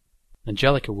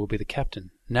 Angelica will be the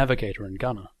captain, navigator, and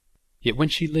gunner, yet when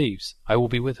she leaves I will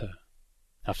be with her.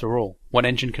 After all, what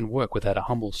engine can work without a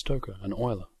humble stoker and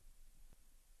oiler?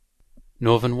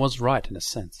 Norvin was right in a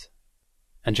sense.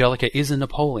 Angelica is a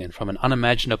Napoleon from an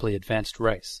unimaginably advanced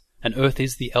race, and Earth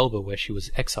is the Elba where she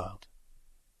was exiled.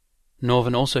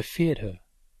 Norvin also feared her,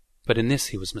 but in this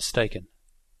he was mistaken.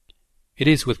 It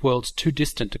is with worlds too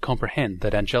distant to comprehend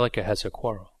that Angelica has her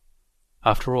quarrel.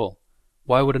 After all,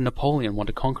 why would a Napoleon want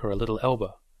to conquer a little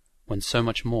Elba, when so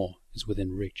much more is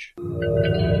within reach?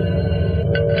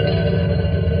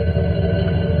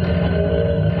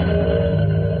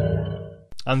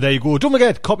 And there you go. Don't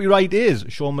forget, copyright is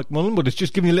Sean McMullen, but it's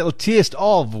just giving you a little taste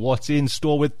of what's in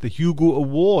store with the Hugo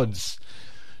Awards.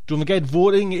 Don't forget,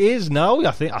 voting is now.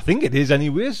 I think it is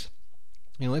anyways.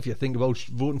 You know, if you think about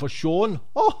voting for Sean,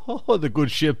 the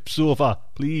good ship sofa,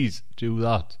 please do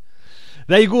that.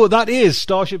 There you go. That is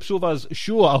Starship Sofa's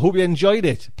show. I hope you enjoyed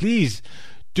it. Please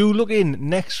do look in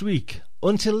next week.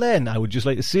 Until then, I would just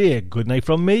like to say good night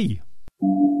from me.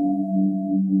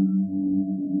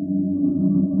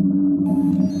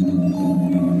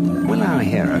 Will our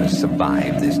heroes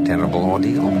survive this terrible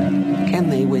ordeal? Can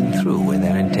they win through with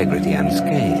their integrity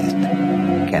unscathed?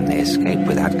 Can they escape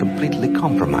without completely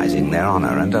compromising their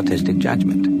honor and artistic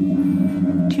judgment?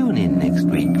 Tune in next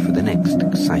week for the next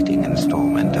exciting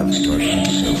installment of Starship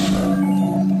Sofa.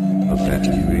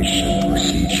 Evacuation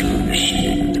procedure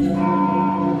initiated.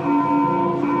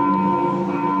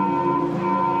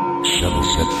 Shuttle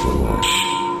set for launch.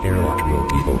 Airlock will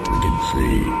be opened in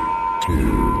 3,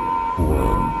 2,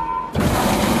 1.